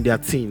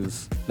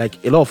teens,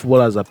 like a lot of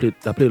footballers that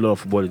play a lot of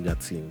football in their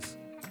teens,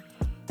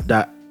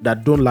 that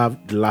don't have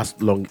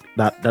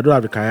that don't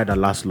have a career that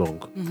lasts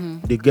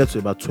long. They get to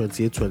about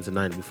 28,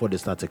 29 before they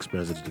start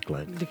experiencing the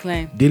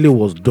decline. Dele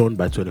was done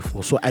by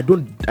 24. So I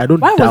don't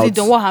Why doubt. was it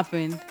done? What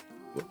happened?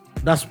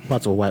 That's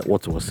part of what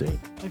I was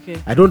saying.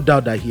 Okay. I don't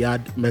doubt that he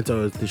had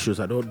mental health issues.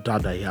 I don't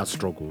doubt that he had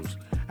struggles.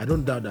 I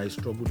don't doubt that he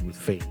struggled with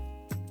fame.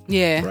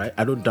 Yeah. Right?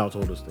 I don't doubt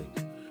all those things.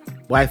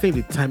 But I think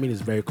the timing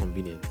is very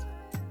convenient.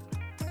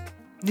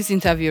 This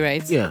interview,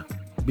 right? Yeah.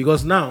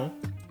 Because now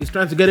he's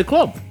trying to get a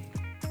club.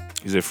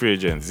 He's a free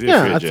agent.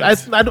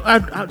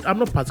 I'm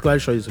not particularly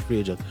sure he's a free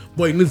agent,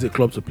 but he needs a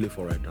club to play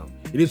for right now.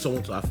 He needs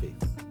someone to have faith.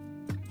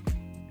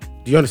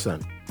 Do you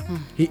understand?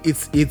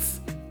 It's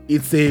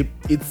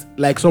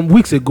like some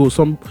weeks ago,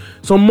 some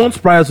months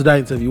prior to that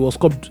interview,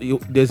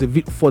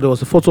 there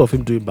was a photo of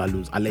him doing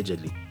balloons,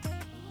 allegedly.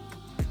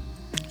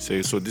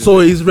 So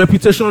his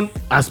reputation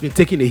has been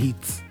taking a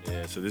hit.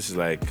 Yeah. So this is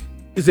like,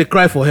 it's a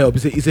cry for help.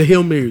 It's a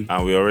Hail Mary.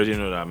 and we already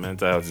know that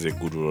mental health is a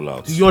good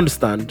rollout. Do you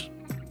understand?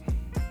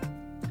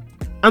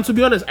 And to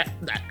be honest,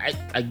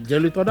 I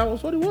generally thought that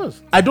was what it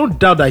was. I don't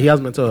doubt that he has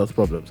mental health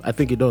problems. I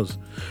think he does.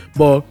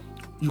 But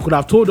you could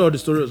have told all the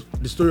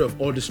story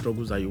of all the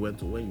struggles that you went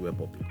through when you were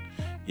popping.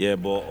 Yeah,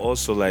 but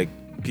also, like,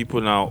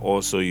 people now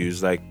also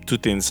use, like, two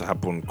things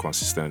happen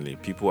consistently.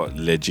 People are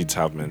legit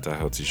have mental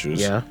health issues.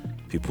 Yeah.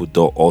 People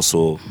don't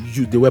also.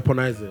 They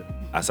weaponize it.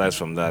 Aside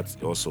from that,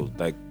 also,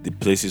 like, the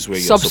places where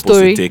you're supposed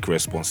Sub-story. to take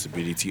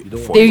responsibility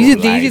for They your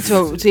use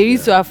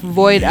it to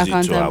avoid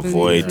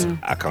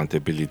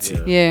accountability.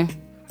 Yeah.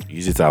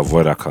 Use it to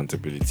avoid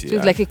accountability. So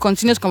it's like a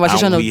continuous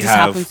conversation of this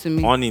happened to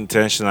me.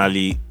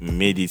 Unintentionally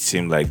made it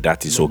seem like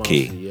that is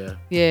okay.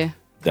 Yeah.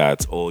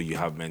 That, you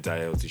have mental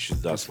health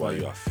issues, that's why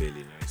you are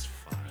failing. It's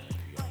fine.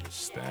 You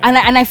understand.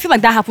 And I feel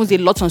like that happens a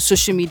lot on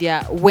social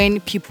media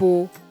when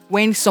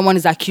someone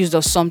is accused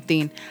of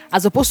something,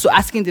 as opposed to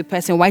asking the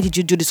person, why did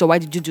you do this or why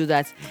did you do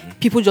that?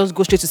 People just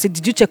go straight to say,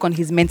 did you check on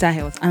his mental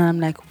health? And I'm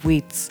like,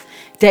 wait,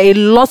 there are a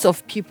lot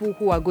of people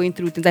who are going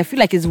through things. I feel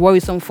like it's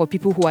worrisome for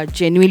people who are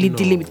genuinely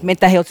dealing with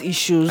mental health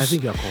issues. I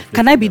think you're conflicted.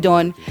 Can I be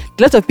done?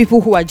 A lot of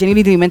people who are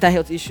genuinely dealing with mental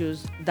health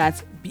issues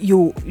that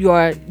you're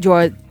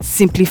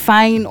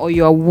simplifying, or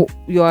you're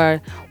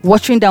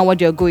watering down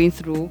what you're going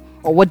through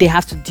or what they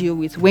have to deal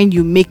with when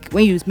you make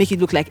it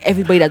look like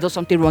everybody that does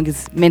something wrong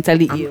is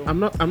mentally ill. I'm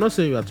not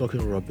saying you are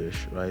talking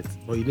rubbish, right?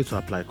 But you need to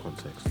apply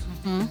context,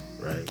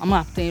 right? I'm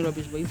not saying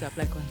rubbish, but you need to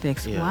apply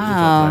context. Yeah,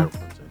 Wow, you need to apply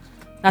context.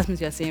 that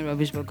means you're saying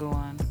rubbish, but go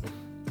on.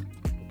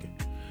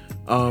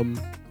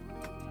 Okay.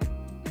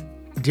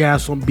 There are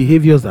some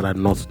behaviors that are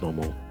not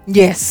normal.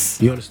 Yes.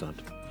 Do you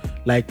understand?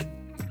 Like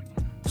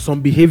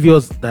some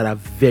behaviors that are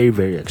very,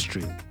 very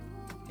extreme.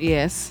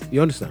 Yes.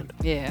 You understand?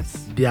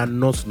 Yes. They are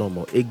not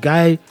normal. A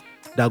guy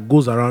that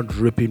goes around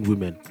raping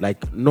women,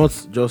 like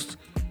not just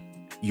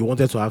you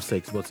wanted to have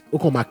sex, but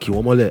Okomaki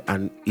Omole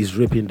and is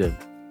raping them.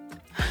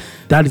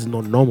 That is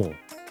not normal.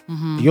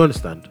 Do you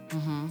understand?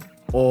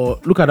 Or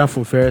look at that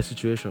from Ferris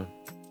situation.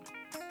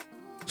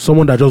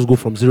 Someone that just go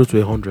from 0 to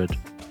 100.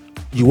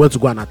 You want to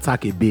go and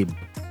attack a babe.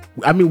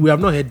 I mean, we have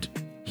not heard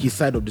his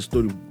side of the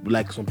story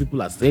like some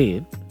people are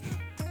saying,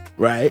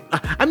 right?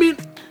 I mean,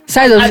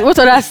 what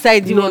other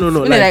side do you want?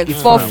 No. Like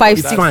 4, 5,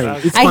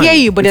 6. I hear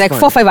you, but they're like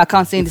 4, 5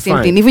 accounts saying the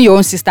same thing. Even your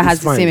own sister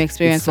has the same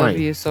experience of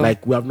you. So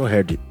like we have not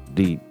heard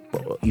the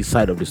his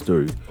side of the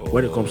story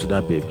when it comes to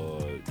that babe.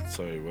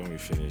 Sorry, when we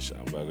finish,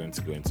 we're going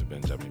to go into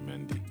Benjamin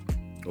Mendy.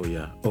 Oh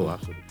yeah. Oh,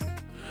 absolutely.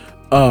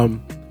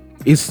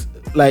 It's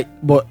like,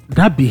 but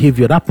that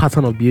behavior, that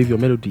pattern of behavior,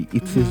 Melody,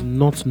 it is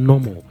not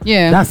normal.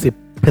 Yeah. That's a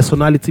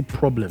personality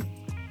problem.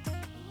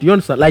 Do you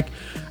understand? Like,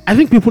 I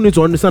think people need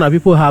to understand that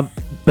people have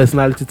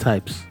personality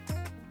types.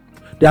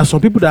 There are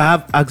some people that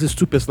have access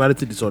to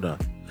personality disorder.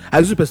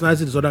 Access to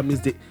personality disorder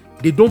means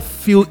they don't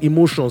feel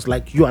emotions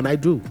like you and I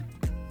do.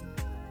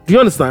 Do you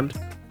understand?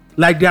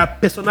 Like, there are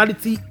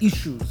personality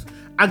issues.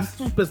 Access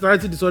to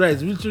personality disorder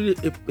is literally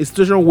a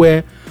situation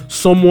where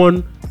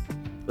someone,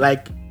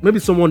 like, maybe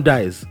someone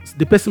dies.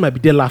 The person might be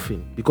there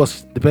laughing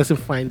because the person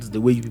finds the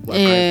way you people are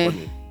crying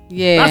funny.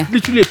 Yeah. That's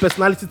literally a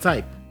personality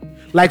type.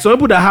 Like some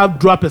people that have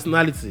dual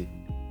personality,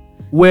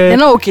 where they're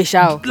not okay,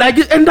 shall. Like,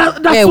 and that's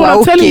what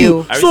I'm telling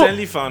you. I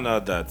recently found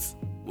out that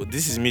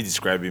this is me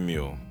describing me.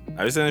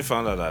 I recently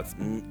found out that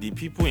the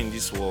people in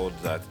this world,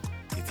 that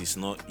it is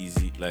not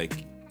easy.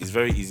 Like, it's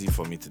very easy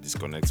for me to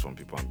disconnect from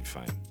people and be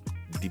fine.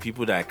 The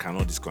people that I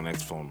cannot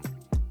disconnect from,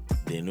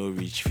 they no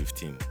reach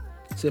 15.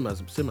 Same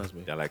as me.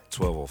 They're like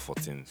 12 or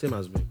 14. Same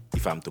as me.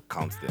 If I'm to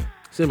count them.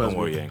 Same Don't as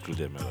worry, me. I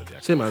included Melody.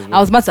 Same as me.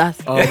 I was about to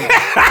ask.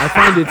 I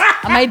find it.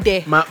 Am I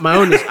there? My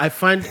own is I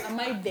find. Am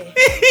I there?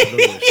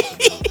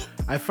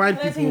 I find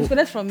people. You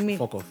collect from me.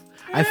 Fuck off.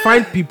 I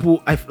find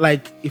people.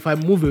 If I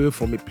move away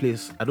from a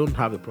place, I don't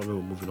have a problem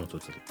with moving on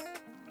totally.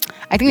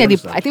 I think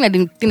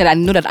the thing that I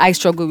know that I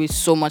struggle with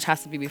so much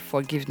has to be with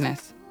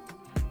forgiveness.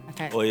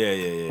 Okay. Oh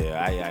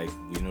yeah.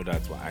 We know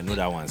that one. I know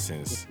that one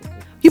since.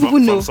 You people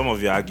know from some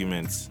of your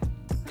arguments.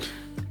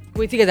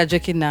 Wait, you guys are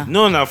joking now.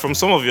 No, from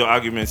some of your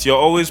arguments, you're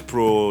always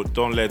pro.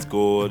 Don't let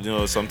go.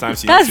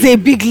 Sometimes that's a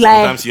big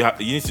lie. Sometimes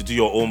you need to do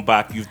your own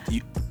back.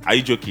 Are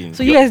you joking?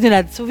 So you guys know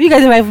that. So you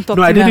guys never even talk.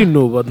 No, to I me didn't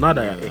know, but now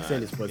that I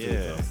extend this point,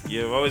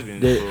 you've always been.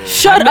 Pro.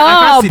 Shut up. I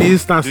can't see the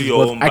instances, Do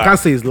your but own I back. can't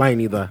say it's lying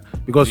either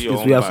because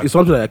it's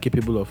something that I'm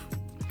capable of.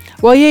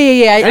 Well,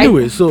 yeah.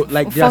 Anyway, so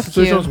like there are fuck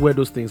situations you. where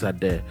those things are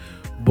there,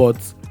 but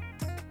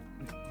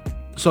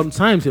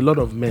sometimes a lot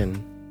of men,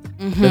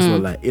 let's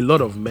not lie, a lot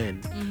of men,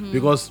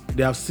 because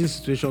they have seen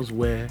situations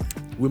where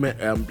women,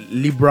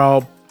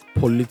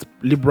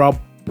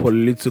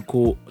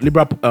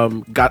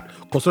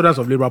 consultants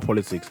of liberal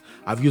politics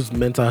have used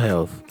mental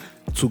health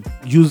to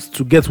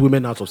get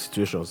women out of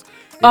situations.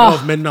 A lot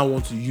of men now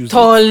want to use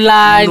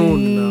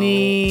Tolani.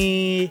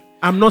 it.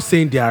 I'm not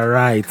saying they are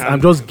right.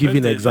 I'm just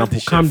giving an example.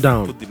 Calm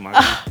down.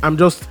 I'm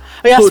just.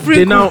 Yeah, so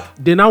sprinkle.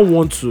 they now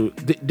want to.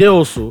 They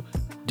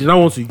now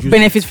want to use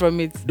Benefit from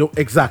it.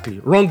 Exactly,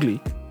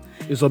 wrongly,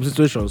 in some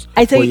situations.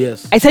 I tell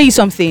you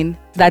something,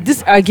 that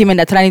this argument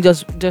that Tolani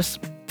just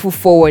put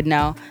forward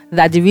now,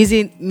 that the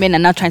reason men are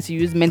now trying to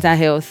use mental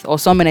health, or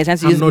some men are trying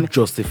to use. I'm not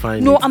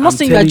justifying. No, it. I'm not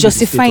saying you are telling the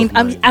state justifying.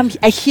 of mind.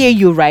 I hear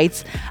you,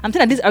 right? I'm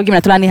saying that this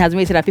argument that Tolani has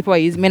made, that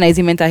men are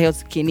using mental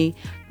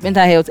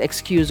health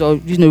excuse or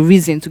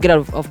reason to get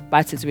out of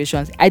bad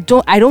situations. I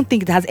don't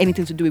think it has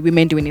anything to do with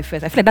women doing it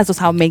first. I feel like that's just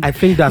how men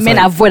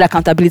avoid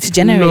accountability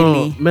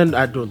generally. No, men,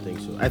 I don't think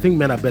so. I think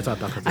men are better at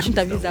accountability. I shouldn't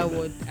have used that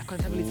word,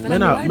 accountability.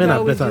 Men are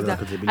better at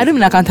accountability. I don't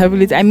mean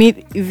accountability. I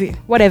mean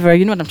whatever.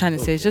 You know what I'm trying to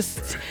say.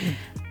 Just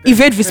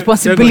evade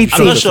responsibility.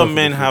 I'm not sure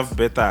men have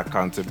better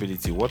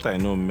accountability. What I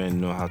know men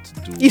know how to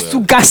do is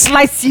to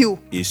gaslight you.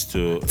 Is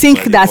to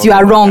think that you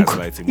are wrong.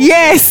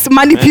 Yes,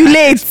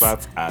 manipulate.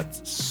 Experts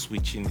at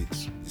switching the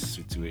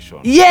situation.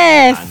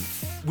 Yes.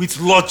 And with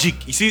logic.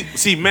 You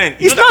see, men.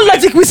 It's not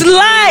logic with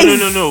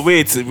lies. No.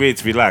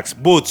 Wait, relax.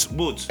 Both.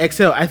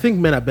 Excel. I think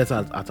men are better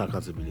at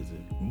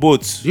accountability.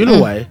 Both. Do you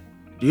know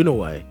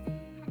why?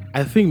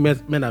 I think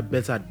men are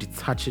better at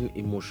detaching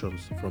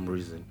emotions from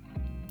reason.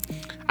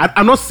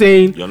 I'm not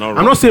saying you're not wrong.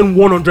 I'm not saying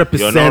 100%.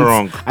 You're not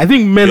wrong. I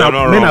think men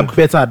are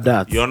better at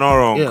that. You're not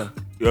wrong. Yeah.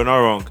 You're not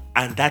wrong.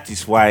 And that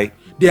is why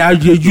they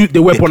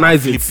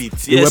weaponize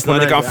it. Yes,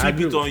 they can flip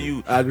it on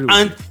you.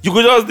 And you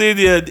could just stay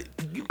there.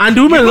 And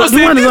the woman is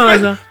not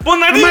like that. But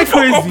now they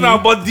fuck up now.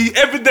 But the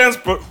evidence,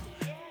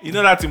 you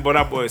know that in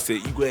Bonner Boy say,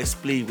 you go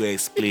explain.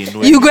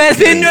 No evidence.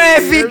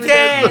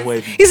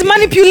 It's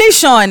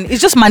manipulation.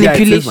 It's just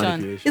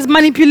manipulation. It's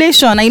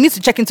manipulation, and you need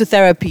to check into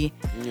therapy.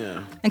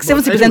 Yeah. Like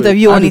 70% of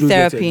you only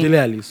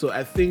therapy. So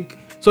I think.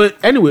 So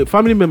anyway,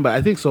 family member.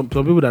 I think some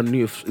people that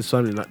knew his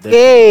family not there.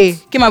 Hey,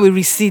 came out with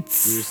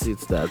receipts.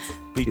 Receipts that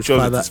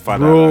pictures of his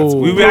father. Bro.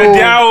 We were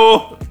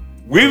there.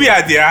 We were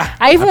there.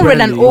 I even read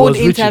an old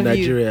interview. In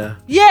Nigeria.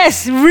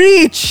 Yes,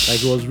 rich. Like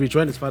he was rich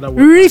when his father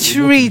was rich.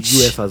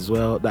 US as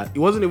well. That he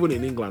wasn't even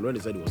in England when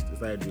he said he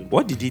started doing.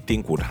 What did he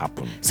think would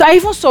happen? So I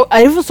even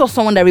saw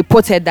someone that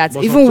reported that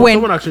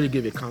someone actually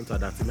gave a counter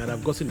that he might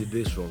have gotten the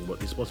dates wrong,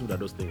 but it's possible that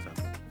those things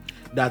happen.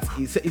 That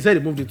he said he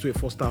moved into a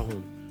foster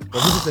home,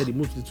 but he said he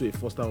moved into a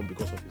foster home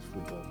because of his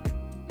football.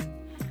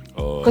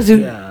 Oh,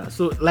 yeah.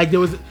 So like there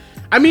was.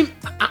 I mean,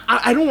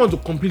 I don't want to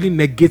completely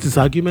negate his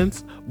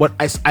arguments, but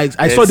I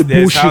saw the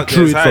bullshit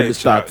through it from the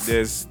start.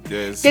 There's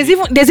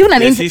even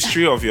an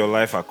history of your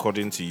life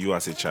according to you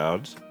as a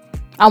child,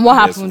 and what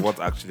happened. What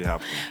actually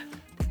happened?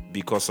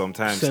 Because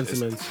sometimes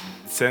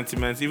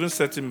sentiments, even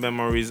certain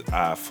memories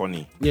are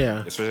funny.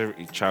 Yeah,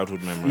 especially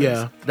childhood memories.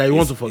 Yeah, that you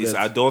want to forget. It's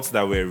adults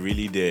that were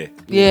really there.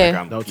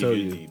 Yeah, I'll tell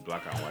you.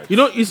 Black and white.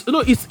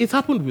 It's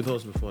happened with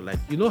us before. Like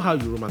how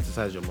you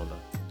romanticize your mother.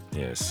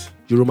 Yes,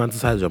 you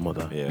romanticize your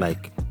mother. Yeah.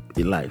 Like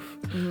in life,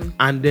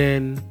 and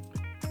then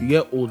you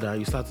get older,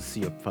 you start to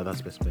see your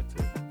father's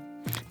perspective.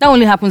 That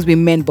only happens with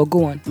men, but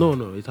go on. No,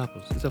 it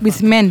happens.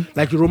 With men.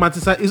 Like you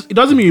romanticize. It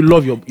doesn't mean you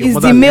love your mother. It's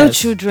the male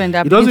children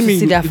that begin to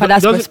see their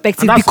father's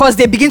perspective because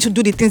they begin to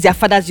do the things their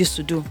fathers used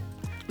to do.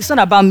 It's not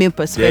about male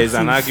perspective. There is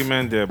an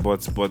argument there,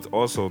 but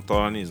also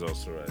Tolani is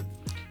also right.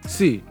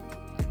 See,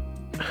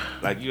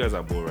 like you guys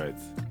are both right.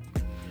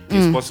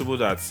 It's possible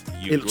that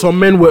some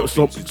men were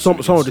some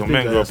of the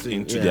men grew up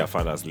into their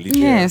fathers. Literally.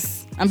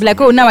 Yes, I'm like,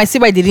 now I see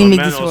why they didn't make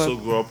this work. Men also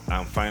grow up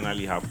and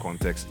finally have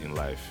context in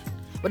life.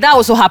 But that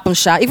also happens,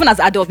 Sha. Even as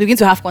adults, we begin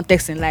to have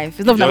context in life.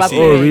 It's not about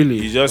really?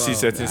 You just see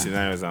certain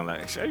scenarios and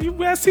like,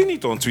 we are seeing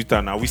it on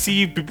Twitter now. We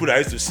see people that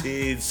used to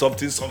say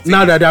something.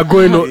 Now that they're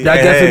growing up,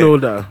 they're getting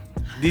older.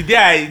 The day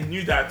I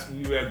knew that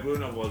we were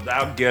growing up was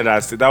that girl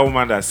that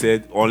woman that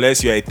said,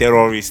 unless you're a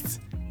terrorist,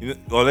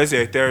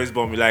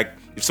 bomb, like,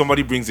 if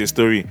somebody brings a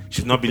story,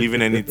 she's not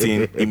believing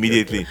anything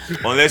immediately.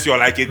 Unless you're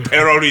like a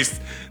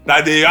terrorist,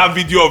 that they have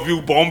video of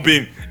you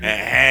bombing.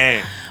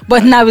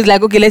 But now it's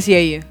like, okay, let's hear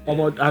you.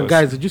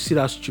 Guys, did you see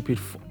that stupid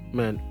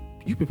Man,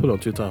 you people on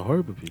Twitter are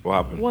horrible people.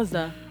 What happened? What's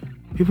that?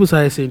 People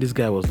started saying this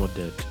guy was not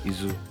dead.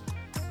 Izu.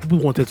 People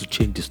wanted to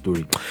change the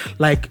story.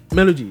 Like,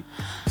 Melody,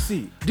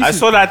 see. I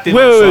saw that thing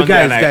on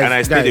Sunday and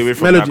I stayed away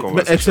from that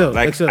conversation.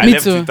 Excel. I Me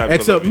left too. Twitter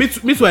because of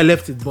it. Me too, I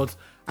left it, but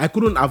I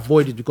couldn't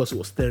avoid it because it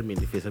was staring me in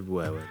the face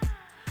everywhere I went.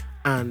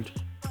 And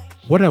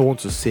what I want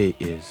to say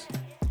is...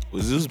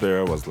 Uzu's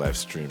burial was live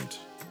streamed.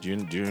 Do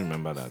you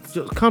remember that?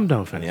 Just calm down,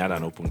 And fam. he had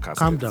an open casket.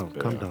 Calm down.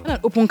 An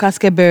open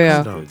casket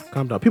burial.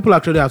 Calm down. People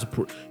actually had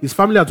to... his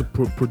family had to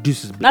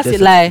produce his That's death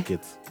a lie.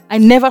 certificate. I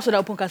never saw that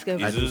open casket.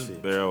 Uzu's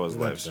burial was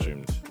live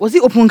streamed. Was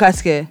it open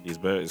casket?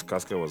 His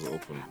casket was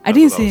open. I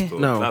didn't That's what see.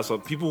 told. No. That's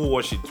what people who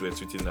watched it were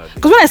tweeting that.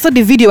 Because when I saw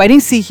the video, I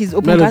didn't see his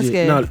open Melody,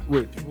 casket. now,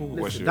 wait. People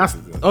who watched it. That's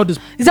were tweeting all this...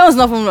 That was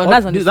not from.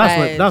 That's on the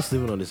side. That's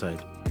even on the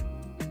side.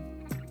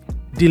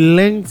 The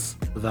lengths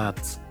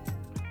that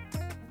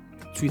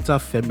Twitter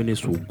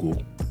feminists will go.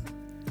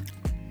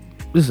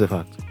 This is a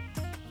fact.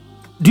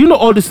 Do you know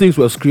all these things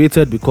was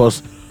created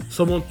because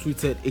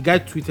a guy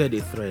tweeted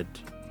a thread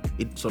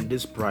some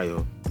days prior?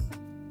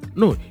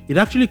 No, it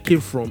actually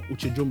came from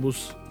Uche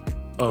Jumbo's.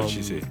 What did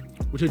she say?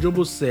 Uche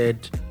Jumbo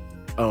said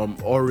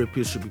all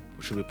rapists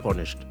should be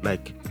punished.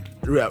 Like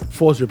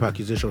false rape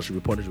accusations should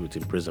be punished with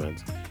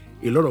imprisonment.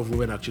 A lot of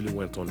women actually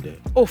went on there.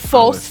 Oh,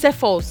 false. Say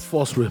false.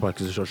 False rape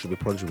accusations should be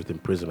punished with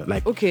imprisonment.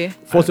 Like Okay.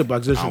 false rape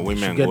accusations And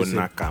women should get go the same.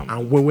 knock 'em.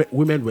 And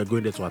women were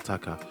going there to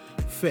attack her.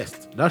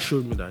 First, that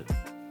showed me that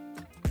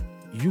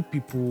you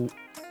people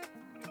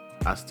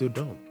are still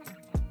dumb.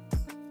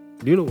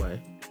 Do you know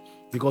why?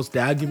 Because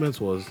the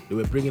argument was they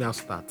were bringing out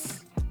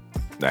stats.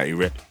 That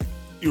it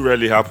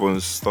rarely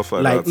happens. Stuff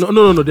like Like that.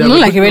 no. Not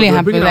like it really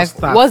happened. Like,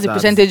 what's the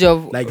percentage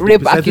of the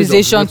rape percentage of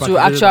accusation to accusations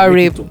actual that make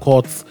rape? it to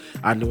courts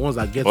and the ones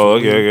that get. Oh,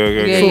 to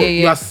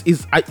okay. Yeah. So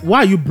why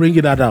are you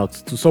bringing that out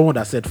to someone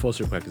that said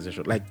false rape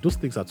accusation? Like those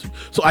things are too.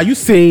 So are you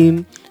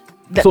saying?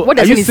 What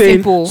they're saying is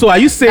simple. So are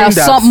you saying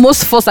that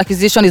most false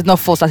accusation is not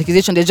false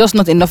accusation? There's just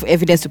not enough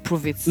evidence to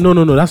prove it. No.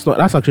 That's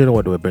actually not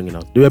what they were bringing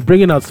out. They were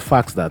bringing out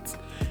facts that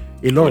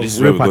a lot This is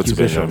of where we rape go to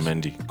accusations.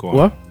 Mendy. Go on.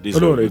 What? This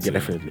is No, where we go to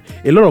definitely.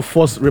 A lot of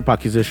false rape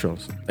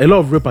accusations. A lot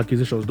of rape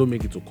accusations don't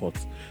make it to court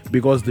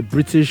because the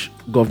British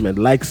government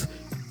likes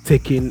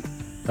taking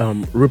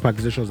rape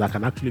accusations that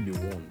can actually be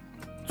won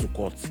to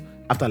court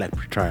after like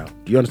pre-trial.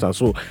 Do you understand?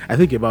 So I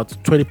think about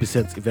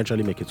 20%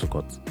 eventually make it to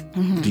court.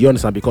 Do you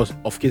understand? Because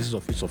of cases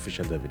of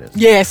insufficient evidence.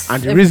 Yes.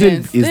 And the reason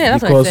is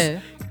that's what I because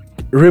said.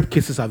 rape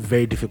cases are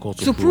very difficult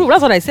to prove.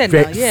 That's what I said. Now.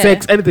 Yeah.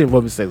 Sex, anything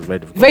involving sex is very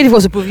difficult. Very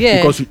difficult to prove. Yeah.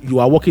 Because you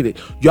are working it.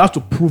 You have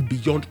to prove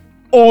beyond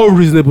all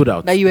reasonable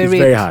doubt. That you were it's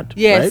raped. very hard.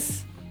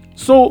 Yes. Right?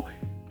 So,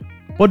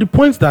 but the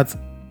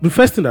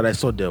first thing that I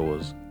saw there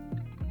was,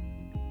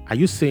 are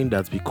you saying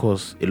that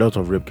because a lot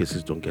of rape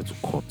cases don't get to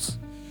court,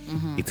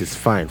 it is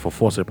fine for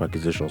false rape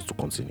accusations to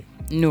continue?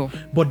 No.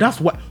 But that's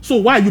why. So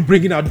why are you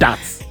bringing out that?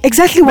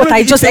 Exactly what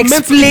I just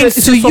explained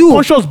to you.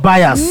 Subconscious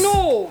bias.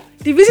 No.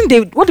 The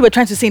reason what they were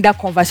trying to say in that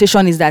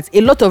conversation is that a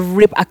lot of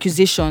rape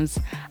accusations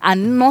are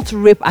not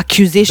rape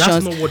accusations.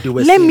 That's not what they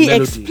were Let saying, me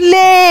Melody.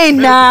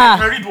 explain. I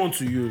can read one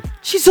to you.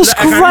 Jesus I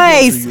can read one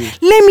Christ. to you.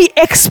 Let me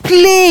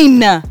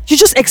explain. You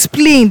just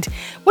explained.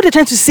 What they're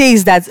trying to say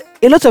is that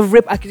a lot of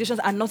rape accusations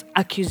are not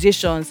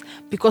accusations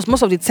because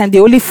most of the time they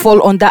only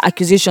fall under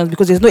accusations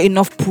because there's not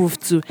enough proof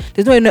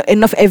there's not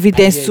enough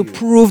evidence to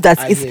prove that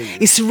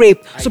it's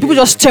rape. So people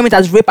just term it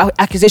as rape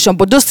accusation,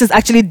 but those things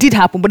actually did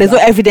happen, but there's no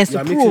evidence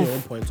to making your own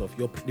prove. point of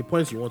the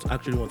points you want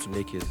to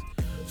make is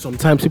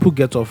sometimes people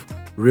get off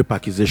rape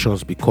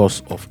accusations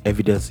because of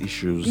evidence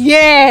issues.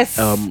 Yes.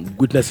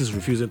 Witnesses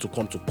refusing to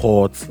come to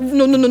court.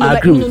 No. I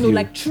agree with you.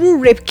 Like true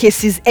rape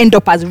cases end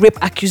up as rape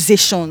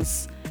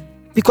accusations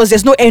because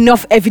there's no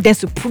enough evidence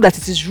to prove that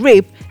it is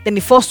rape. Then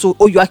it falls to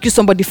you accuse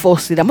somebody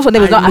falsely. That most of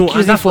them is not and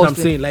accusing that's what I'm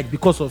falsely. saying. Like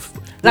because of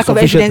Lack of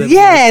insufficient evidence.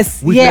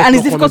 Yes. witness Yeah, and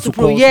it's not difficult to coming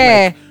prove. court,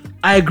 Yeah. like,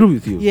 I agree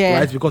with you. Yeah.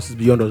 Right? Because it's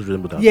beyond us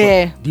reasonable doubt.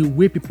 Yeah. But the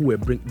way people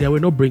they were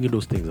not bringing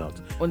those things out.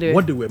 Oh, they were.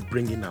 What they were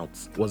bringing out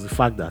was the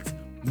fact that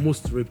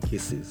most rape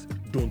cases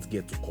don't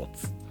get to court.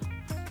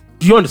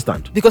 Do you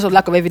understand? Because of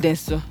lack of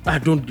evidence too.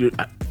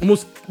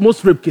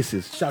 Most rape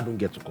cases don't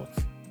get to court.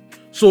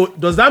 So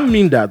does that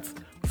mean that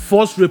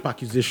false rape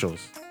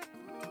accusations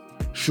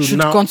should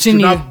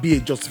continue. not be a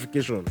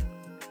justification?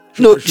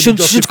 No, be should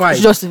justified?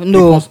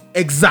 no. Because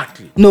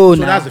exactly. No,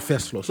 So nah. that's the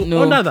first flaw. So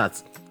No. under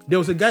that, there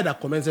was a guy that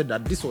commented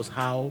that this was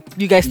how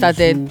You guys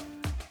started.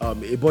 a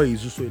boy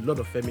is so a lot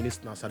of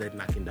feminists now started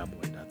knocking that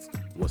boy that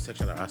it was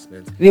sexual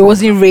harassment. It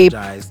wasn't rape.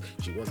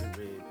 She wasn't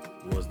raped.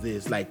 It was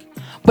this like.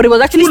 But it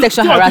was actually Two-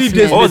 sexual 2 or 3 harassment.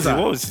 days What was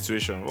later. the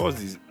situation?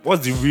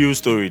 What's the real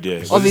story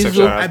there? Was Of it his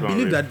sexual own- I harassment or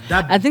believe rape?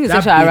 that I think it's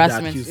that sexual babe that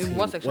harassment. accused It him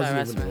was sexual wasn't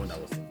even the harassment. one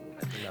that was single.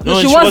 I think that No,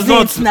 was- she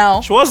wasn't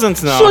now. She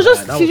wasn't now. She was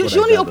just that was she what I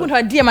only gathered. opened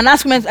her DM and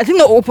asked me. I think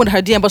they opened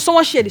her DM, but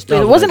someone shared the story.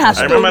 That It was wasn't her what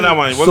I I story. remember that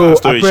one. It wasn't So a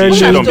story. She apparently-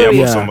 shared on behalf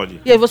Yeah. of somebody.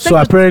 Yeah, it was, So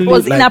it apparently,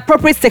 was like-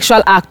 inappropriate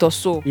sexual act or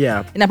so.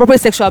 Yeah. Inappropriate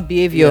sexual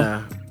behavior.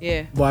 Yeah.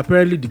 Yeah. But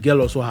apparently the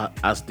girl also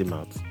asked him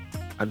out,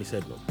 and he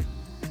said no.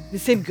 The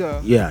same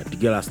girl. Yeah, the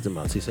girl asked him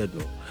out. He said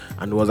no.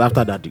 And it was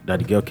after that that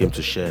the girl came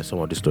to share some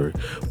of the story.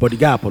 But the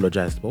guy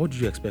apologized. But what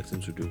did you expect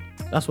him to do?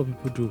 That's what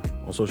people do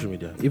on social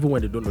media. Even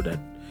when they don't know that,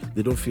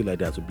 they don't feel like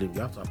they have to blame.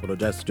 You have to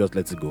apologize to just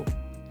let it go.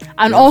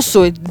 And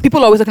also,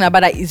 people are always talking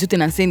about that he's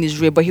and saying he's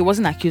rape, but he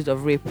wasn't accused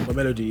of rape. But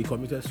Melody, he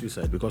committed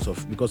suicide because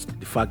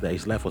the fact that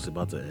his life was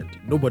about to end.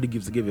 Nobody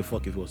gave a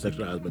fuck if it was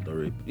sexual harassment or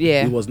rape.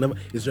 Yeah.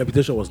 His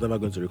reputation was never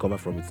going to recover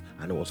from it,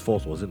 and it was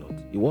false, was it not?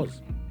 It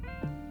was.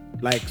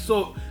 Like,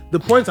 so the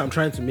point I'm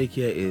trying to make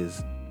here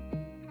is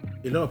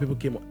a lot of people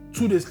came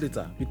 2 days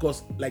later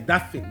because like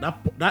that thing,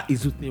 that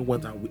issue thing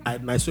went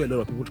and I saw a lot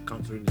of people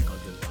countering the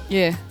content.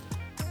 Yeah.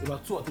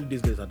 About 2 or 3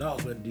 days later, that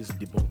was when this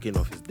debunking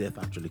of his death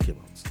actually came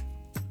out.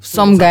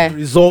 Some guy. The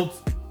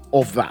result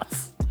of that.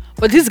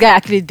 But this guy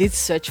actually did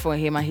search for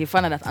him and he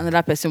found out that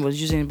another person was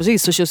using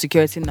his social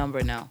security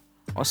number now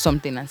or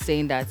something and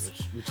saying that.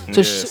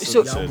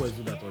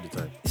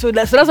 So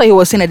that's why he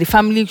was saying that the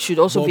family should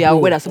also be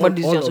aware that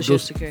somebody is using social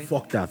security.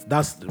 Fuck that.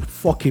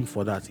 Fuck him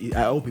for that.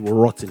 I hope he will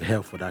rot in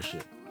hell for that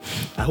shit.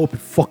 I hope he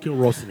fucking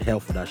rots in hell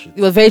for that shit.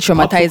 It was very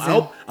traumatizing.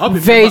 I hope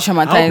very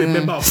traumatizing. I hope a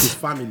member of his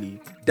family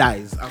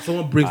dies and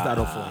someone brings that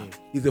up for him.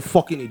 He's a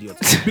fucking idiot.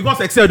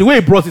 Because Excel, the way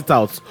he brought it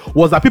out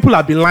was that people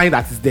have been lying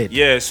that he's dead.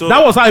 Yeah, so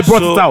that was how he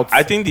brought it out.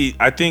 I think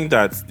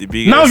that the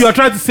biggest. Now you are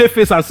trying to save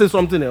face and say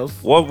something else.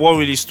 What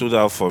really stood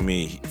out for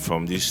me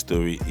from this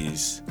story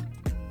is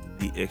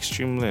the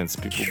extreme lengths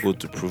people go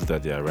to prove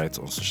that they are right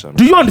on social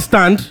media. Do you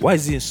understand? Why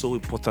is it so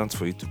important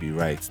for you to be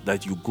right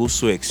that you go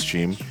so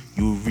extreme,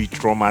 you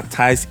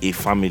re-traumatize a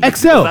family?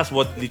 Excel. That's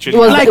what literally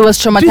it was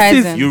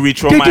traumatizing. You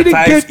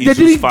re-traumatize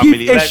his family.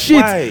 Give a like,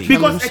 shit why?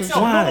 because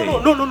Excel. Why?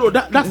 No.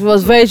 That it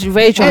was very,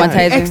 very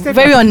traumatizing.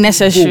 Very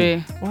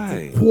unnecessary.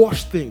 Why?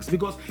 Wash things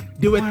because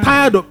they were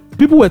tired of.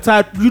 People were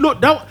tired. You know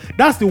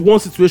that's the one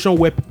situation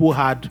where people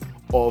had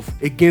of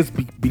against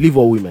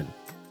believer women.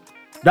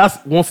 That's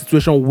the one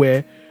situation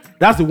where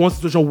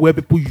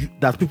people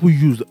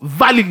use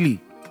validly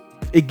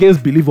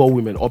against believer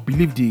women or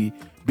believe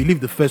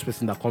the first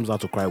person that comes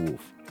out to cry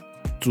wolf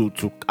to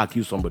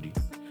accuse somebody.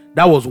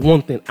 That was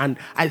one thing, and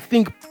I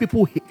think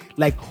people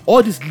like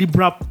all these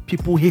liberal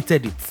people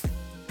hated it.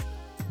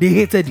 They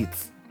hated it,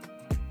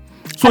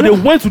 so they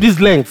went to these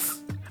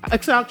lengths.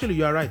 Actually,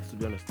 you are right. To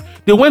be honest,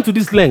 they went to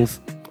these lengths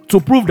to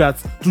prove that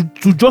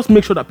to just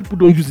make sure that people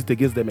don't use it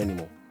against them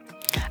anymore.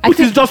 Which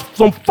is just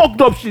some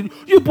fucked up shit.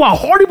 You people are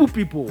horrible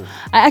people.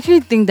 I actually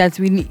think that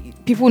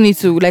people need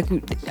to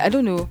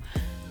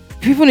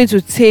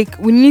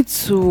we need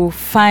to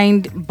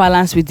find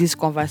balance with these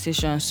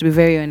conversations, to be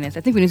very honest.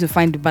 I think we need to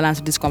find the balance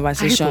with these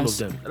conversations. I hate all of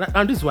them.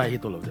 And this is why I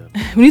hate all of them.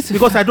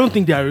 Because I don't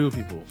think they are real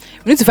people.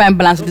 We need to find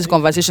balance with these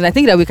conversations. I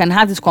think that we can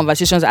have these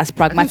conversations as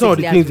pragmatic. Some of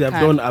the things they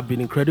have done have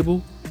been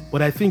incredible,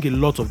 but I think a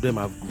lot of them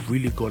have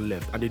really gone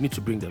left and they need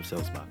to bring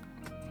themselves back.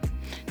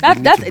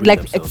 That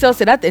like Excel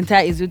said, that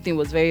entire Izu thing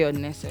was very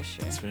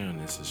unnecessary. It's very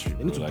unnecessary.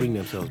 They need to bring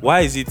themselves back. Why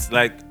is it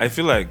like? I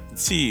feel like,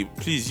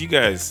 please, you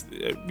guys,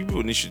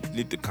 people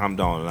need to calm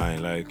down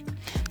online. Like,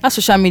 that's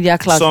social media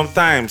class.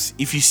 Sometimes,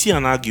 if you see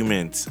an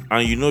argument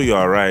and you know you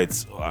are right,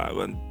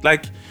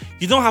 like,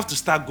 you don't have to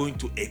start going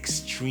to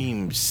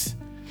extremes.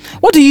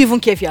 What do you even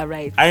care if you are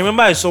right? I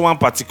remember I saw one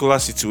particular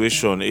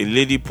situation. A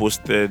lady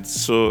posted,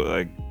 this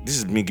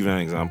is me giving an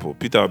example.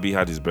 Peter Obi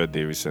had his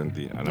birthday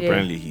recently, and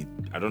apparently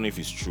I don't know if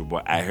it's true,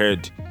 but I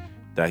heard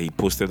that he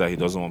posted that he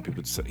doesn't want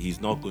people to.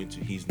 He's not going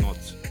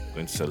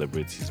to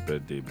celebrate his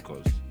birthday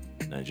because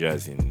Nigeria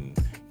is in,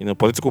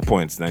 political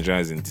points.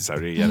 Nigeria is in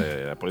disarray.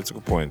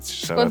 Political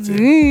points. And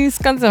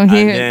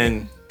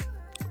then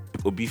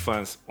Obi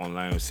fans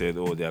online said,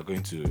 they are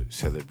going to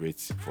celebrate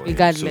for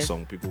him. So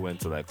some people went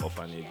to like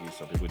orphanages,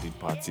 some people did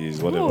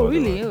parties, whatever. Oh,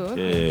 really? Oh,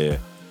 okay. Yeah.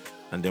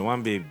 And then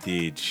one babe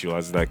did. She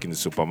was like in the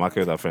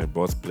supermarket. Her friend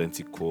bought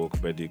plenty coke,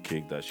 birthday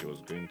cake that she was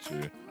going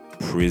to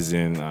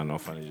prison and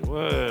orphanage.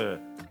 Well,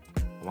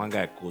 one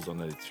guy goes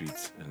under the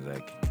tweets and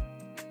like,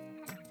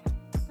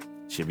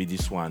 she be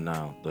this one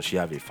now. Does she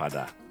have a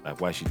father?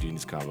 Like, why is she doing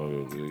this kind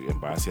of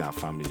embarrassing her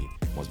family?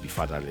 Must be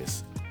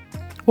fatherless.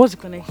 What's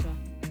the connection?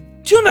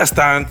 Do you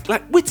understand?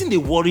 Like, waiting they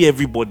worry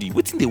everybody.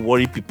 Waiting they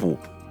worry people.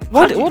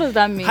 What does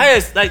that mean?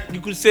 Highest, like,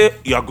 you could say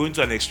you are going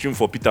to an extreme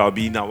for Peter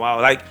Obi now.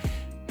 Wow, like,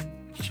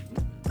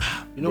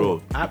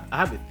 bro, I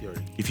have a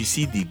theory. If you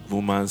see the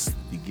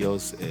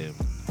girls'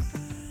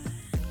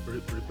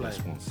 reply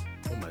response,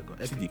 oh my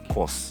god, see the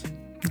course.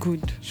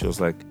 Good. She was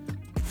like,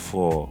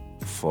 for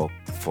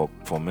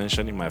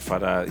mentioning my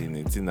father in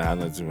a thing that had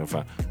nothing to do with my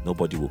father,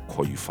 nobody will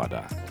call you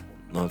father.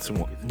 Nothing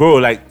more. Bro,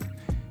 like,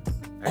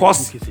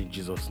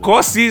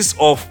 courses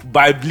of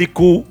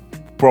biblical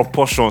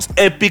proportions,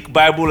 epic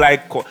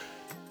Bible-like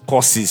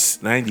courses.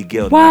 Now the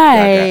girl,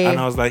 why? And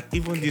I was like,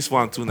 even this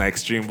one too,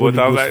 extreme. But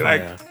I was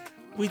like,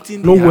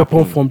 waiting. No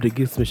weapon formed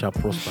against me shall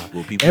prosper.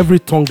 Every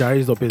tongue that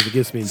rises up is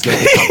against me.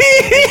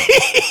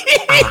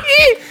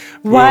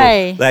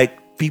 Why?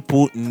 Like,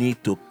 people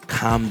need to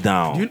calm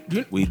down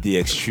with the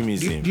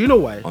extremism. Do you know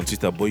why? On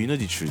Twitter, but you know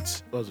the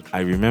truth. I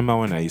remember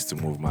when I used to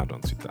move mad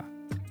on Twitter.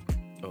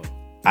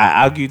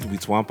 I argued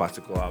with one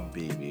particular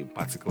babe a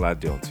particular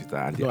day on Twitter,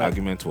 and the Right.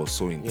 argument was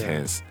so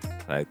intense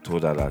that I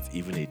told her that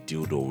even a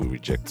dildo will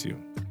reject you.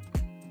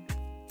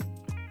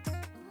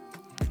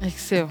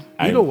 Excel.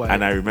 You know why?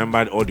 And I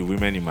remembered all the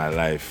women in my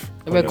life.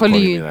 They were calling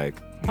you. me like,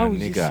 How "My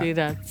would you nigga, say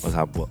that? what's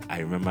up?" But I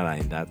remember that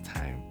in that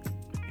time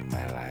in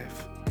my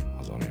life, I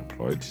was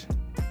unemployed,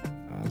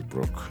 I was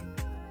broke,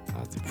 I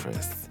was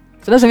depressed.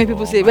 So that's when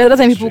people say. my Well, that's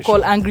when people call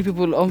frustration. angry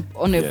people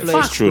unemployed. Yes.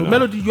 Facts, true bro. now.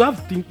 Melody, you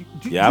have think.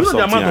 Do You you have know the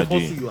something amount of you're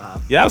hustle doing. you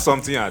have? You have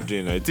something you're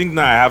doing. I think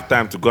now I have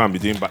time to go and be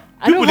doing. But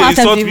I don't people they have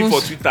time insult to me even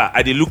for Twitter.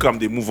 I they look and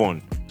they move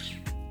on.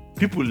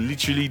 People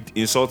literally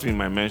insult me in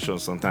my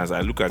mentions sometimes.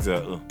 I look at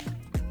it.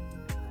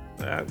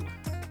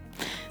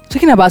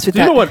 Talking about Twitter. Do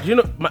you know what? Do you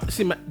know?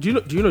 Do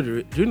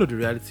you know the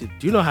reality?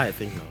 Do you know how I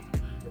think now?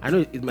 I know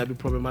it might be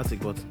problematic,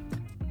 but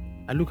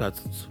I look at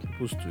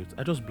people's tweets.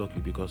 I just block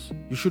you because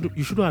you shouldn't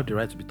have the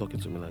right to be talking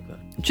to me like that.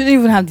 You shouldn't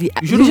even have the. You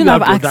You shouldn't shouldn't have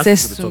the audacity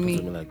access be to talking me.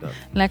 to me like that.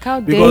 Like how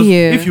dare Because you?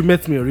 if you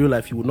met me in real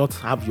life, you would not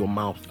have your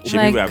mouth. Should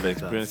Like- we have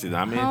experienced it?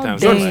 How many How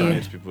times dare have I you.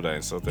 met people that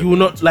insulted You will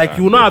me on not like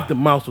Twitter you will and not have the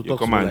mouth to you talk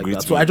to come me and like greet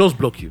that. So me. I just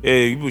block you.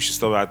 Hey, people should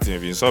stop acting.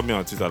 If you insult me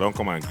on Twitter, don't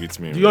come and greet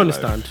me. in Do you real life.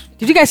 understand?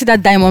 Did you guys see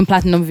that Diamond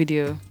Platinum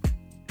video?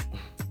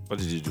 What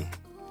did you do?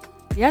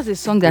 He has a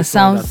song that This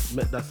song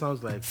sounds that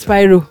sounds like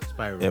spiral.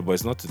 spiral. Yeah, but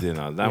it's not today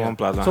now. Diamond Yeah.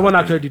 Platinum. Someone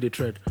has been- actually did a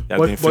thread. has But, been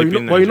but you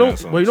flipping know, Nigerian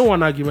songs.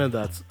 one argument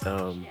that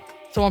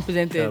Someone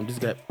presented. this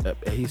guy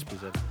he's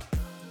presented.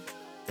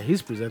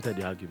 He's presented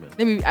the argument.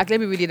 Let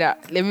me read it out.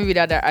 Let me read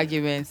out that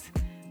argument.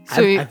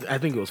 So I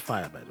think it was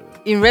fire, by the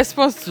way. in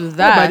response to Oh,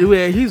 that, by the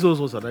way, he's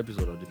also an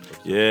episode of this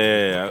podcast.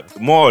 Yeah,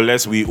 more or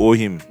less we owe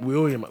him. We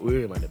owe him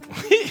an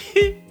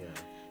episode.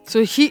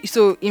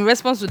 so in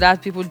response to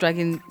that, people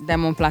dragging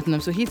Diamond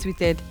Platinum. So he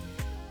tweeted,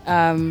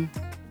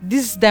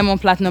 this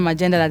Diamond Platinum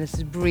agenda that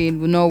is brewing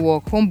will not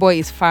work. Homeboy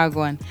is far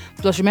gone.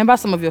 Plus, remember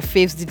some of your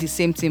faves did the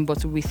same thing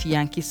but with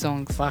Yankee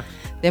songs. Fact.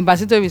 Then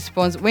Basito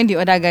responds, when the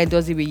other guy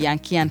does it with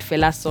Yankee and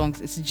Fela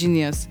songs, it's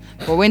genius.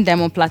 But when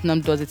Diamond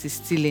Platinum does it, it's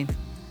stealing.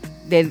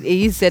 Then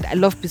he said, I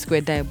love P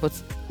Square Die, but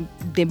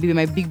they be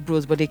my big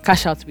bros, but they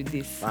cash out with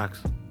this. Facts.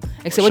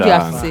 Except what do you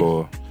have to say?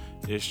 Shanko.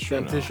 It's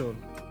true. now. Temptation.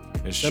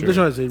 It's true.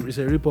 Temptation is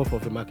a rip-off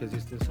of a Mark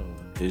existing song.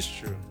 It's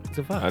true. It's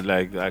a fact.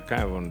 I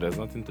kind of there's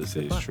nothing to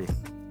say. It's fact. true.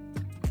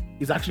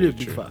 It's actually a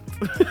big True.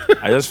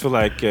 fact. I just feel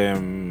like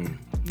Diamond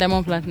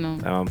Platinum.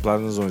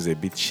 Platinum Zone is a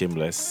bit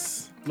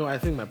shameless. No, I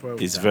think my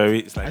problem It's is very,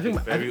 it's like I think a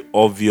my- very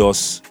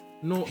obvious.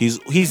 no. His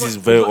not- is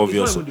very it's not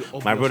obvious. even the My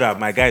obvious brother, part.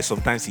 my guy,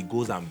 sometimes he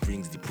goes and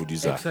brings the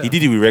producer. Excel. He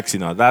did it with Rexy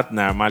now. That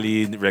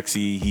normally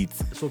Rexy hit.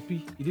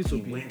 Sophie, he did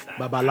Sophie.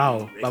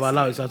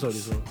 Babalao is out of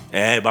this one.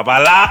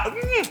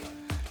 Babala.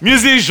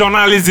 Music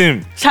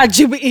journalism.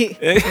 ChatGPT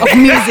of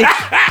music.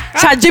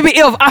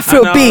 ChatGPT of And I was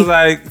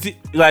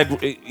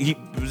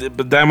Afrobeat.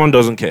 but Diamond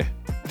doesn't care.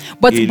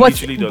 But he but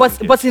literally but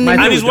doesn't but in My the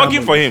name And is it's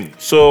working Diamond. for him.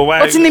 So why?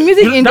 but in the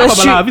music That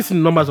industry, Babalao, have you seen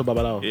the numbers of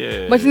Babalao?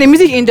 Yeah. but in the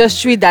music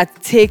industry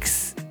that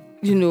takes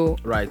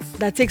Right.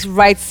 that takes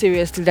right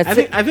seriously. I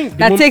think the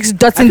that mom- takes I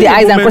dotting think the eyes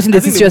and moment- crossing I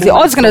the think T seriously. All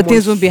moment these kind of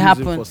things won't be someone's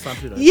using happen. for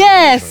sampling and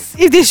Yes,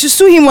 if they should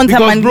sue him one time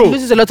Because, and bro, he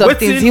loses a lot of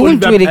things, he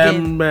won't do it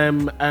again.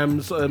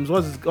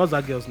 What's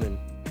that girl's name?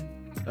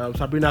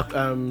 Sabrina,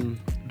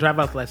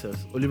 driver's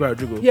license. Olivia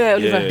Rodrigo. Yeah,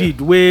 Oliver. Yeah.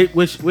 Did where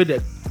Where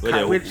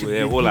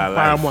they hold her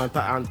life.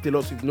 and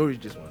Taylor Swift no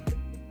reach this one.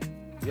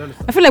 You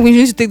understand? I feel like we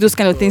need to take those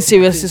kind of things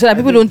seriously so that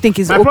people don't think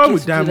it's my okay problem to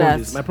with do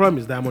Diamond is that. my problem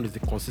is Diamond is the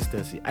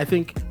consistency. I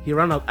think he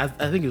ran out. I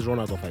think he's run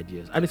out of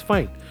ideas, and it's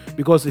fine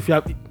because if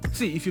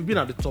you've been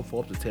at the top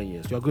for up to 10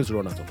 years, you are going to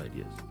run out of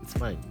ideas. It's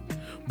fine,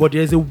 but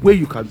there's a way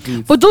you can do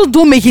it. But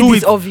don't make it do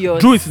this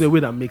obvious. Do it in a way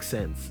that makes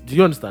sense. Do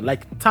you understand?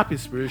 Like tap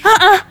inspiration.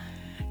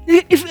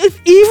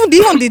 If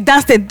even the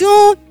dance they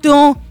don't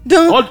all the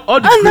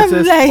and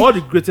I'm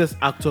like, greatest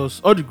actors,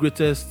 all the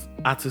greatest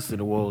artists in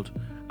the world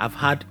have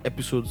had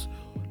episodes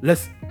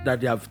that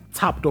they have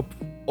tapped up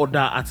other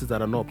artists that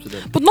are not up to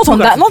them. But not on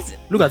Look at that, it-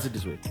 Look at it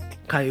this way.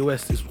 Kanye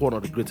West is one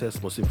of the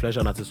greatest, most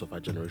influential artists of our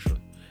generation.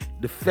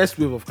 The first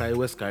wave of Kanye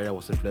West's career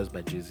was influenced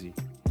by Jay-Z.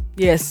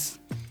 yes.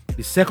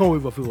 The second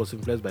wave of it was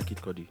influenced by Kid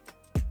Cudi.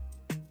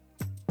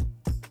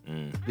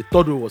 The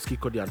third wave was Kid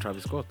Cudi and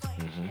Travis Scott.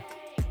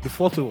 The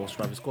fourth wave was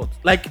Travis Scott.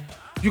 Like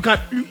you can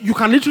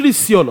literally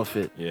see all of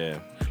it. Yeah.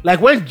 Like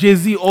when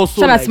Jay-Z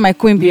also Shout out like, to my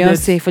queen needed-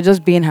 Beyonce for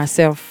just being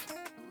herself.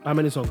 How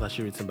many songs has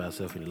she written by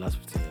herself in the last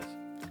 15 years?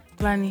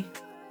 Planny.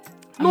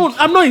 No,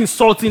 I'm not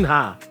insulting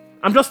her.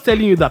 I'm just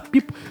telling you that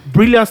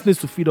brilliance needs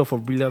to feed off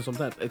of brilliance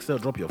sometimes. Excel,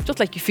 drop your phone. Just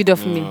like you feed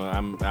off me.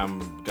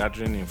 I'm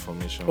gathering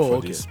information Oh, for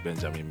okay. this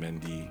Benjamin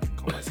Mendy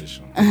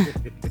conversation.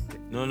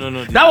 No.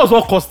 That was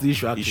what caused the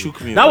issue, actually.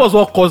 shook me, That oh. was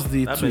what caused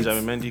the That tweet.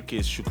 Benjamin Mendy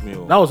case shook me.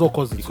 That was what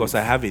caused the Because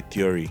tweet. I have a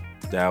theory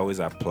that I always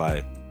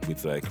apply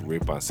with like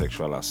rape and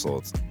sexual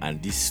assault,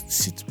 and this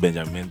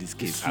Benjamin Mendy's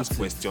case has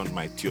questioned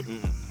my theory.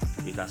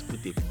 It has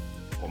put a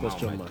comma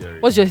Question on my mark. theory.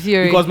 What's your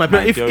theory? Because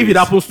if theory it is-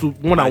 happens to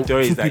one my or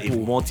theory two is that if people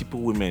multiple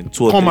women,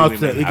 two or come three out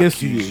women against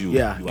accuse you, you,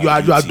 yeah, you you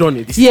are guilty. done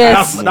it. This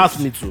Yes. is That's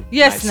me too.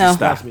 yes, my now. sister.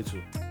 That's me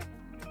too.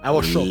 I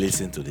was shocked.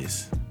 Listen to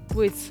this.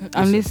 Wait,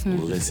 I'm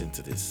listening. Listen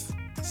to this.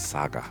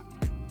 saga.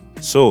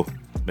 So,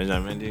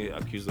 Benjamin Mendy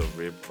accused of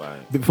rape by...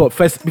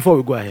 Before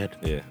we go ahead.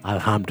 Yeah.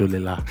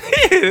 Alhamdulillah.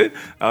 That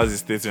was his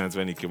statement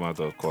when he came out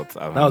of court.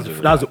 That was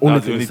the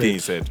only thing he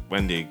said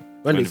when they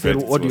said,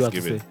 verdict what do you was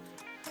have given. to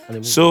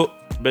say? So,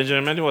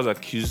 Benjamin Mendy was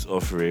accused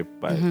of rape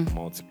by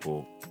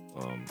multiple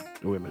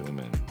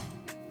women.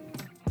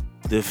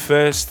 The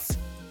first...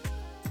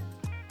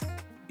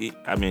 he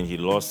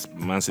lost.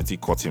 Man City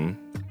caught him.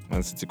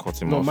 Man City caught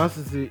him off. Man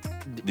City...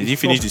 Did he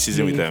finish the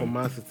season with them? For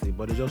Man City,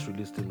 but they just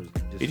released him.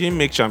 He didn't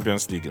make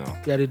Champions League now.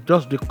 Yeah,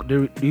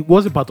 he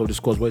wasn't part of the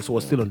squad, but it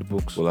was still on the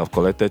books. Will have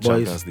collected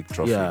Champions League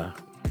trophy. Yeah.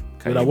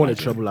 They have won a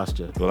treble last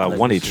year. Well, I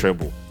won a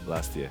treble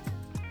last year,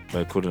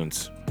 but I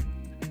couldn't.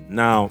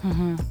 Now,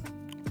 and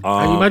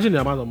imagine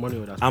the amount of money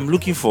that's I'm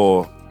looking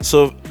for.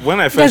 So when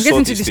I first saw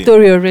this thing,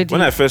 story already.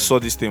 When I first saw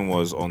this thing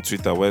was on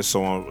Twitter, where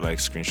someone like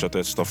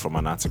screenshotted stuff from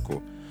an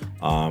article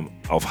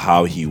of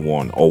how he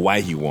won or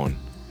why he won.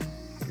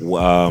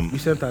 We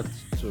sent that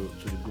to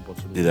the group or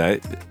something. Did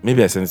I?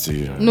 Maybe I sent it to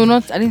you. No, I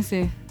didn't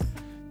say.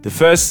 The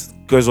first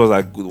case was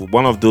like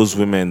one of those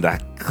women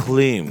that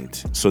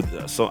claimed. So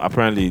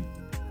apparently,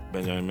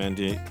 Benjamin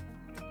Mendy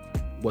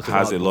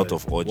has a lot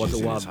of orgies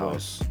in his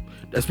house.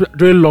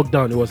 During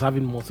lockdown, it was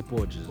having multiple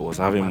orgies. It was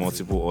having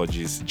multiple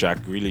orgies. Jack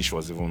Grealish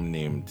was even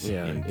named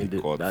in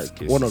the court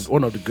case.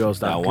 One of the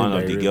girls one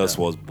of the girls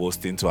was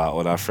boasting to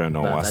our other friend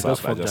on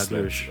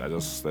WhatsApp. I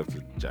just slept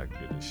with Jack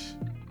Grealish.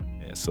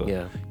 So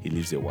he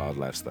lives a wild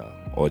lifestyle.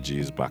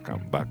 Orgies back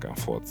and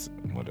forth,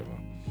 whatever.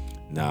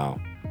 Now,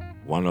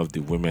 one of the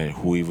women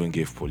who even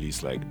gave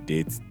police like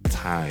date,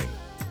 time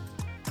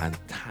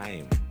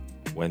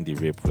when the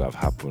rape would have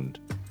happened.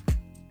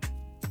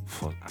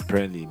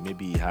 Apparently,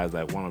 maybe he has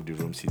like one of the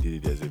rooms he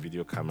did. There's a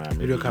video camera.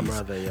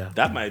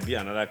 That might be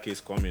another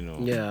case coming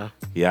on. Yeah.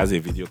 He has a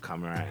video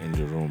camera in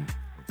the room.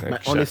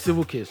 Like, on a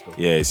civil case, though.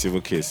 Yeah, a civil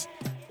case.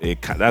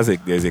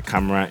 There's a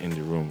camera in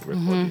the room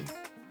recording.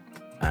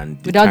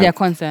 And without their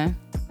consent.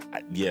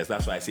 Yes,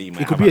 that's why I say he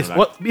might it could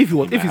have be if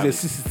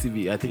it's a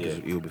CCTV, I think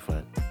it will be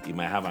fine. He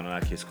might have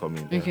another case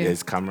coming. Okay.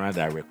 There's camera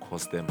that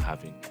records them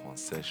having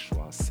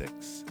consensual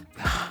sex.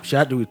 She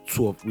had to with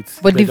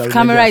but the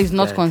camera is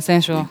not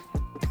consensual.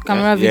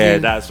 Camera video. Yeah,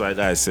 that's why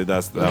I said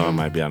that one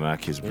might be another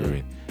case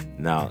brewing.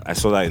 Now, I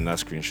saw that in that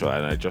screenshot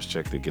and I just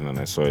checked again and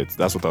I saw it.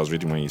 That's what I was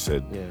reading when you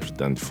said put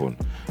down the phone.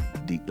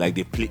 They had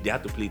to play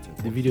it in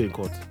court. The video in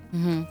court.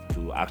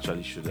 To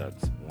actually show that.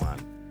 1,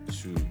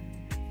 2.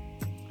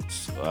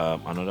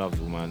 Another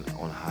woman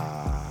on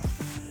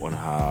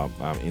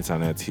her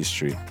internet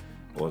history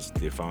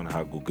they found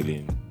her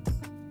googling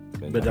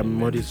Benjamin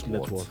Mendy's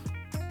net worth,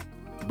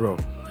 bro.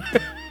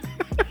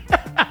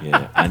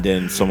 Yeah, and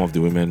then some of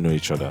the women know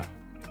each other.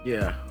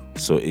 Yeah.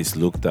 So it's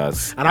looked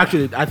at. And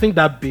actually, I think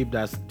that babe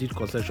that did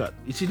consensual,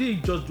 she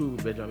didn't just do it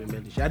with Benjamin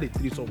Mendy. She had a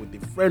threesome with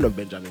the friend of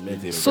Benjamin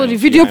Mendy. So the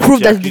video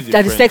proved that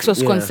the sex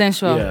was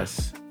consensual.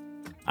 Yes.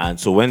 And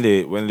so when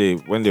they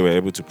were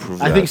able to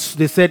prove I think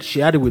they said she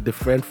had it with the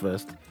friend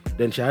first,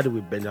 then she had it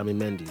with Benjamin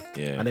Mendy.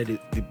 Yeah. And then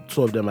the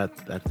two of them, I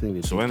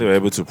think. So when they were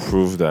able to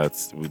prove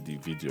that with the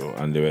video,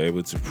 and they were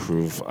able to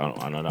prove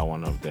another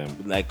one of them,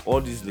 like all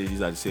these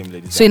ladies are the same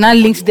ladies. So it now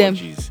links them,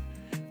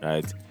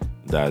 right?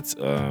 That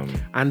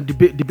and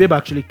the babe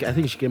actually, I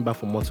think she came back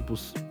for multiple.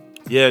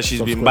 Yeah,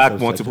 she's been back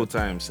multiple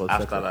times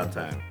after that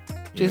time.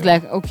 She's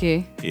like,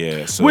 okay.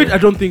 Yeah. So wait, I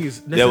don't think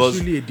it's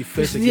necessarily a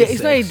defense. Yeah,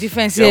 it's not a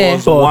defense. There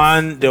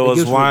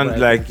was one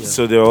like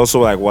so there were also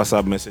like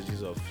WhatsApp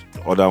messages of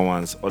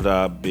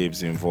other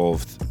babes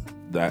involved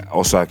that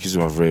also accused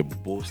him of rape,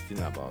 boasting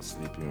about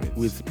sleeping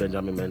with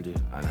Benjamin Mendy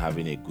and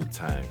having a good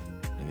time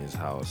in his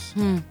house.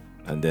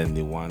 And then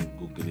the one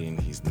googling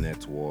his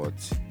net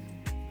worth.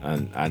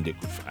 And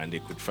they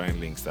could find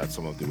links that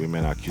some of the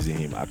women accusing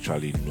him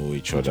actually know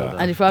each other.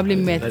 And they probably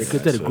met. They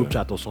created a group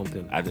chat or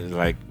something. And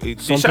they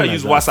shall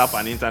use WhatsApp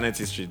and internet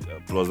history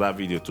plus that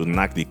video to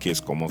knock the case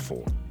common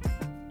for.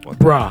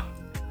 Bruh.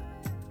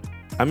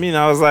 I mean,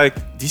 I was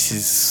like, this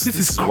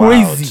is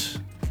crazy.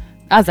 Wild.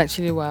 That's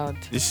actually wild.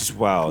 This is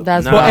wild.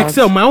 Wild.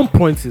 Except my own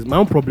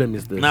problem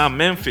is this. Now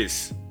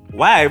Memphis.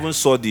 Why I even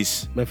saw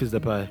this? Memphis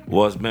Depay.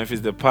 Was Memphis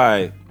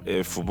Depay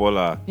a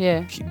footballer?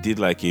 Yeah. He did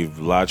like a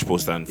large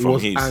post and he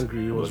was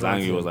angry. He was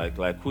angry. He was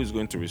like, who's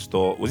going to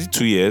restore? Was it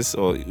 2 years?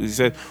 Or he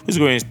said, who's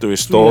going to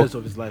restore 2 years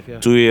of his life? Yeah.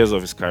 2 years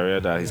of his career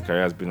that his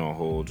career has been on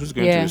hold. Who's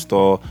going to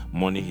restore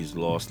money he's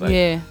lost?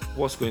 Like,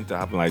 what's going to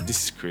happen? Like,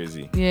 this is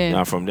crazy. Yeah.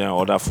 And from there,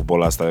 other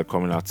footballers started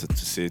coming out to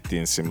say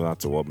things similar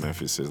to what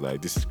Memphis says.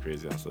 Like, this is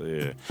crazy. And so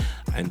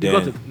and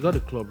then he got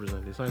a club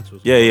recently. Signed to.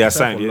 Yeah, he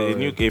signed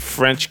a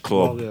French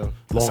club.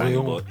 But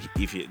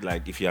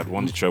if he had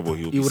won the treble,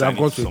 he would have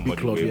gone to a big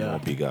club, more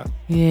bigger.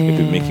 Yeah. He'd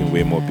be making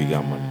way more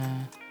bigger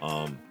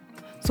money.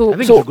 So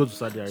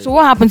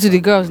what happened to the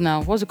girls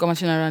now? What's the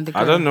conversation around the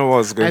girls? I don't know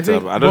what's going to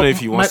happen. I don't know if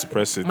he wants to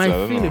press it. My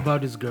feeling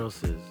about these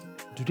girls is,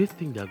 do they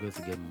think they're going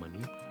to get money?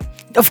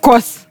 Of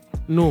course.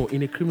 No,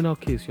 in a criminal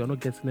case, you're not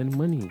getting any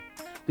money.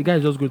 The guy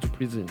is just going to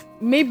prison.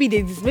 Maybe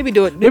they plan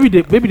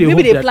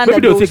that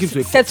they'll take him to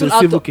a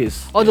civil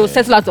case. Or they'll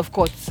settle out of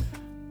court.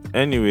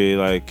 Anyway,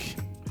 like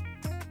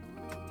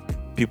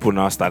people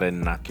now started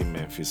knocking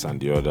Memphis and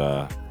the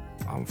other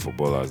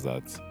footballers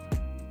that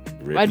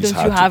rape Why is don't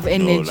hard you to have prove.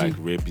 energy? No, like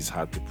rape is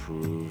hard to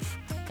prove.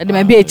 That there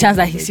might be a chance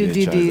that he Maybe still a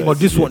did chance it. that But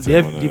this one,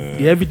 the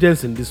the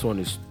evidence in this one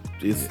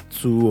is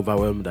too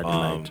overwhelming that they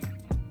lied.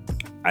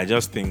 I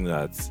just think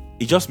that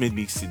it just made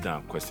me sit down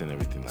and question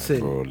everything. Like, Same.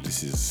 bro,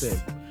 this is Same.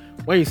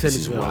 When you said this it,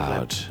 is I was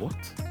wild. like,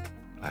 what?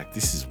 Like,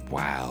 this is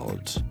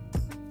wild.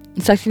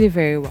 It's actually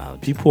very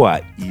wild. People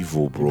are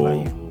evil, bro. People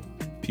are evil.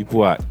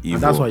 People are evil.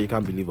 And that's why you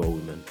can't believe all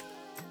women.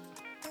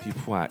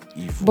 People are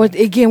evil. But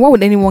again, what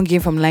would anyone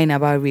gain from lying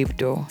about rape,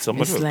 though?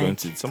 somebody It's was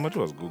like- somebody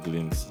was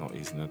googling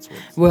his net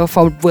worth. Well,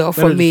 for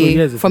so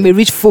here's the from thing. a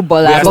rich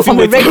footballer, We are but from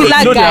still a waiting. regular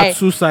You know there guy. are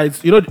two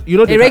sides. You know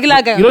they regular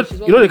can, guy, You know, which is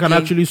what you know we they can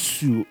gain. actually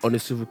sue on a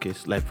civil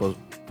case, like for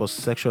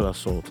sexual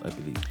assault, I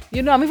believe.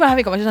 You know, I'm even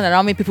having a conversation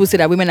around me. People say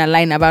that women are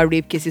lying about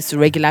rape cases to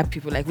regular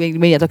people. Like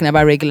when you're talking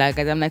about regular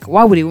guys, I'm like,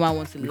 why would a woman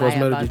want to Because lie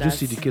Mary, about did that? you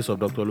see the case of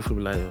Dr.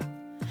 Olufunmilayo?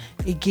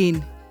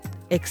 Again,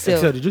 Excel.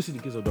 Excel, did you see the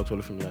case of Dr.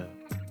 Olufunmilayo?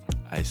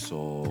 I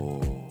saw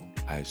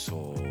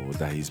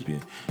that he's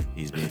been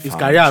His found.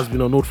 career has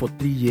been on hold for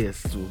 3 years.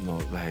 So No,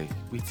 like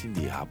waiting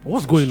they happen.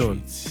 What's for going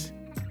on? streets.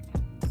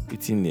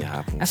 Waiting they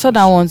happen. I saw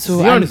that one too. you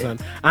and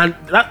understand? And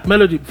that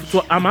melody.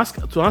 So I'm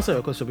asking to answer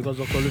your question because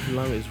Dr.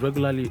 Olufunmilayo is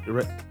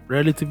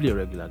relatively a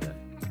regular guy.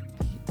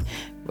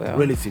 Well,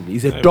 Relatively,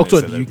 he's a Every doctor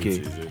in the celebrity UK.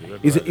 is a regular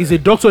He's guy. a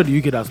doctor in the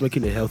UK that's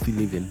making a healthy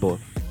living, but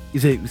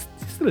he's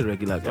still a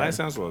regular His guy.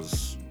 license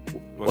was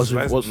Was-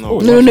 license- oh,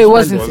 no, it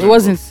wasn't. suspended. It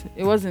wasn't.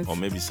 It wasn't. Or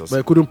maybe But he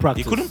suspended. couldn't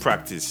practice. He couldn't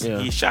practice. Yeah.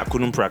 He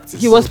couldn't practice.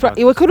 He was. He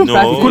couldn't no,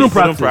 practice. he couldn't couldn't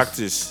practice.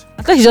 practice.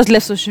 I thought he just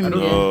left social I don't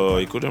media. No,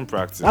 he couldn't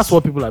practice. That's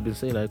what people have been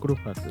saying. Like, he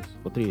couldn't practice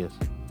for 3 years.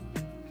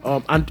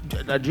 And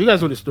do you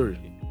guys know the story?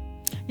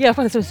 Yeah, of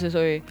course.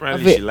 Sorry.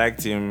 Apparently, she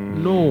liked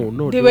him.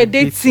 No. They were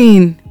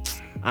dating.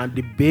 And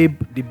the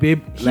babe,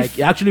 like,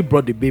 he actually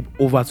brought the babe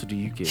over to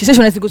the UK. She said she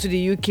wanted to go to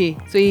the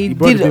UK, so he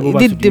brought the babe over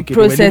to did the the UK. They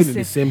were living process. in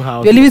the same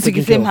house. They were He living was in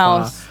the taking same care of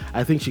her. house.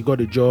 I think she got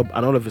a job,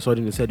 and all of a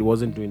sudden he said he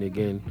wasn't doing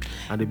again.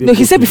 And the babe No, he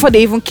goes said to before the-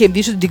 they even came,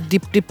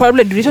 the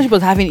problem, the relationship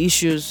was having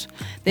issues.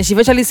 Then she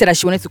eventually said that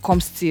she wanted to come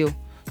still.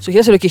 So he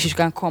just said, okay, she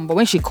can come. But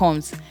when she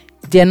comes,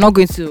 they're not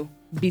going to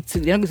they're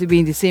not going to be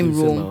in the same in the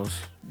same room. house.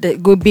 They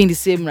go be in the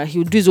same room.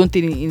 He'll do his own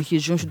thing in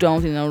his room, she'll do her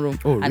own thing in her room.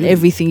 Oh, and really?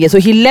 everything. Yeah. So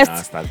he And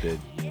left started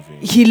moving.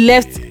 he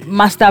left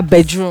master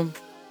bedroom.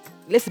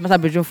 Left the master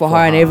bedroom for her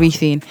and her.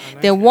 everything.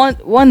 Then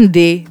one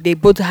day they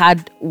both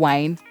had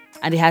wine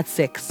and they had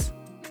sex.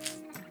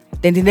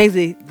 Then the next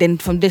day, then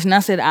from there she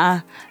now said,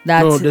 that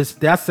No,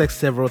 they had sex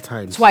several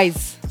times.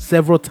 twice.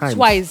 Several times.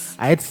 Twice.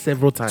 I had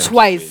several times.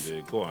 Twice.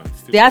 Go on.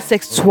 They had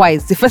sex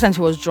twice. The first time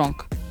she was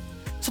drunk.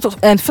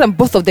 And first time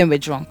both of them were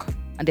drunk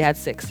and they had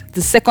sex.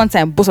 The second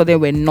time both of them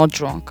were not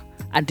drunk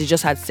and they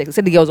just had sex. They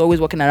said the girl was always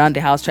walking around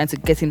the house trying to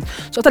get him.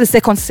 So after the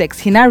second sex,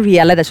 he now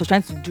realized that she was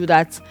trying to do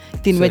that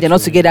thing where they're not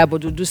Sexually. together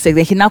but to do sex.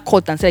 Then he now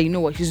called and said, you know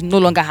what, he's no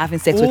longer having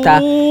sex with her.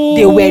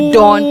 They were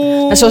done.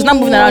 And she was now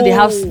moving around the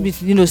house with,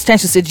 trying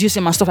to seduce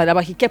him and stuff like that.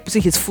 But he kept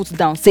putting his foot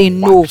down, saying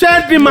no.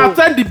 Send him out,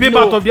 send the babe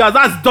out of the house.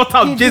 That's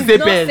daughter He of did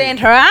not Jezebel. send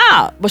her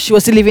out, but she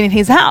was still living in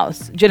his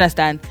house. Do you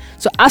understand?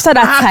 So after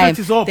that It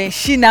is time, up. then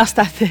she now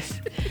started.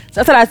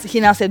 So after that, he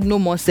now said no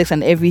more sex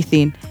and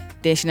everything.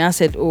 Then she now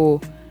said,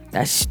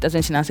 that's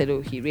when she now said,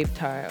 he raped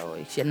her,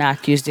 or she now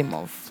accused him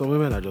of. Some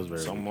women are just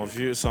very. Some of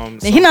you, some.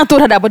 Then he now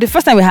told her that, but the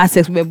first time we had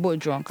sex, we were both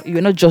drunk. You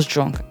were not just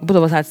drunk. Both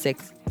of us had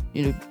sex.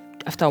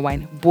 After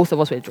wine, both of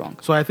us were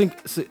drunk. So I think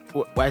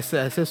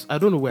I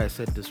don't know where I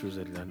said this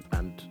recently,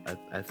 and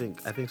I think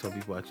some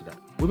people actually that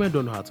women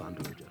don't know how to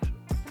handle rejection.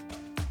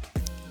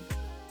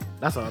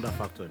 That's another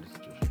factor in the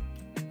situation.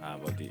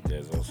 But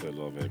there's also a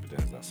lot of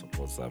evidence that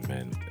supports that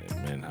men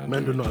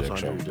Men don't know how to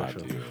rejection handle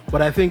rejection. badly.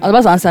 But I think I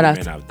was about to answer that.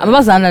 Women have I'm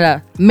about to answer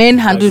that. Men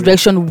handle Does it?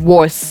 rejection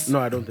worse. no,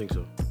 I don't think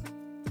so.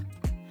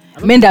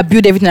 Men that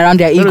build everything around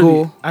their No,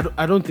 ego.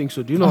 I don't think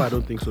so. Do you know why I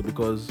don't think so?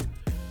 Because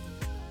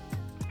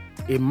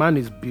a man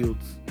is built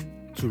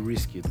to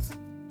risk it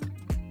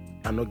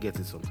and not get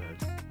it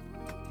sometimes.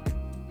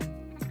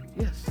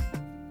 Yes.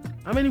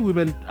 How many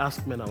women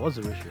ask men, what's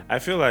the ratio? I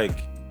feel like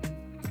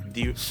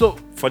So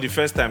for the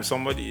first time,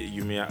 somebody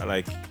you may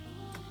like.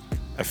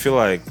 I feel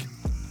like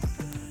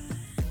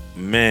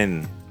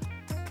men,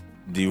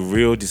 the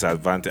real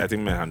disadvantage. I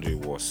think men handle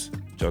it worse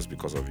just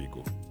because of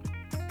ego.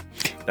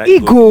 That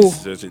Ego.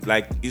 is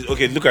like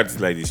okay, look at it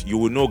like this. You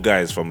will know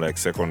guys from like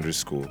secondary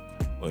school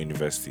or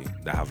university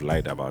that have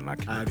lied about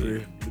knacking. I the agree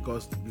babe.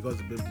 because the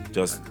baby didn't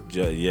Just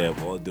yeah,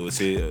 well, they will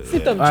say.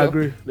 Sit up. I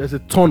agree. There's a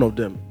ton of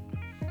them.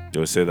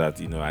 They'll say that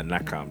I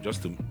knack them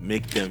just to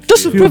make them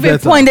Just to feel. prove a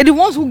better. point, they're the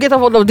ones who get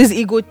off all of this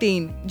ego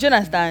thing. Do you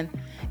understand?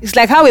 It's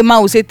like how a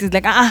man would say things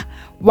like,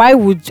 why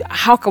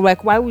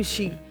would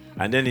she?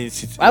 And then in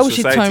Why would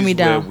she turn societies me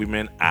where down?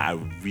 women are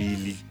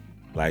really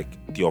like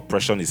the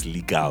oppression is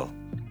legal,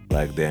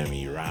 like them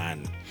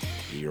Iran,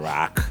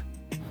 Iraq.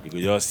 You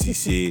could just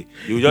see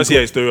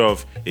a story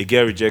of a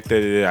girl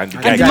rejected and the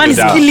guy And the man is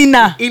killed her. killing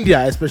her. India,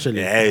 especially.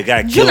 Yeah, the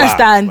guy Do you killed her.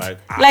 understand?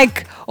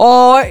 Like,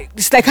 Or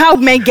it's like how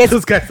men get.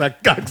 Those guys are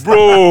gags.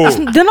 bro,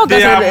 They're not they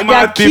guys, are they are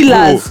mad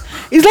killers. people.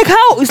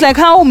 It's like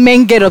how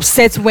men get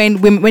upset when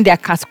they are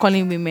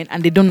catcalling women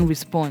and they don't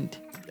respond.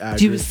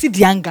 Do you see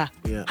the anger?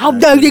 Yeah, How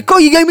dare they call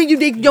you? I mean,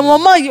 your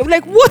mama. You're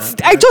like, what?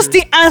 I just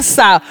didn't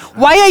answer.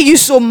 Why are you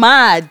so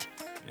mad?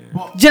 Do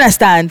you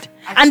understand?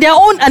 And their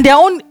own,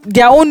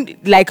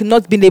 like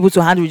not being able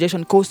to handle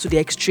rejection goes to the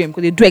extreme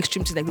because they do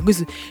extreme things like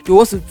because they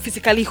want to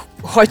physically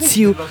hurt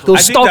you, they'll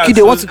stalk you,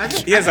 they want to.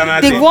 Here's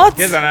another They thing. what?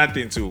 Here's another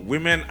thing too.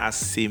 Women are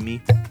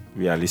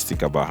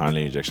semi-realistic about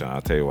handling rejection.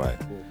 I'll tell you why.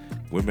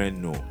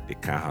 Women know they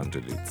can't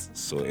handle it,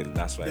 so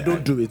that's why They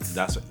don't do it.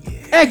 That's what.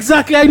 Yeah.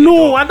 Exactly, I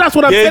know, and that's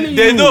what I'm telling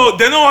They you. know.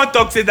 They don't want to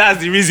talk. Say that's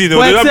the reason.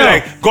 They don't be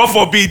like, God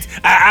forbid.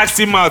 I asked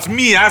him out.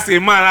 Me ask a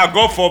man.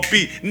 God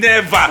forbid.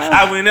 Never.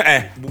 I will.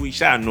 But we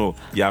shall know.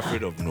 You're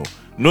afraid of no.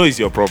 No is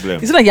your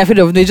problem. It's not like you're afraid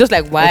of no. It's just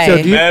like why?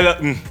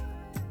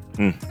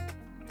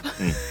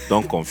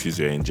 Don't confuse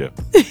your angel.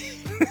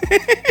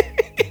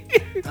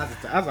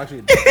 That's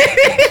actually.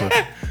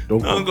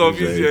 Don't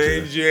confuse your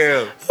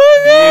angel.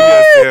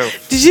 Behave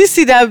yourself. Did you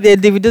see that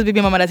Davido's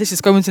baby mama that said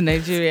she's coming to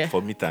Nigeria?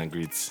 For meet and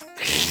greets.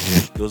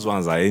 Those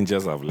ones are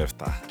angels have left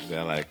her.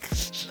 They're like.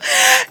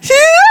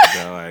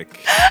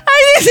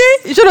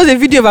 You showed us a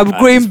video of her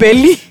growing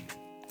belly.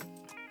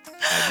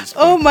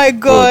 Oh my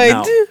God.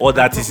 Now, all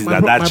that is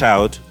that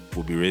child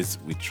will be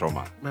raised with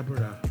trauma. My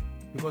brother,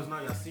 because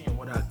now you're seeing your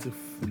mother acting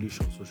foolish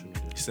on social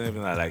media. It's not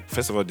even like,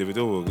 first of all,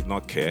 Davido will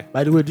not care.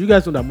 By the way, do you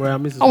guys know that Moira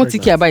Mills is I want to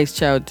pregnant? care about his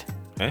child.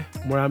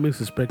 Moira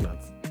Mills is pregnant.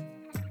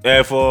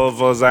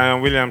 For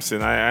Zion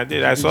Williamson, I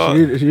did. I saw.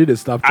 She did a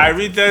Snapchat. I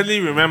recently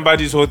remember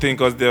this whole thing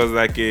because there was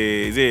like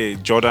a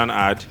Jordan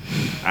ad,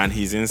 and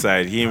he's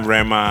inside. Him,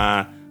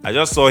 Rema. I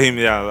just saw him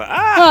there.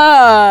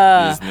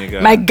 I was like, this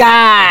nigga. My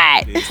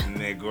guy. This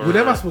nigga. We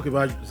never spoke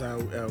about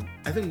Zion.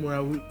 I think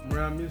Moira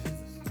Mills is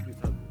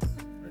sweetheart.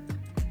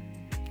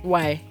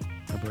 Why?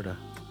 My brother.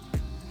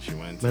 She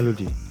went.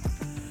 Melody.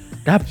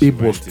 That babe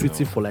was went,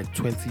 tweeting for like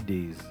 20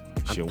 days.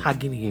 I'm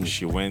tagging him.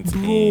 She went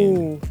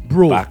in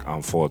Bro. back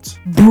and forth.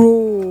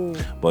 Bro.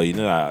 But you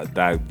know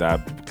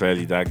that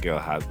clearly that girl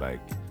had like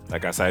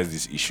aside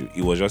this issue,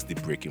 it was just the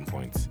breaking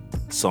point.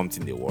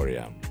 Something they worry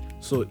am.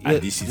 So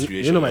and this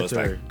situation you know my was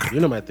theory. like, You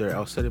know my theory. I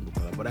was selling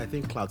Bukola, but I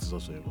think Clout is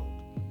also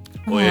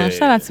involved.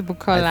 Shout out to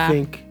Bukola. I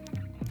think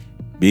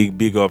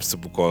big ups to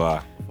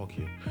Bukola. fuck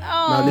you. Oh.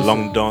 Now listen.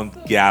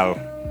 London gal.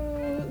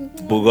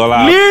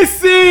 Bukola.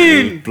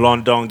 Listen!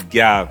 London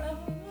gal.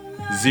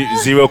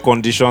 Zero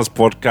Conditions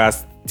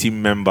podcast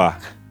team member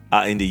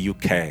in the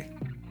UK.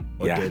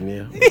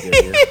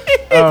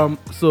 Yeah.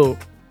 So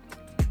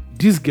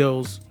these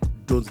girls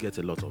don't get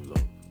a lot of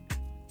love.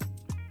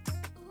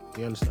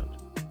 You understand?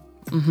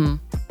 Mm-hmm.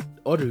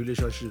 All the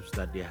relationships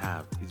that they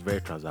have is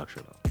very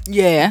transactional.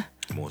 Yeah.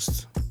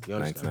 Most. You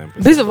understand?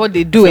 99%. This is what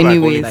they do Like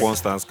anyways. only porn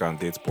stars can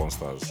date porn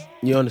stars.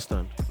 You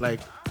understand?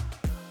 Like,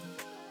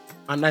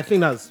 and I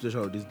think that's the situation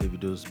of this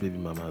Davido's baby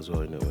mama as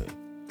well in a way.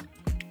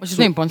 But she's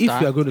So not in porn if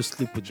star. you are going to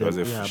sleep with She them,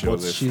 was yeah, she but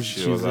was an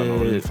she's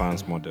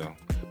OnlyFans model.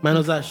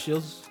 minus that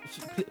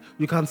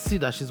you can see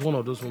that she's one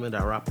of those women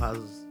that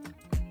rappers,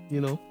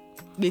 you know.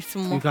 You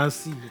can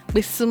see.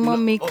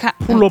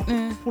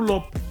 Pull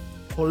up,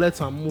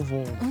 collect and move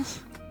on.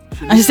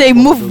 And she say,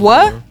 move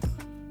what?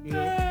 You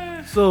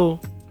know? So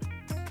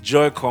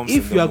Joy comes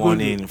If in you the are going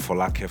to- morning, for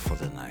lacquer for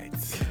the night.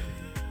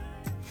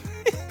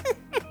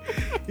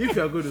 if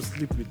you are going to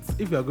sleep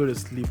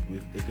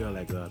with a girl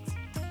like that,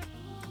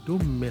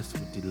 don't mess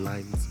with the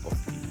lines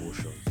of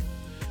emotions,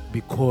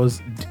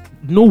 because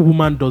no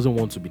woman doesn't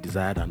want to be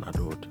desired and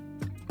adored.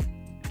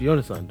 Do you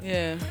understand?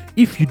 Yeah.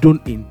 If you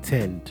don't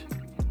intend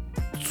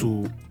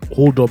to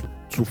hold up,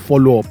 to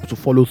follow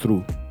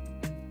through,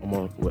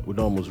 we don't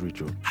almost reach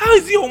you. How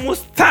is it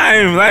almost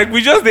time? Like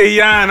we just a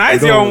yarn. How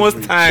is it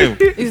almost time?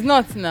 It's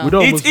not now. We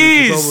don't It almost reach,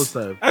 it's is. almost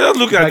time. I just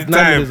look at Like the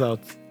 9 time. minutes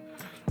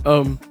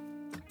out.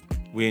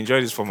 We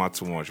enjoy this format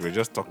too much. We're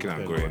just talking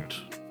and going.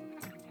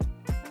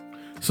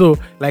 So,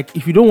 like,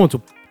 if you don't want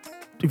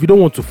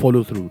to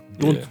follow through,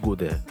 don't go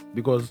there,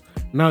 because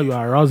now you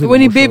are arousing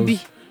When emotions. baby.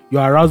 You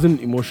are arousing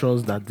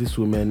emotions that these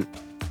women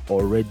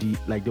already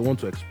like they want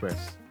to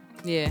express.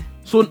 Yeah.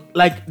 So,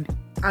 like,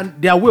 and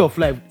their way of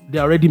life,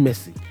 they're already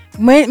messy,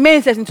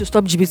 Men said to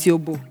stop GBT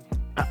Obo.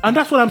 and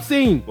that's what I'm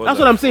saying. What's That's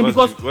that? what I'm saying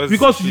What's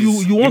because this?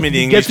 you Give want me to the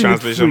be English getting it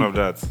translation free. of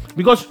that.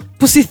 Because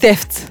Pussy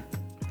theft.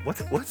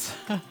 What?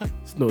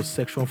 no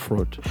sexual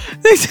fraud.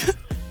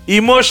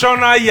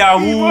 Emotional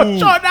Yahoo.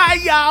 Emotional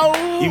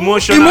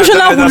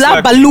Emotional that's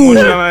hula balloon.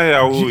 Emotional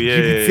Yahoo.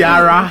 Yeah.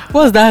 Tiara.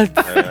 What's that?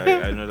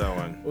 I know that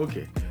one.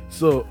 Okay,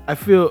 so I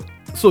feel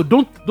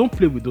don't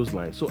play with those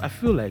lines. So I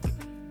feel like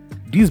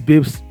these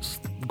babes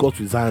got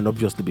with Zion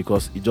obviously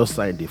because he just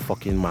signed a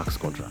fucking max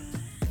contract,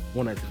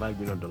 $195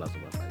 million over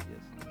 5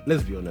 years.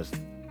 Let's be honest.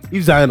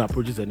 If Zion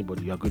approaches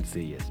anybody, you are going to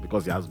say yes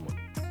because he has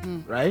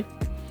money, right?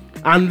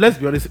 And let's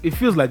be honest, it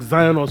feels like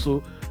Zion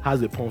also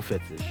has a porn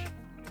fetish.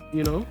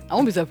 You know, I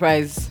won't be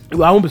surprised.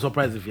 well, I won't be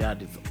surprised if he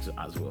had it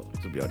as well.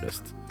 To be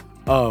honest,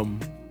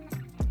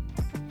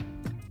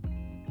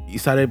 he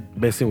started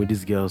messing with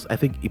these girls, I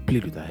think he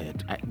played with her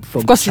head.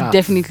 Of course, he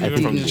definitely Even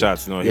did. from the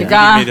chat, no, he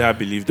Yeah. really made her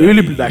believe that He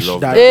really he believed that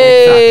loved that her.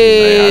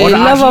 Hey, exactly.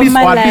 Or love of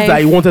my at least that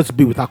he life. wanted to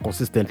be with her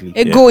consistently.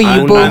 A go,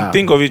 and, Yibo. and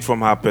think of it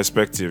from her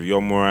perspective.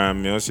 You're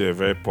Moran Mills, you're a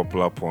very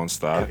popular porn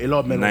star. A lot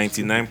of men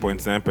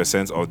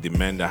 99.9% of the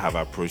men that have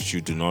approached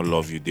you do not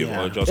love you. They've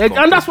all just And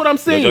come that's to- what I'm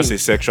saying. You're just a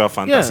sexual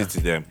fantasy Yeah. to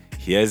them.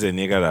 Here's a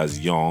nigga that's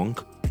young,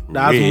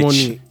 That has rich,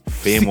 money,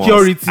 famous,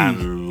 security.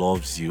 and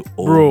loves you.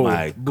 Oh Bro,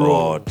 my bro.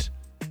 God.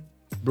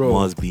 Bro.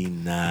 Must be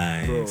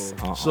nice.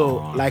 Bro.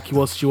 So like he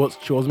was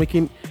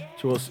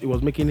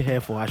making hair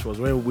for her. She was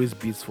wearing waist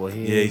beads for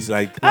him. Yeah, he's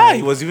like,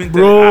 he was even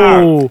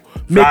bro,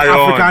 make Zion,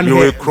 African you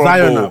hair. will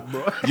crumble. Zion,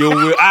 bro. You will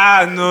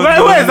no.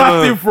 Where is that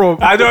no. thing from?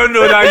 I don't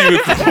know that you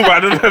will crumble. I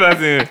don't know that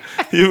thing.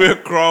 You will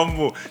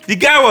crumble. The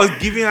guy was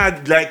giving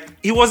her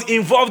he was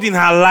involved in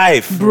her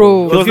life,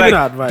 Bro. He was giving her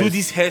like, advice. do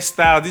this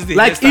hairstyle. This is the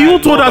Like hairstyle he even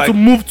I told love, her to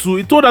move to.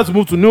 He told her to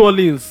move to New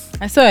Orleans,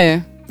 I saw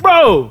it.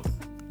 bro.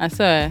 I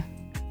saw it.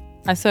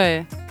 I saw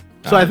it.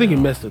 So I think he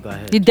messed with her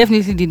head. He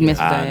definitely did mess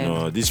with her. head.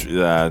 no, this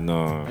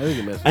no. I think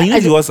he messed with And her you know,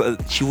 he was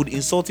she would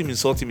insult him, and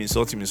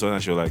she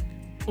was like,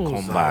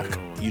 come back.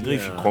 Zion, You know,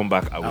 if you yeah. come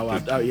back, I will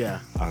take you. Yeah.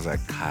 I was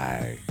like,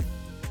 Kai,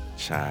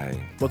 shy.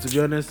 But to be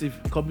honest, if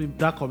coming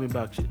back,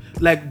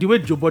 like the way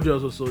Joe Buddy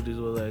also sold this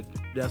was like,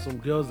 there are some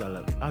girls that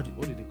like,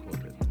 what did they call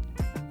them?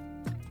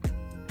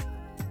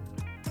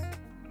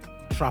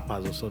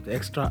 Trappers or something.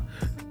 Extra.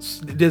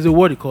 There's a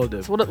word he called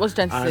them. So what's he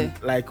trying to say?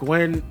 And like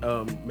when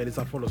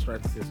Melissa Ford was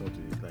trying to say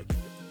something, it's like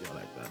you're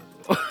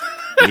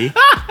like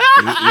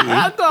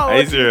that. Are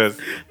you serious?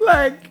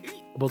 Like,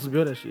 but to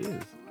be honest, she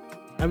is.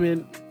 I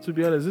mean, to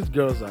be honest, these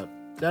girls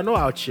they're not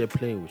out here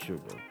playing with you,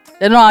 bro.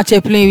 They're not out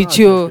here playing with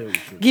They're not out you. here playing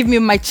with you. Give me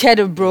my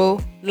cheddar, bro.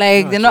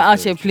 Like, they're Not not out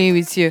here playing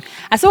with you.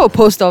 I saw a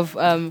post of,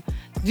 do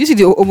you see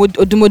the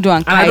Odumodu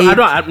and And Kaid?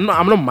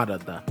 I'm not mad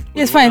at that.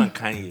 It's fine.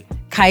 Kanye.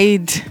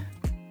 Kaid.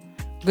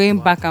 Going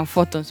back and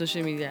forth on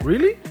social media.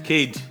 Really?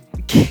 Cade.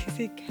 Is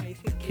it Kaid?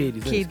 Kid,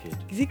 is Kaid. Kid.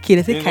 Is it Kaid?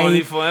 I said Been only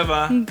Kaid.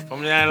 forever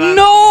from the island.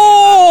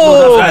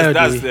 No!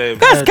 That's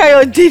That's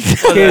Coyote.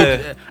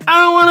 I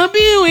don't wanna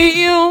be with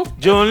you.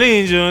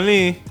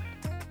 Jolene.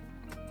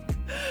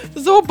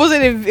 Someone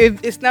posted a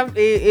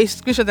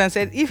screenshot and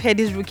said, if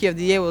Headies Rookie of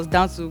the Year was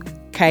down to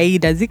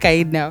Kaid, is it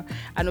Kaid now?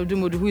 And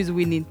Odumodu, who is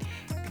winning?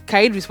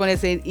 Kaid responded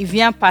saying,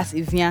 Evian pass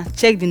Evian,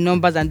 check the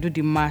numbers and do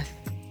the math.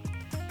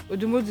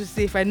 Odumodu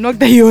say, if I knock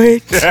down your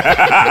head.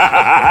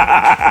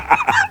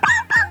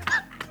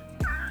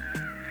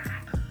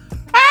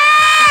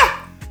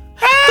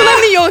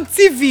 Totally on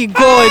TV,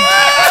 God.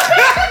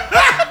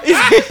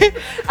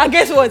 And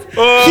guess what?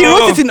 He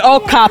wrote it in all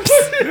caps.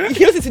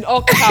 He wrote it in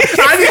all caps.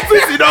 I need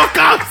to see no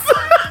caps.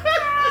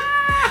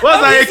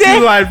 What's that say-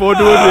 AQ line for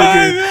doing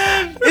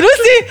again? You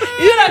don't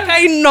say, you know that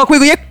kind of knock, we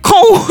go, you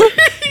come.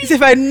 He said,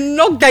 if I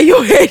knock down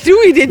your head, who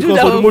will they do Because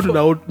that?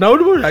 Odumodu now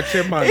Odumodu like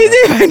chairman. He said,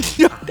 if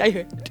I knock down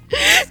your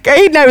head.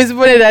 Kaid now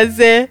responded and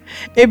said,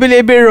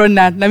 Ebelebe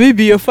runner, let me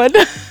be your father.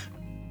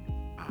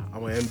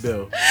 I'm an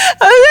MBL.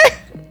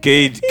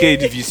 Cade,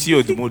 if you see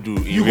Odumodu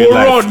in You real go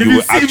life, run. you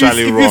will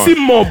actually If run. you see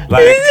mob,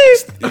 Like, He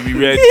if you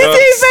read, said,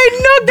 if I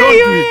knock down don't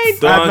your do it.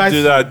 head. don't Advice-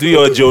 do that. Do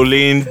your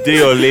Jolene. Do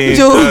your lane.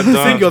 Jo-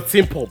 sing your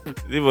team pop.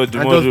 Leave I just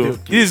Odumodu. do.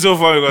 This is so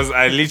funny because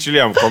I literally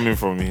am coming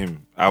from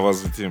him. I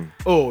was with him.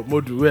 Oh,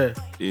 Modu, where?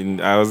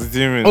 I was with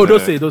him in. Oh, don't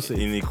say, don't say.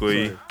 In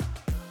Ikoyi. Sorry.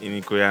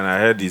 In Ikoyi, and I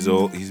heard his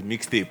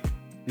mixtape.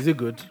 Is it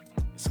good?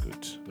 It's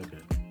good. Okay,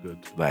 good.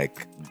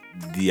 Like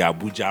the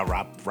Abuja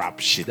rap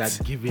shit. That's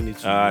giving it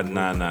to you.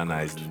 Nah.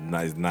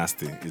 It's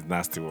nasty. It's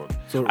nasty work.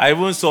 So- I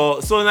even saw.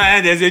 So now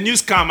there's a new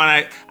scam,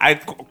 and I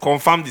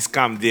confirmed the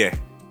scam there.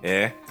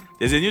 Yeah.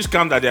 There's a new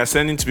scam that they are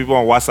sending to people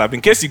on WhatsApp.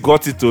 In case you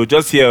got it,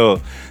 just hear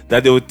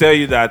that they will tell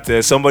you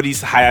that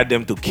somebody's hired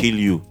them to kill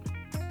you,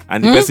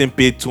 and the person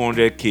paid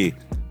 200K,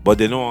 but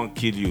they don't want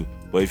to kill you.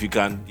 But if you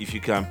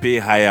can pay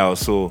higher or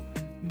so,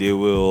 they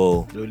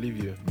will They'll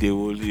leave you.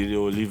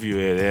 leave you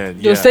there.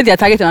 They'll set their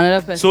target on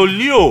another person. So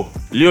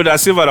Leo da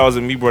Silva, that was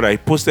a big brother, he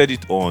posted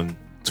it on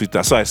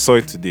Twitter. So I saw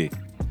it today.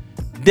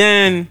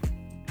 Then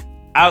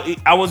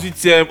I was with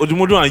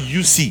Odumodu and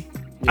UC,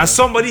 and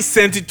somebody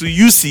sent it to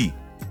UC.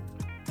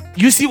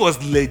 UC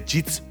was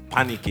legit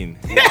panicking.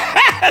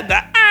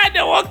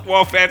 They work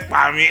perfect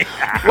for me.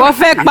 Wọ́n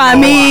fẹ́ pa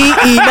mí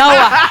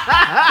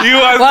ìnáwó. He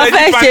was Wọ́n legit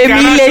fẹ́ ṣe panicking. mí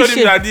And I showed léṣe.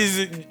 him that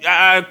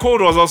this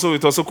Code was also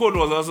with us. So Code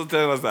was also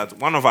telling us that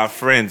one of our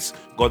friends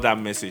got that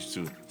message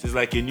too. So it's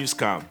like a new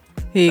scam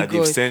Hey, that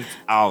they've God. sent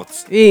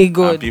out. Hey, And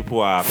God.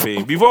 people are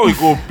paying. Before we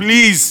go,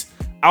 please,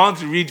 I want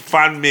to read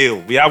fan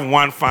mail. We have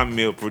one fan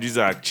mail.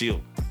 Producer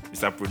chill.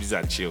 Mr.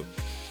 Producer chill.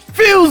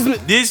 Feels me.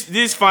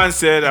 This fan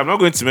said, I'm not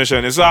going to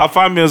mention it. So our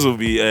fan mails will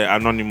be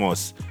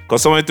anonymous.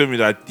 Because someone told me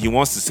that he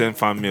wants to send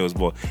fan mails,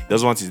 but he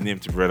doesn't want his name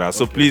to be read out.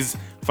 So please,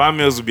 fan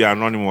mails will be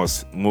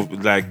anonymous.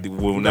 Like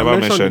we'll never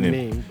mention him.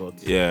 Name, but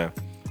Yeah.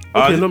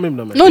 okay, no name,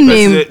 no No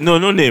name.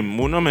 No name.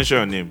 We'll not mention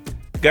your name.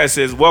 Guy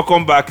says,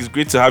 welcome back. It's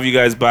great to have you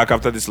guys back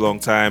after this long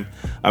time.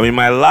 I'm in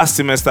my last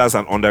semester as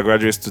an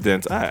undergraduate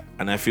student,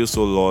 and I feel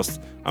so lost.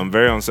 I'm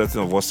very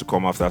uncertain of what's to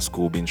come after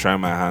school. Been trying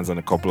my hands on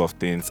a couple of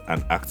things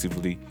and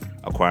actively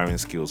acquiring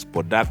skills.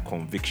 But that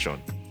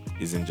conviction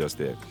isn't just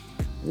there.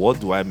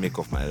 What do I make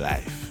of my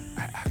life?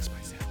 I ask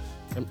myself.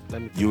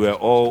 You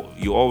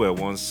all were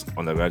once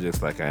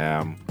undergraduates like I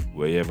am.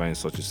 Were you ever in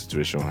such a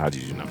situation? How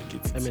did you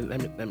navigate it?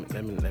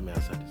 Let me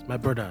answer this. My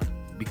brother,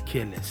 be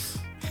careless.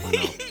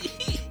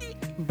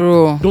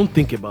 Bro, don't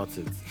think about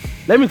it.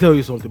 Let me tell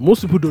you something.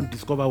 Most people don't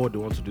discover what they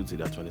want to do till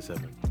they're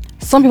 27.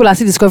 some people are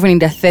still discovering in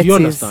their 30s. You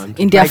understand?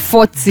 In their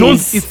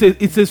 40s.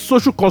 It's a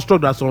social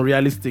construct that's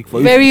unrealistic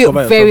for very, you to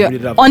discover very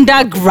yourself.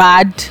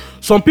 undergrad.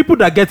 Some people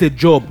that get a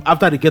job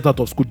after they get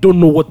out of school don't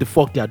know what the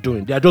fuck they are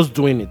doing. They are just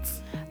doing it.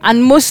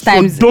 And most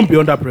times, so don't be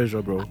under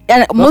pressure, bro.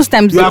 And most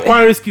times, you're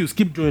acquiring skills.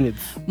 Keep doing it.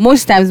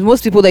 Most times,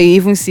 most people that you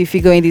even see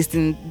figuring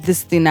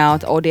this thing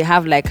out, or they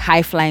have like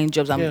high flying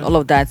jobs and all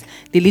of that,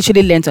 they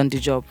literally learned on the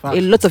job. A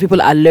lot of people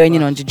are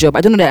learning on the job.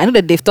 I don't know that. I know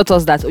that they've taught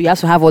us that you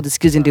have to have all the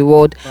skills in the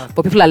world,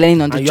 but people are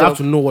learning on the job. You have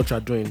to know what you're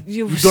doing.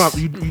 You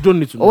don't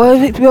need to know.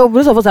 Well,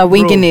 most of us are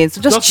winging it.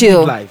 So just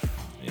chill. Life.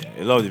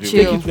 A lot of the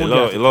people,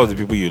 a lot of the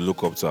people you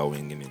look up to are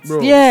winging it. Bro.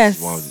 Yes.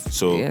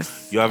 So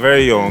you are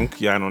very young.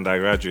 You're an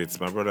undergraduate,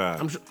 my brother.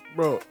 I'm sure,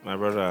 bro. My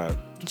brother.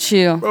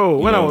 Chill. Bro,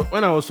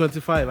 when I was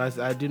 25, I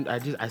had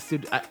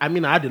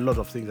a lot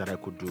of things that I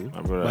could do.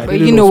 My brother. But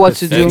you know what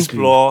to do.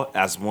 Explore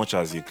as much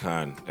as you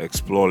can.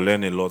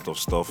 Learn a lot of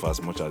stuff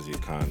as much as you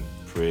can.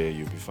 Pray,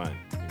 you'll be fine.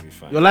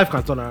 Your life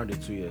can turn around in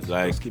 2 years.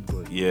 Like, just keep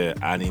going. Yeah,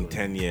 and in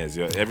 10 years,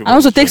 and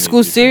also take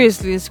school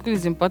seriously. School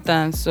is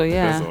important. So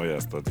yeah. That's what you're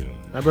studying.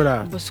 My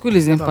brother. But school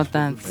is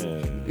important.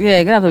 Yeah,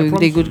 you gotta have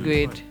a good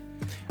grade.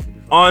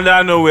 On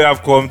that note, we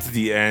have come to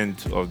the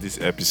end of this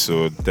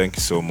episode. Thank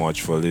you so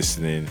much for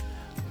listening.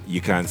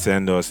 You can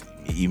send us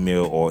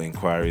email or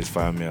inquiries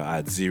via mail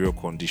at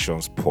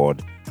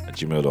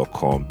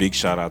zeroconditionspod@gmail.com. Big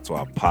shout out to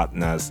our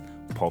partners,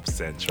 Pop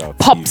Central.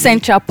 Pop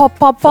Central, pop.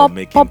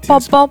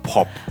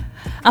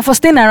 And for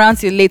staying around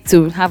till late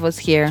to have us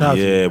here.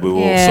 Yeah, we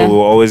will. Yeah. So we'll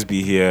always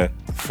be here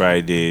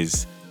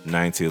Fridays,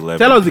 9 to 11.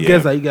 Tell us the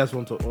guests that you guys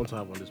want to have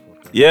on this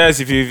podcast. Yes,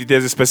 if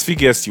there's a specific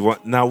guest you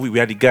want. Now we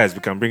are the guys. We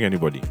can bring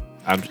anybody.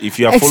 And if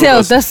you have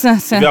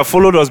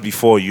followed us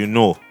before, you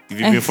know. If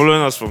you've been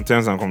following us from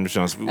terms and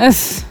conditions,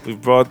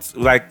 we've gone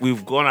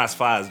as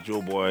far as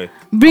Joe Boy.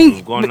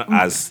 We've gone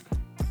as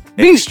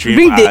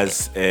extreme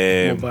as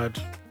no,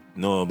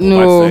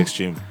 Mobad's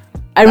extreme.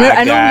 I know.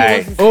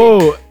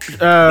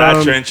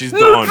 That trench is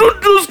done. No.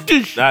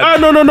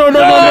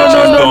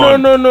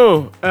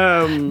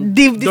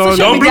 The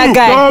social media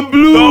guy. Don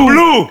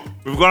Blue.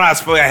 We've gone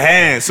as far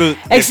ahead. So we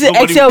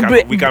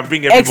can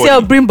bring everybody.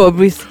 Excel, bring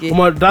Bobrisky.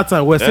 That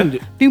time we're seeing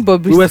bring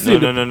Bobrisky.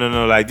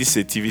 No. Like this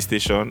is a TV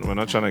station. We're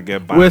not trying to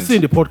get banned. We're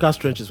seeing the podcast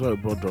trenches where we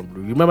brought Don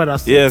Blue. You remember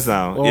that? Yes,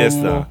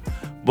 now.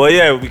 But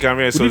yeah, we can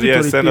bring. So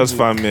yeah, send us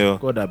fan mail.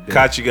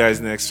 Catch you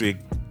guys next week.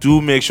 Do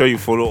make sure you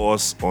follow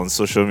us on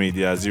social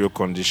media,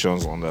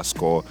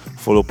 @zeroconditions_.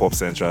 Follow Pop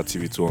Central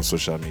TV2 on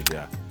social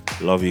media.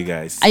 Love you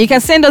guys. And you can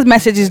send us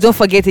messages. Don't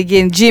forget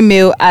again,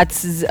 Gmail at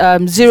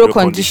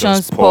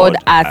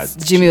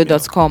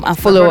zeroconditionspod@gmail.com and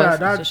follow us.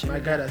 That's my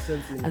guy that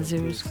sent me.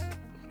 Please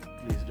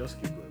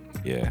just keep going.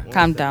 Yeah.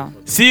 Calm down.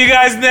 See you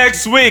guys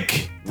next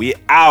week. We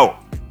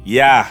out.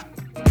 Yeah.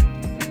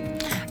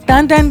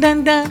 Dun dun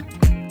dun dun.